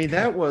 I mean,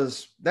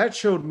 that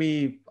showed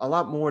me a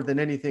lot more than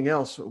anything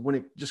else when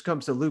it just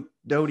comes to Luke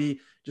Doty,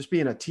 just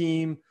being a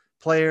team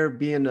player,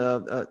 being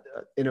an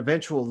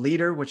eventual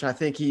leader, which I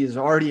think he has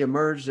already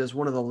emerged as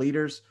one of the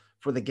leaders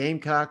for the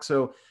Gamecocks.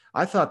 So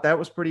I thought that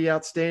was pretty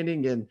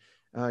outstanding.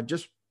 And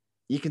just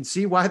you can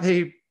see why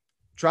they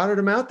trotted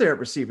him out there at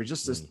receiver.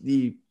 Just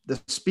the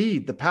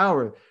speed, the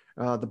power,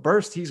 the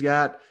burst he's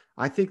got.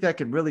 I think that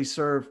could really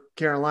serve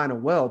Carolina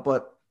well.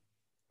 But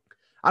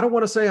I don't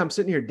want to say I'm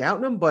sitting here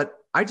doubting him, but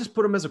I just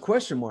put him as a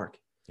question mark.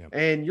 Yep.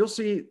 And you'll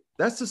see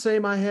that's the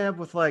same I have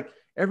with like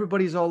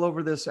everybody's all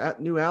over this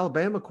new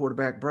Alabama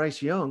quarterback,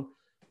 Bryce Young.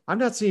 I'm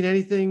not seeing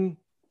anything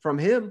from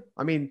him.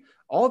 I mean,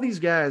 all these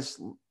guys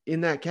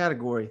in that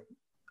category,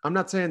 I'm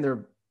not saying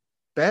they're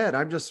bad.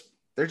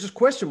 They're just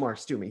question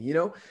marks to me, you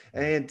know?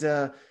 And,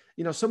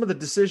 some of the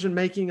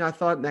decision-making I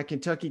thought in that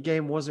Kentucky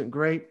game wasn't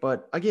great.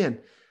 But again,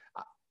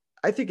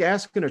 I think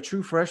asking a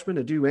true freshman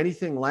to do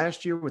anything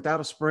last year without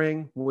a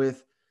spring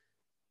with,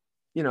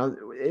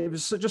 it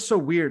was just so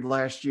weird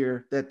last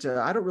year that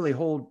I don't really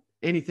hold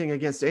anything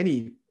against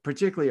any,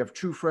 particularly a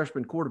true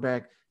freshman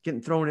quarterback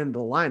getting thrown into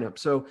the lineup.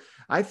 So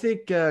I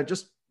think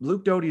just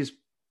Luke Doty's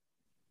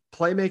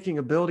playmaking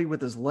ability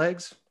with his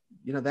legs,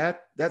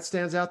 that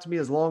stands out to me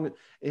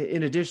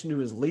in addition to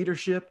his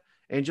leadership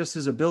and just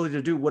his ability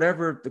to do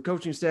whatever the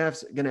coaching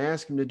staff's going to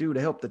ask him to do to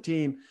help the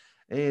team.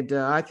 And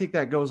I think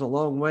that goes a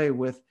long way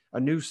with a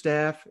new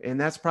staff. And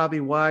that's probably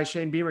why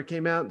Shane Beamer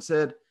came out and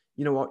said,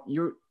 you know what,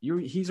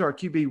 he's our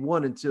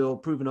QB1 until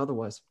proven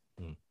otherwise.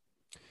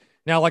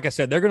 Now, like I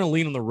said, they're going to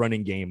lean on the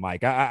running game,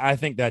 Mike. I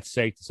think that's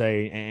safe to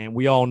say, and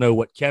we all know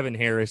what Kevin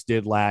Harris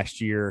did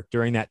last year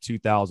during that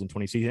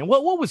 2020 season. And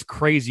what was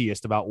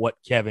craziest about what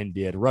Kevin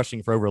did,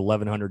 rushing for over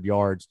 1,100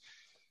 yards,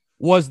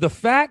 was the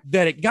fact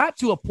that it got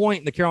to a point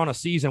in the Carolina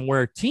season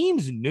where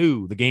teams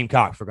knew the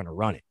Gamecocks were going to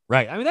run it,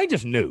 right? I mean, they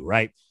just knew,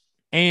 right?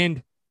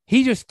 And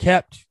he just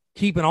kept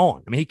keeping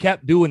on. I mean, he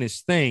kept doing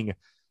his thing.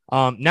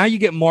 Now you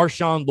get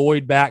Marshawn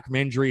Lloyd back from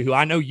injury, who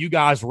I know you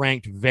guys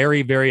ranked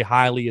very, very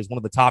highly as one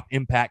of the top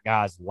impact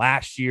guys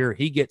last year.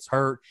 He gets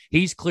hurt.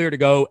 He's clear to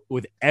go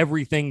with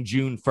everything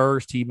June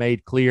 1st. He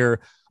made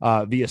clear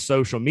via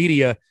social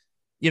media.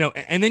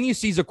 And then you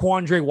see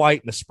Zaquandre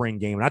White in the spring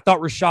game. And I thought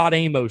Rashad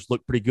Amos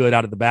looked pretty good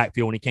out of the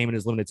backfield when he came in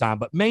his limited time.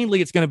 But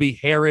mainly it's going to be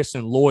Harris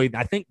and Lloyd.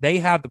 I think they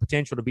have the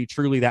potential to be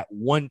truly that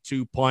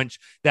 1-2 punch,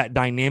 that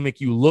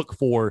dynamic you look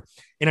for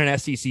in an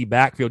SEC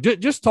backfield.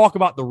 Just talk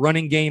about the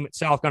running game at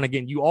South Carolina.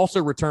 Again, you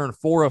also returned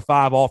 4 of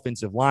 5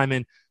 offensive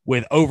linemen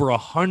with over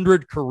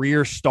 100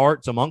 career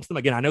starts amongst them.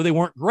 Again, I know they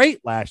weren't great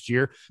last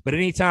year, but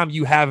anytime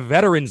you have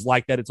veterans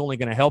like that, it's only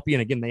going to help you.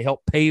 And again, they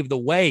help pave the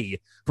way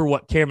for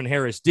what Kevin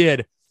Harris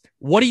did.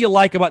 What do you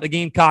like about the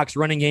Gamecocks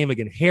running game?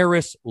 Again,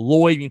 Harris,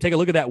 Lloyd, you can take a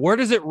look at that. Where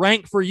does it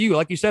rank for you?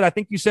 Like you said, I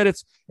think you said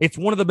it's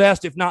one of the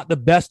best, if not the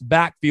best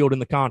backfield in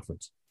the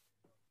conference.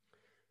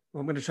 Well,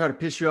 I'm going to try to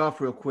piss you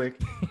off real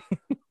quick.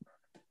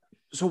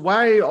 So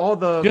why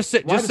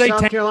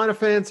South Carolina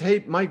fans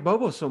hate Mike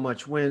Bobo so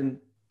much when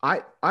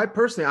I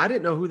personally, I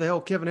didn't know who the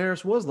hell Kevin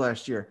Harris was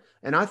last year.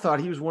 And I thought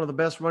he was one of the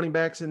best running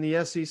backs in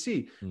the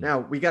SEC. Now,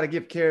 we got to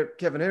give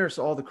Kevin Harris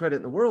all the credit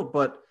in the world,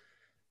 but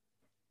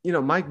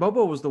Mike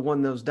Bobo was the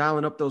one that was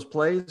dialing up those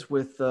plays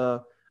with,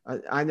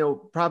 I know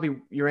probably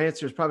your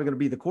answer is probably going to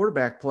be the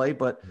quarterback play,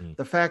 but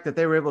the fact that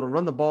they were able to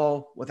run the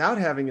ball without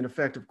having an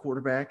effective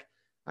quarterback,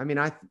 I mean,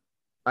 I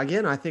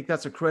think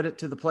that's a credit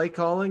to the play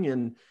calling.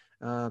 And,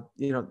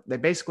 they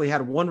basically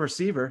had one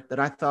receiver that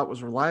I thought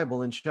was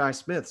reliable in Shi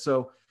Smith.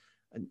 So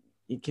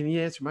can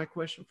you answer my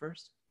question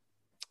first?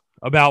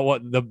 About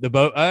what the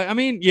Bobo? I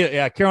mean,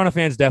 yeah, Carolina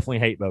fans definitely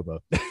hate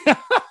Bobo.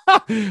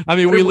 I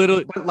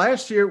mean, but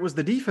last year it was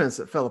the defense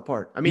that fell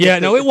apart. I mean,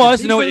 it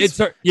was.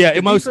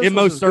 It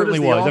most certainly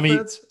was. I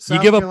mean,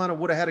 South Carolina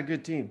would have had a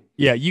good team.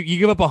 Yeah, you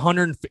give up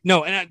 100.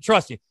 No, and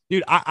trust me,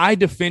 dude. I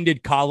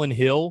defended Colin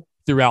Hill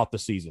throughout the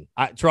season.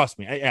 Trust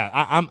me.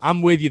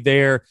 I'm with you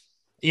there.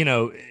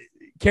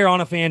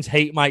 Carolina fans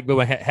hate Mike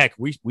Bobo. Heck,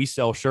 we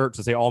sell shirts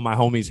that say all my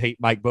homies hate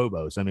Mike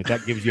Bobo. So I mean, if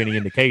that gives you any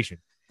indication.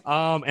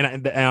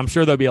 And I'm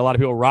sure there'll be a lot of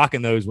people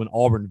rocking those when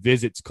Auburn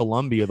visits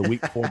Columbia the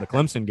week before the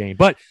Clemson game.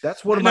 But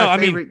that's one of my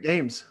favorite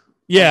games.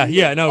 Yeah,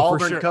 Auburn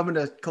for sure. Coming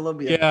to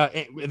Columbia.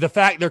 Yeah, the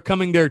fact they're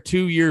coming there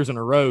 2 years in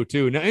a row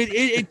too. Now,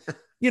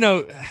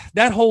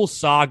 that whole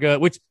saga,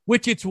 which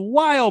it's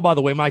wild, by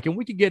the way, Mike, and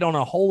we could get on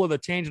a whole other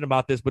tangent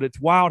about this, but it's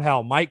wild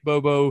how Mike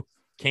Bobo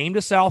came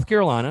to South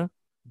Carolina,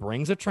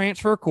 brings a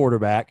transfer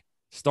quarterback,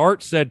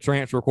 starts said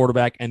transfer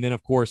quarterback, and then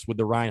of course with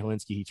the Ryan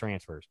Helinski, he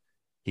transfers.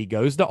 He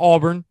goes to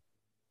Auburn.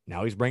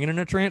 Now he's bringing in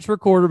a transfer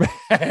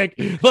quarterback.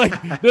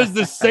 Like, there's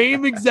the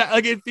same exact,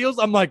 like, it feels,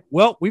 I'm like,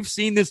 well, we've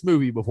seen this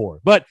movie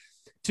before. But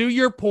to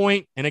your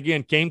point, and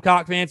again,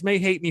 Gamecock fans may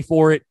hate me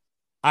for it.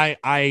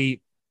 I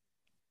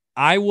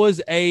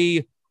was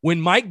when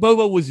Mike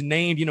Bobo was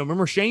named,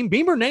 remember Shane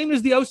Beamer named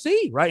as the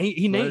OC, right?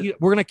 He named,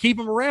 we're going to keep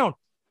him around.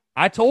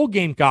 I told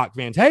Gamecock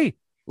fans, hey,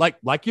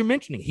 like you're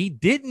mentioning, he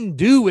didn't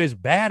do as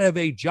bad of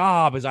a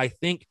job as I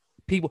think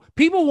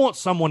People want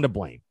someone to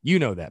blame. You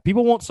know that.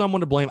 People want someone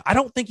to blame. I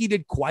don't think he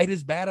did quite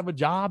as bad of a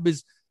job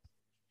as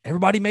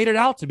everybody made it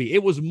out to be.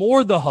 It was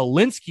more the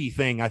Helinski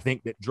thing, I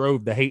think, that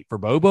drove the hate for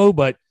Bobo.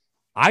 But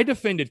I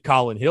defended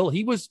Colin Hill.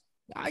 He was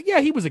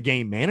a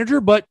game manager,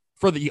 but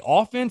for the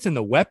offense and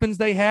the weapons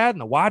they had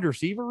and the wide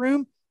receiver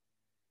room,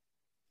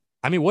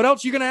 I mean, what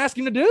else are you going to ask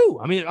him to do?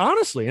 I mean,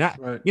 honestly, and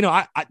Right.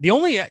 the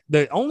only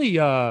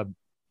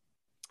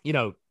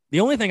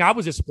thing I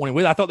was disappointed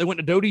with, I thought they went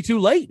to Doty too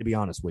late, to be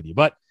honest with you.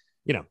 But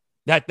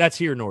that's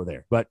here nor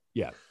there. But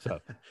yeah, so.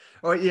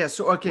 Oh yeah.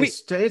 So okay.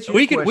 To answer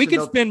we your could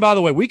question, spend. By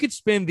the way, we could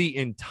spend the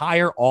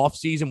entire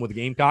offseason with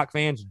Gamecock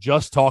fans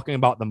just talking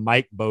about the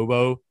Mike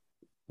Bobo,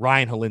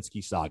 Ryan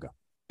Helinski saga.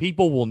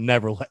 People will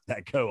never let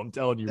that go. I'm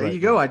telling you. There right you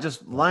go. now. I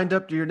just lined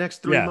up to your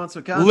next 3 months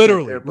of content.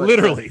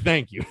 Literally.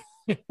 Thank you.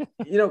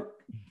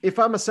 If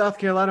I'm a South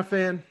Carolina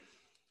fan,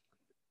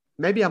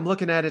 maybe I'm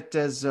looking at it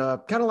as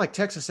kind of like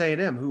Texas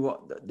A&M, who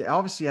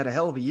obviously had a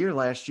hell of a year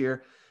last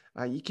year.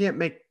 You can't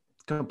make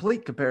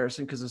complete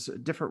comparison because it's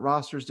different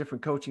rosters,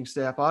 different coaching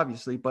staff,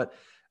 obviously. But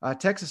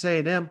Texas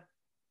A&M,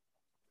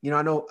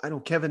 I know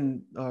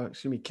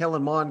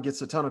Kellen Mond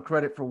gets a ton of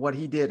credit for what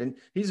he did, and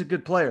he's a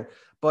good player.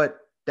 But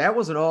that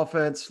was an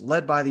offense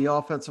led by the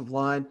offensive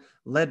line,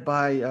 led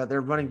by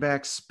their running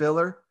back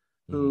Spiller,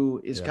 who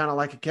is kind of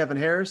like a Kevin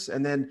Harris,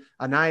 and then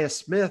Anaya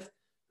Smith,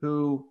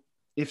 who,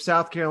 if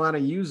South Carolina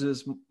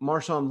uses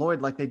Marshawn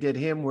Lloyd like they did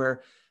him,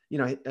 where,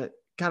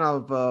 kind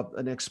of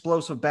an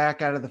explosive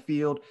back out of the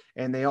field,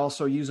 and they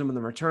also use him in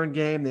the return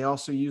game. They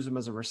also use him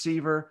as a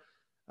receiver.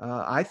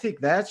 I think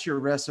that's your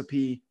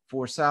recipe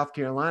for South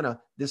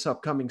Carolina this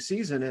upcoming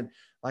season. And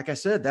like I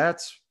said,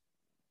 that's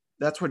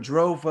what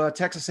drove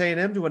Texas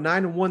A&M to a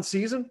 9-1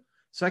 season,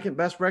 second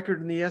best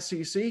record in the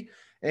SEC.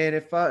 And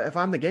if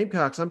I'm the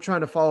Gamecocks, I'm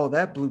trying to follow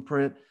that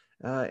blueprint.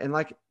 And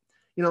like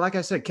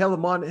I said, Kellen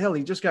Mond, hell,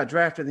 he just got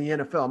drafted in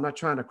the NFL. I'm not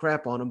trying to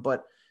crap on him,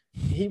 but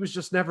he was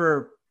just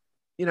never,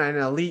 an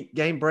elite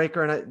game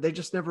breaker. And they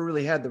just never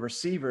really had the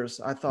receivers,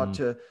 I thought,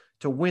 to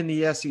win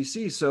the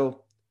SEC.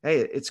 So,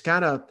 hey,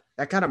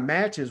 that kind of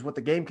matches what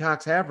the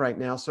Gamecocks have right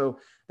now. So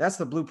that's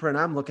the blueprint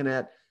I'm looking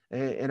at.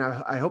 And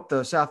I hope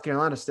the South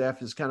Carolina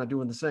staff is kind of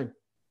doing the same.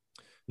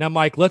 Now,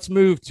 Mike, let's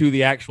move to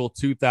the actual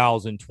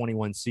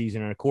 2021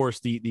 season. And, of course,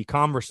 the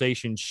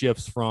conversation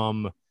shifts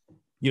from,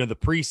 the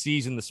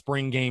preseason, the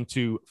spring game,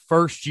 to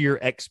first-year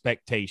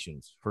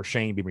expectations for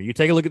Shane Beamer. You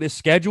take a look at this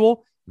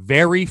schedule,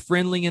 very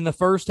friendly in the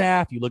first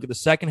half. You look at the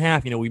second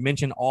half, we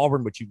mentioned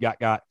Auburn, but you've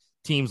got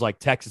teams like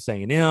Texas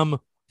A&M,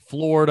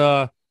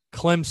 Florida,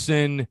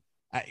 Clemson,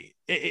 at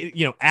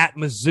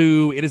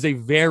Mizzou. It is a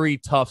very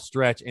tough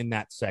stretch in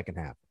that second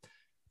half.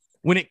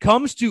 When it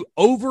comes to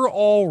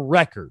overall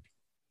record,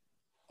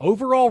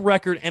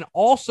 and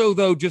also,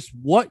 though, just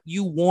what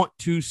you want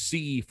to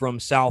see from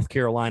South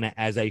Carolina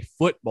as a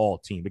football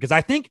team. Because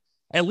I think,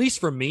 at least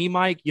for me,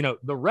 Mike,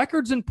 the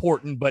record's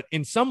important, but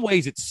in some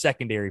ways it's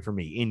secondary for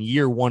me in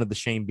year one of the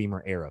Shane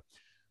Beamer era.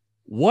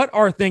 What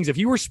are things, if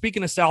you were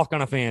speaking to South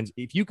Carolina fans,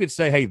 if you could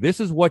say, hey, this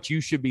is what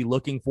you should be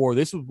looking for,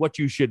 this is what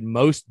you should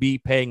most be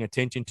paying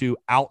attention to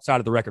outside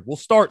of the record. We'll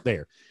start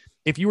there.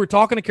 If you were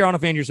talking to Carolina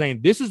fans, you're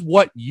saying this is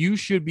what you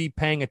should be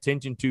paying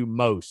attention to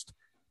most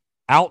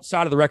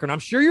outside of the record. I'm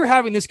sure you're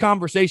having this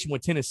conversation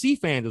with Tennessee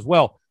fans as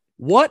well.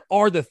 What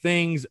are the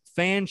things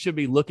fans should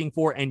be looking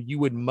for and you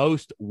would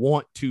most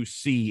want to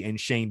see in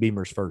Shane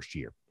Beamer's first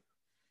year?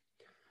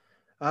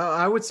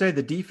 I would say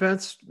the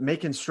defense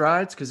making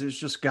strides, because it was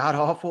just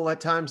god-awful at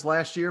times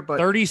last year. But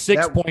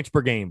 36 points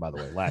per game, by the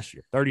way, last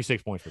year.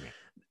 36 points per game.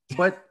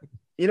 But,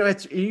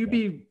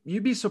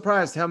 you'd be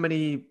surprised how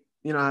many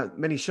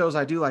many shows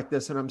I do like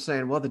this, and I'm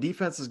saying, well, the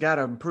defense has got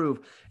to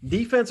improve.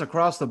 Defense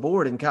across the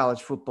board in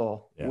college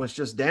football was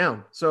just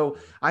down. So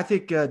I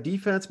think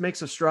defense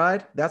makes a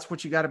stride. That's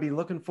what you got to be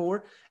looking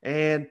for.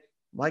 And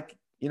like,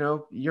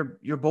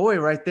 your boy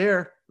right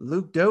there,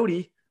 Luke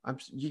Doty.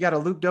 You got a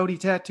Luke Doty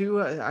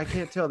tattoo? I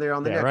can't tell there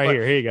on the neck. Right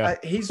here you go.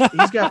 He's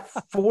got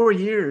 4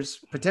 years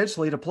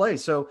potentially to play.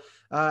 So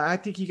I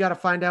think you got to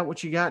find out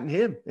what you got in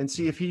him and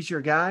see if he's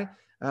your guy.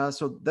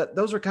 So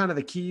those are kind of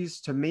the keys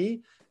to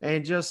me.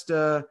 And just,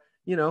 I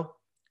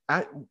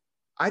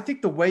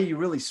think the way you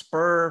really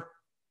spur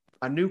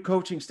a new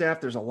coaching staff,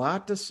 there's a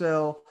lot to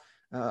sell.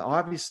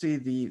 Obviously,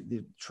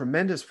 the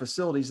tremendous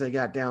facilities they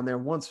got down there.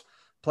 Once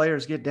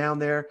players get down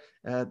there,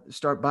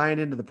 start buying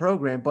into the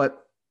program. But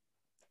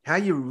how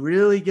you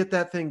really get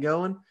that thing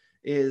going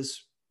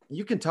is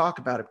you can talk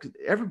about it, because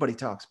everybody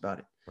talks about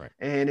it. Right.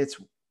 And it's,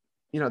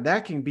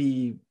 that can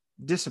be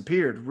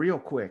disappeared real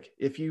quick.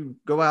 If you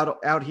go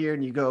out here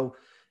and you go,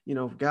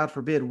 God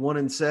forbid,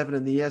 1-7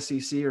 in the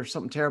SEC or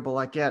something terrible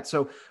like that.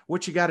 So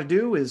what you got to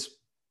do is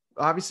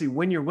obviously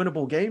win your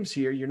winnable games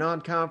here, your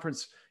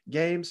non-conference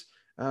games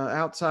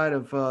outside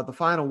of the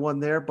final one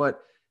there. But,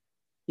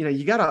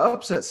 you got to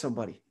upset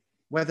somebody,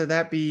 whether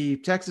that be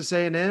Texas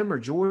A&M or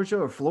Georgia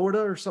or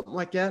Florida or something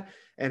like that.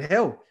 And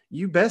hell,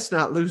 you best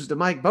not lose to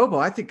Mike Bobo.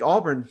 I think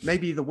Auburn may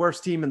be the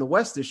worst team in the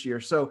West this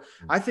year. So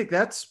I think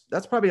that's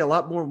probably a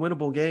lot more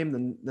winnable game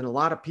than a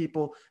lot of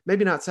people,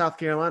 maybe not South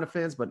Carolina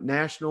fans, but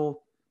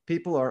national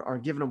people are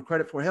giving them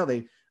credit for. Hell,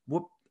 they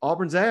whooped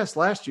Auburn's ass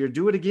last year.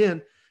 Do it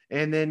again,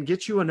 and then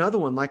get you another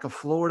one like a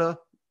Florida.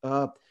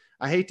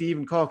 I hate to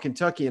even call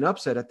Kentucky an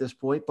upset at this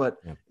point, but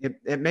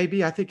it may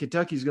be. I think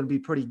Kentucky's going to be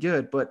pretty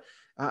good, but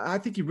I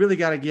think you really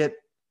got to get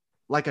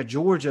like a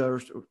Georgia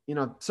or,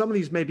 some of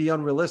these may be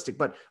unrealistic,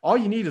 but all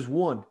you need is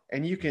one,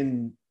 and you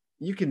can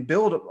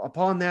build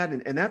upon that.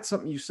 And that's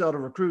something you sell to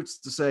recruits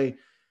to say,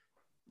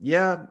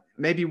 yeah,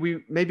 maybe we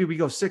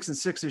go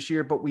 6-6 this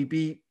year, but we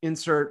beat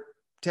insert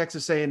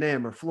Texas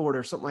A&M or Florida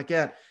or something like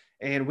that.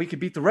 And we could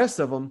beat the rest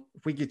of them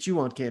if we get you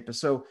on campus.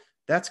 So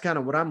that's kind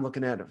of what I'm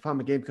looking at if I'm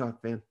a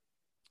Gamecock fan.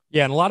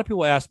 Yeah, and a lot of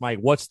people ask, Mike,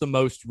 what's the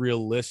most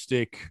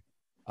realistic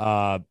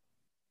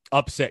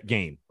upset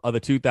game of the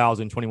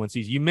 2021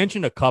 season? You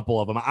mentioned a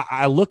couple of them.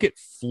 I look at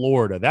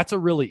Florida. That's a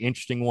really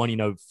interesting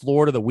one.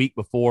 Florida the week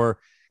before,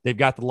 they've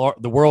got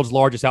the world's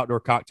largest outdoor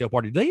cocktail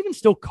party. Do they even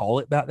still call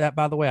it that,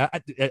 by the way?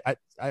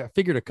 I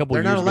figured a couple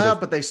of years ago. They're not allowed,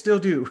 but they still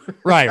do.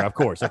 Right, of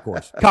course.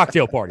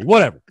 Cocktail party,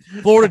 whatever.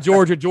 Florida,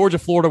 Georgia,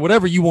 Florida,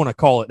 whatever you want to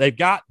call it. They've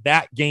got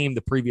that game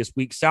the previous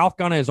week. South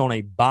Carolina is on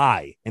a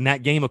bye, and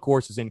that game, of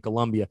course, is in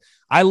Columbia.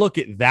 I look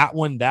at that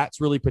one. That's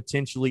really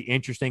potentially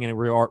interesting in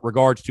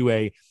regards to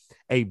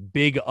a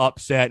big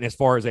upset and as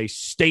far as a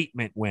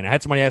statement win. I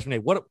had somebody ask me,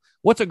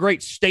 what's a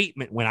great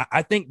statement win?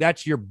 I think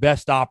that's your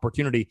best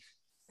opportunity.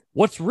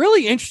 What's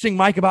really interesting,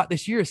 Mike, about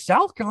this year is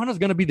South Carolina is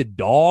going to be the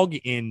dog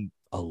in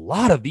a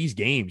lot of these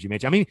games you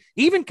mentioned. I mean,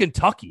 even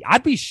Kentucky,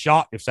 I'd be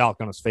shocked if South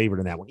Carolina's favored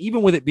in that one.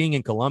 Even with it being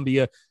in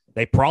Columbia,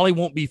 they probably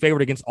won't be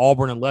favored against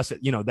Auburn unless at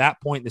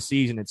that point in the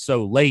season it's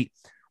so late.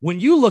 When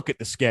you look at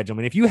the schedule, I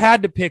mean, if you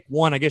had to pick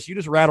one, I guess you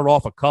just rattled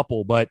off a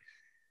couple, but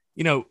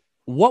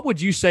what would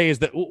you say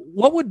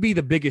what would be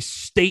the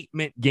biggest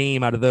statement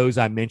game out of those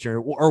I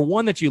mentioned, or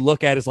one that you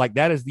look at as like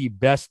that is the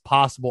best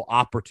possible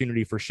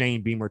opportunity for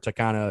Shane Beamer to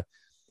kind of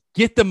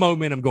get the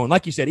momentum going?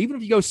 Like you said, even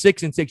if you go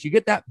 6-6, you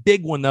get that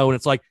big one though, and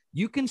it's like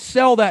you can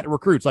sell that to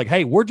recruits. Like,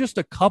 hey, we're just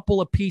a couple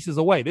of pieces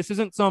away. This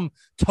isn't some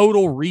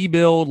total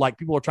rebuild like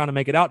people are trying to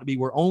make it out to be.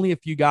 We're only a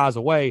few guys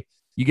away.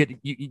 You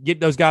get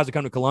those guys to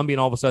come to Columbia,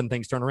 and all of a sudden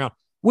things turn around.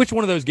 Which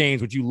one of those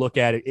games would you look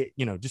at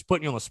just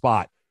putting you on the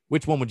spot?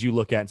 Which one would you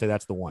look at and say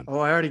that's the one? Oh,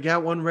 I already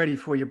got one ready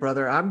for you,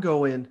 brother. You're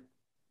going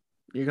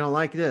to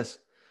like this.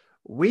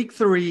 Week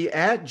 3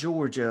 at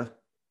Georgia,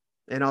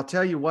 and I'll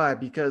tell you why,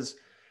 because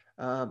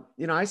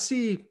I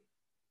see,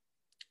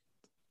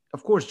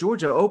 of course,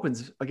 Georgia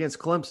opens against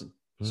Clemson.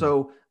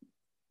 So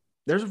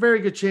there's a very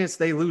good chance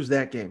they lose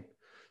that game.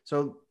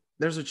 So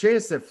there's a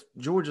chance that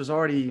Georgia's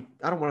already,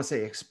 I don't want to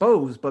say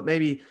exposed, but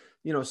maybe,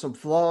 some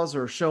flaws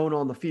are shown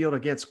on the field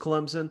against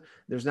Clemson.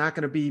 There's not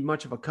going to be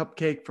much of a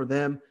cupcake for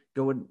them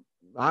going,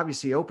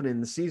 obviously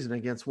opening the season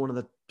against one of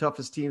the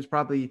toughest teams,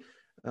 probably,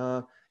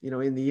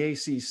 in the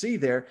ACC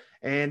there.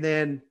 And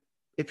then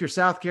if you're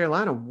South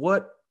Carolina,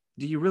 what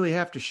do you really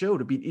have to show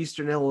to beat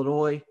Eastern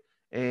Illinois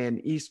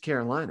and East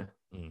Carolina?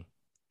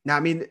 Now, I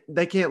mean,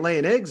 they can't lay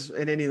an eggs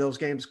in any of those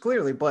games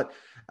clearly, but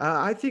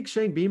I think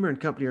Shane Beamer and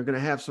company are going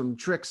to have some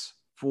tricks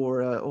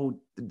for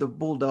the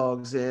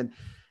Bulldogs. And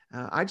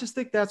I just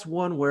think that's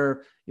one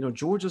where,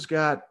 Georgia's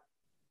got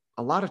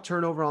a lot of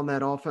turnover on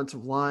that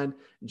offensive line.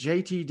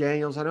 JT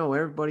Daniels, I know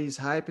everybody's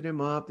hyping him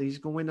up. He's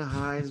going to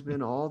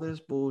Heisman, all this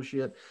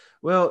bullshit.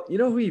 Well, you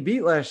know who he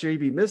beat last year? He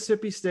beat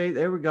Mississippi State.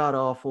 They were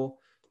god-awful.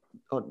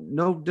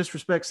 No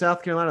disrespect,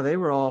 South Carolina, they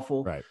were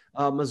awful. Right.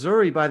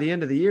 Missouri by the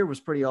end of the year was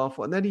pretty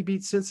awful. And then he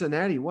beat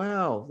Cincinnati.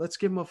 Wow, let's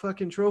give him a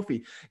fucking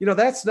trophy.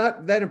 That's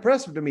not that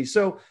impressive to me.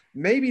 So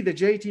maybe the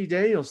JT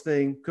Daniels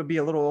thing could be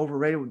a little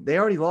overrated. They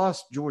already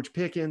lost George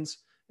Pickens.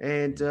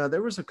 And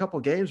there was a couple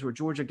games where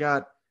Georgia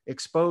got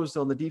exposed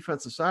on the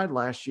defensive side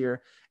last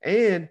year.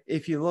 And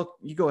if you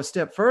go a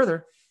step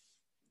further,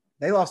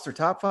 they lost their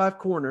top 5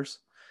 corners,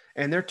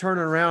 and they're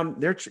turning around.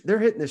 They're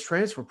hitting this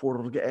transfer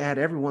portal to add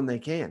everyone they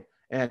can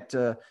at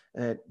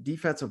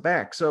defensive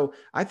back. So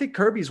I think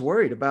Kirby's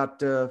worried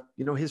about,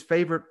 his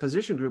favorite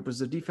position group was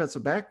the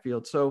defensive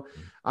backfield. So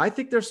I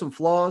think there's some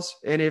flaws.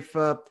 And if,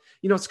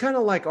 it's kind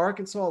of like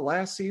Arkansas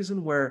last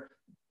season where,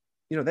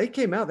 they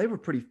came out, they were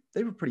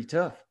pretty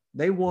tough.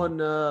 They won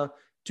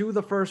 2 of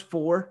the first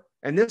 4.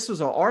 And this was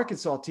an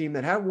Arkansas team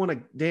that hadn't won a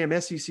damn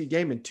SEC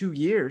game in 2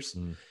 years.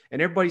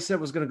 And everybody said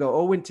was going to go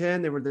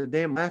 0-10. They were the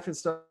damn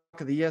laughingstock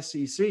of the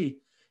SEC.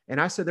 And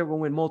I said they were going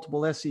to win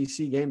multiple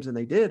SEC games, and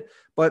they did.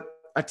 But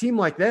a team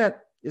like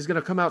that is going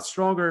to come out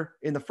stronger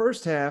in the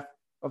first half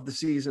of the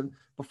season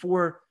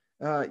before,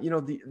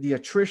 the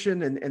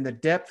attrition and the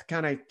depth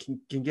kind of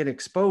can get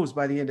exposed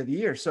by the end of the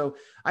year. So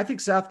I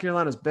think South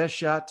Carolina's best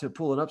shot to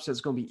pull an upset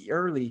is going to be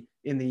early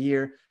in the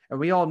year. And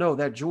we all know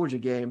that Georgia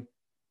game,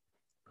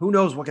 who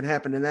knows what can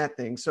happen in that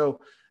thing. So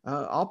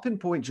I'll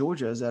pinpoint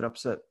Georgia as that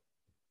upset.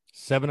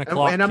 7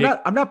 o'clock. And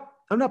I'm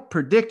not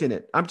predicting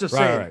it. I'm just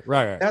saying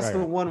that's the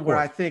one where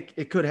I think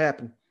it could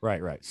happen.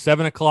 Right.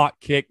 7 o'clock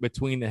kick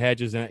between the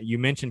hedges. And you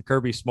mentioned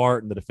Kirby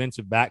Smart in the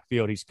defensive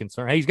backfield. He's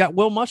concerned. Hey, he's got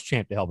Will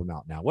Muschamp to help him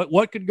out now.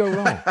 What could go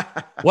wrong?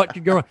 What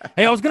could go wrong?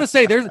 Hey, I was going to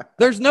say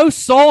there's no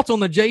salt on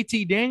the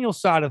JT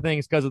Daniels side of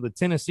things because of the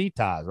Tennessee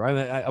ties, right?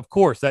 Of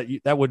course,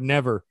 that would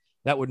never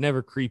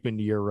creep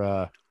into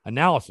your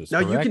analysis. No,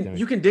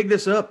 you can dig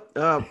this up.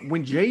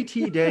 When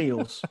JT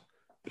Daniels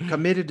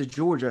committed to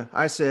Georgia,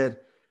 I said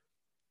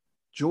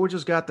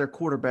Georgia's got their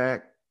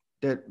quarterback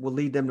that will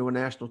lead them to a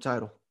national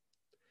title.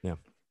 Yeah.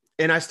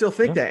 And I still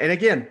think that. And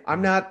again,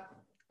 I'm not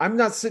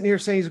sitting here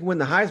saying he's going to win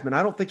the Heisman.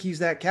 I don't think he's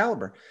that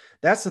caliber.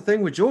 That's the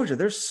thing with Georgia.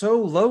 They're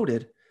so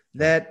loaded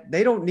that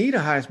they don't need a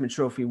Heisman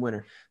Trophy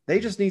winner. They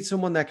just need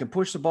someone that can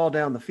push the ball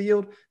down the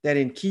field, that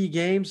in key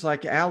games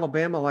like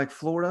Alabama, like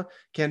Florida,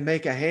 can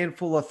make a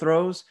handful of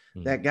throws.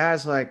 That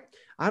guys like,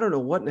 I don't know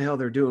what in the hell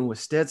they're doing with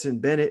Stetson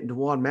Bennett and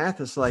DeJuan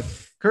Mathis. Like,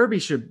 Kirby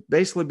should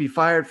basically be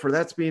fired for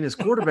that's being his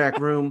quarterback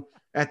room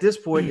at this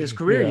point in his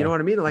career. You know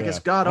what I mean? Like, it's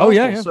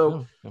god-awful.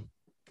 So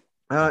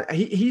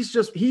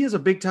he is a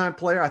big-time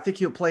player. I think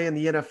he'll play in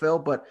the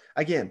NFL. But,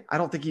 again, I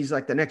don't think he's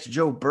like the next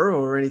Joe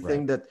Burrow or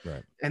anything.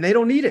 And they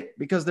don't need it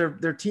because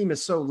their team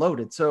is so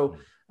loaded. So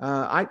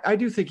I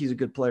do think he's a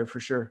good player for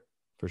sure.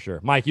 For sure.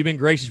 Mike, you've been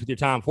gracious with your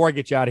time. Before I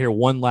get you out of here,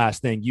 one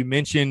last thing. You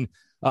mentioned –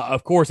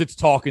 of course, it's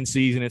talking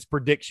season. It's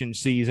prediction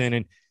season.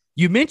 And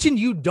you mentioned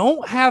you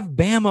don't have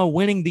Bama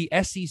winning the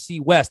SEC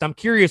West. I'm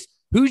curious,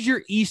 who's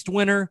your East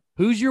winner?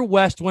 Who's your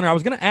West winner? I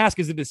was going to ask,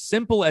 is it as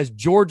simple as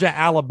Georgia,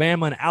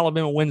 Alabama, and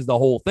Alabama wins the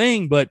whole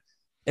thing? But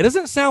it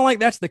doesn't sound like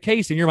that's the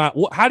case in your mind.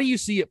 How do you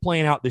see it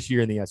playing out this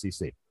year in the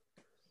SEC?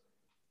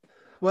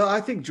 Well,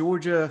 I think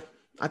Georgia,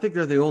 I think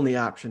they're the only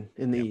option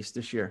in the East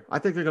this year. I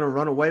think they're going to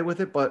run away with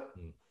it, but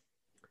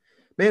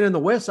man, in the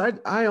West,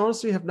 I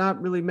honestly have not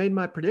really made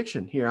my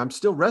prediction here. I'm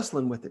still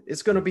wrestling with it.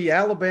 It's going to be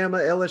Alabama,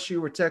 LSU,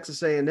 or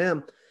Texas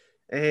A&M,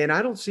 and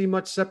I don't see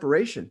much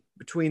separation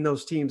between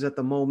those teams at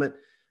the moment.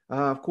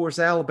 Of course,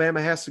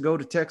 Alabama has to go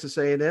to Texas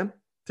A&M.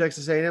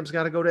 Texas A&M's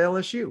got to go to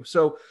LSU.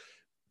 So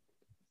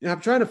I'm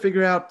trying to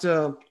figure out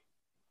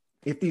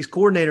if these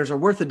coordinators are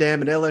worth a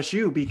damn at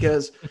LSU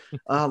because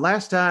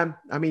last time,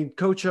 I mean,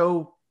 Coach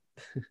O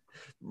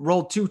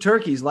rolled 2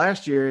 turkeys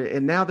last year,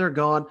 and now they're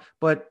gone,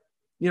 but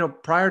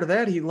prior to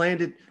that, he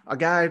landed a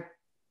guy. Of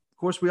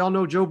course, we all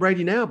know Joe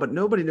Brady now, but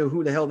nobody knew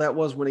who the hell that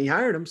was when he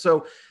hired him.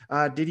 So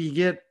did he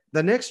get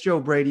the next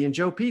Joe Brady and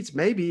Joe Peets?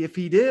 Maybe. If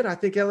he did, I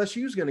think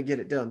LSU is going to get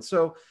it done.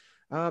 So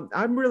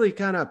I'm really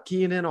kind of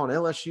keying in on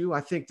LSU.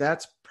 I think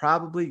that's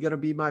probably going to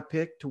be my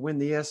pick to win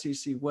the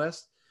SEC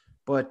West.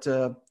 But,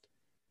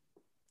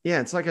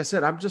 it's like I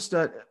said, I'm just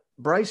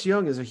Bryce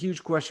Young is a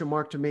huge question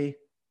mark to me.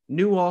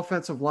 New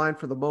offensive line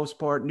for the most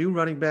part, new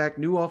running back,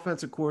 new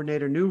offensive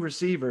coordinator, new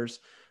receivers.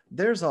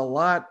 There's a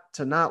lot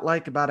to not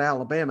like about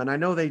Alabama. And I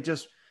know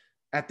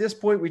at this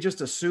point, we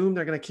just assume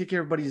they're going to kick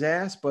everybody's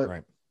ass,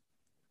 but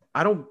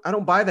I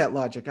don't buy that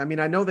logic. I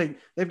mean, I know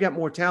they've got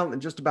more talent than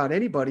just about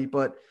anybody,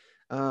 but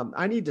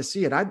I need to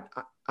see it.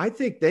 I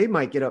think they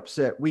might get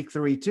upset week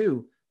 3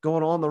 too,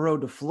 going on the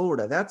road to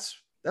Florida.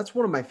 That's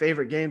one of my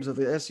favorite games of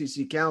the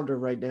SEC calendar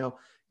right now,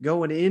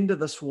 going into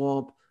the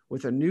swamp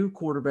with a new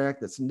quarterback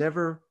that's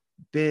never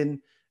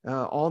been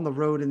on the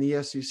road in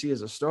the SEC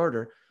as a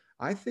starter.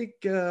 I think,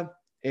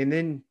 and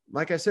then,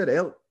 like I said,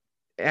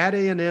 at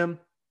A&M,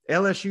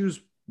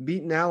 LSU's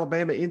beaten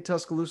Alabama in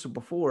Tuscaloosa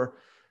before.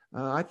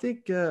 I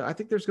think there's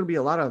going to be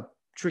a lot of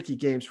tricky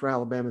games for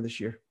Alabama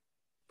this year.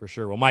 For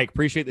sure. Well, Mike,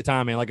 appreciate the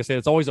time, man. Like I said,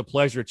 it's always a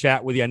pleasure to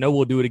chat with you. I know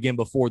we'll do it again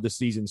before the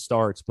season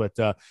starts, but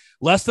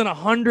less than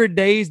 100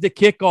 days to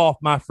kick off,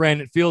 my friend.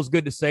 It feels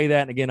good to say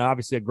that. And again,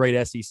 obviously a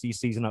great SEC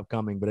season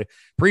upcoming, but I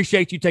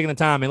appreciate you taking the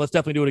time, man. Let's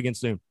definitely do it again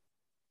soon.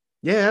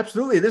 Yeah,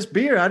 absolutely. This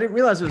beer, I didn't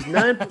realize it was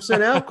 9%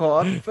 alcohol.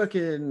 I'm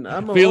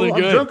feeling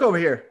good. I'm drunk over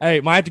here.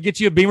 Hey, might have to get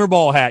you a Beamer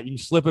ball hat. You can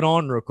slip it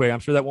on real quick. I'm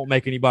sure that won't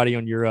make anybody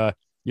on your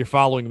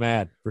following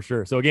mad for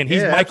sure. So again,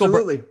 he's Michael.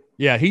 Absolutely.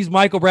 He's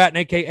Michael Bratton,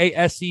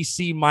 aka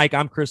SEC Mike.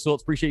 I'm Chris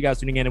Phillips. Appreciate you guys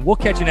tuning in, and we'll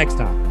catch you next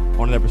time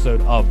on an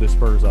episode of the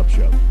Spurs Up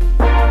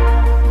Show.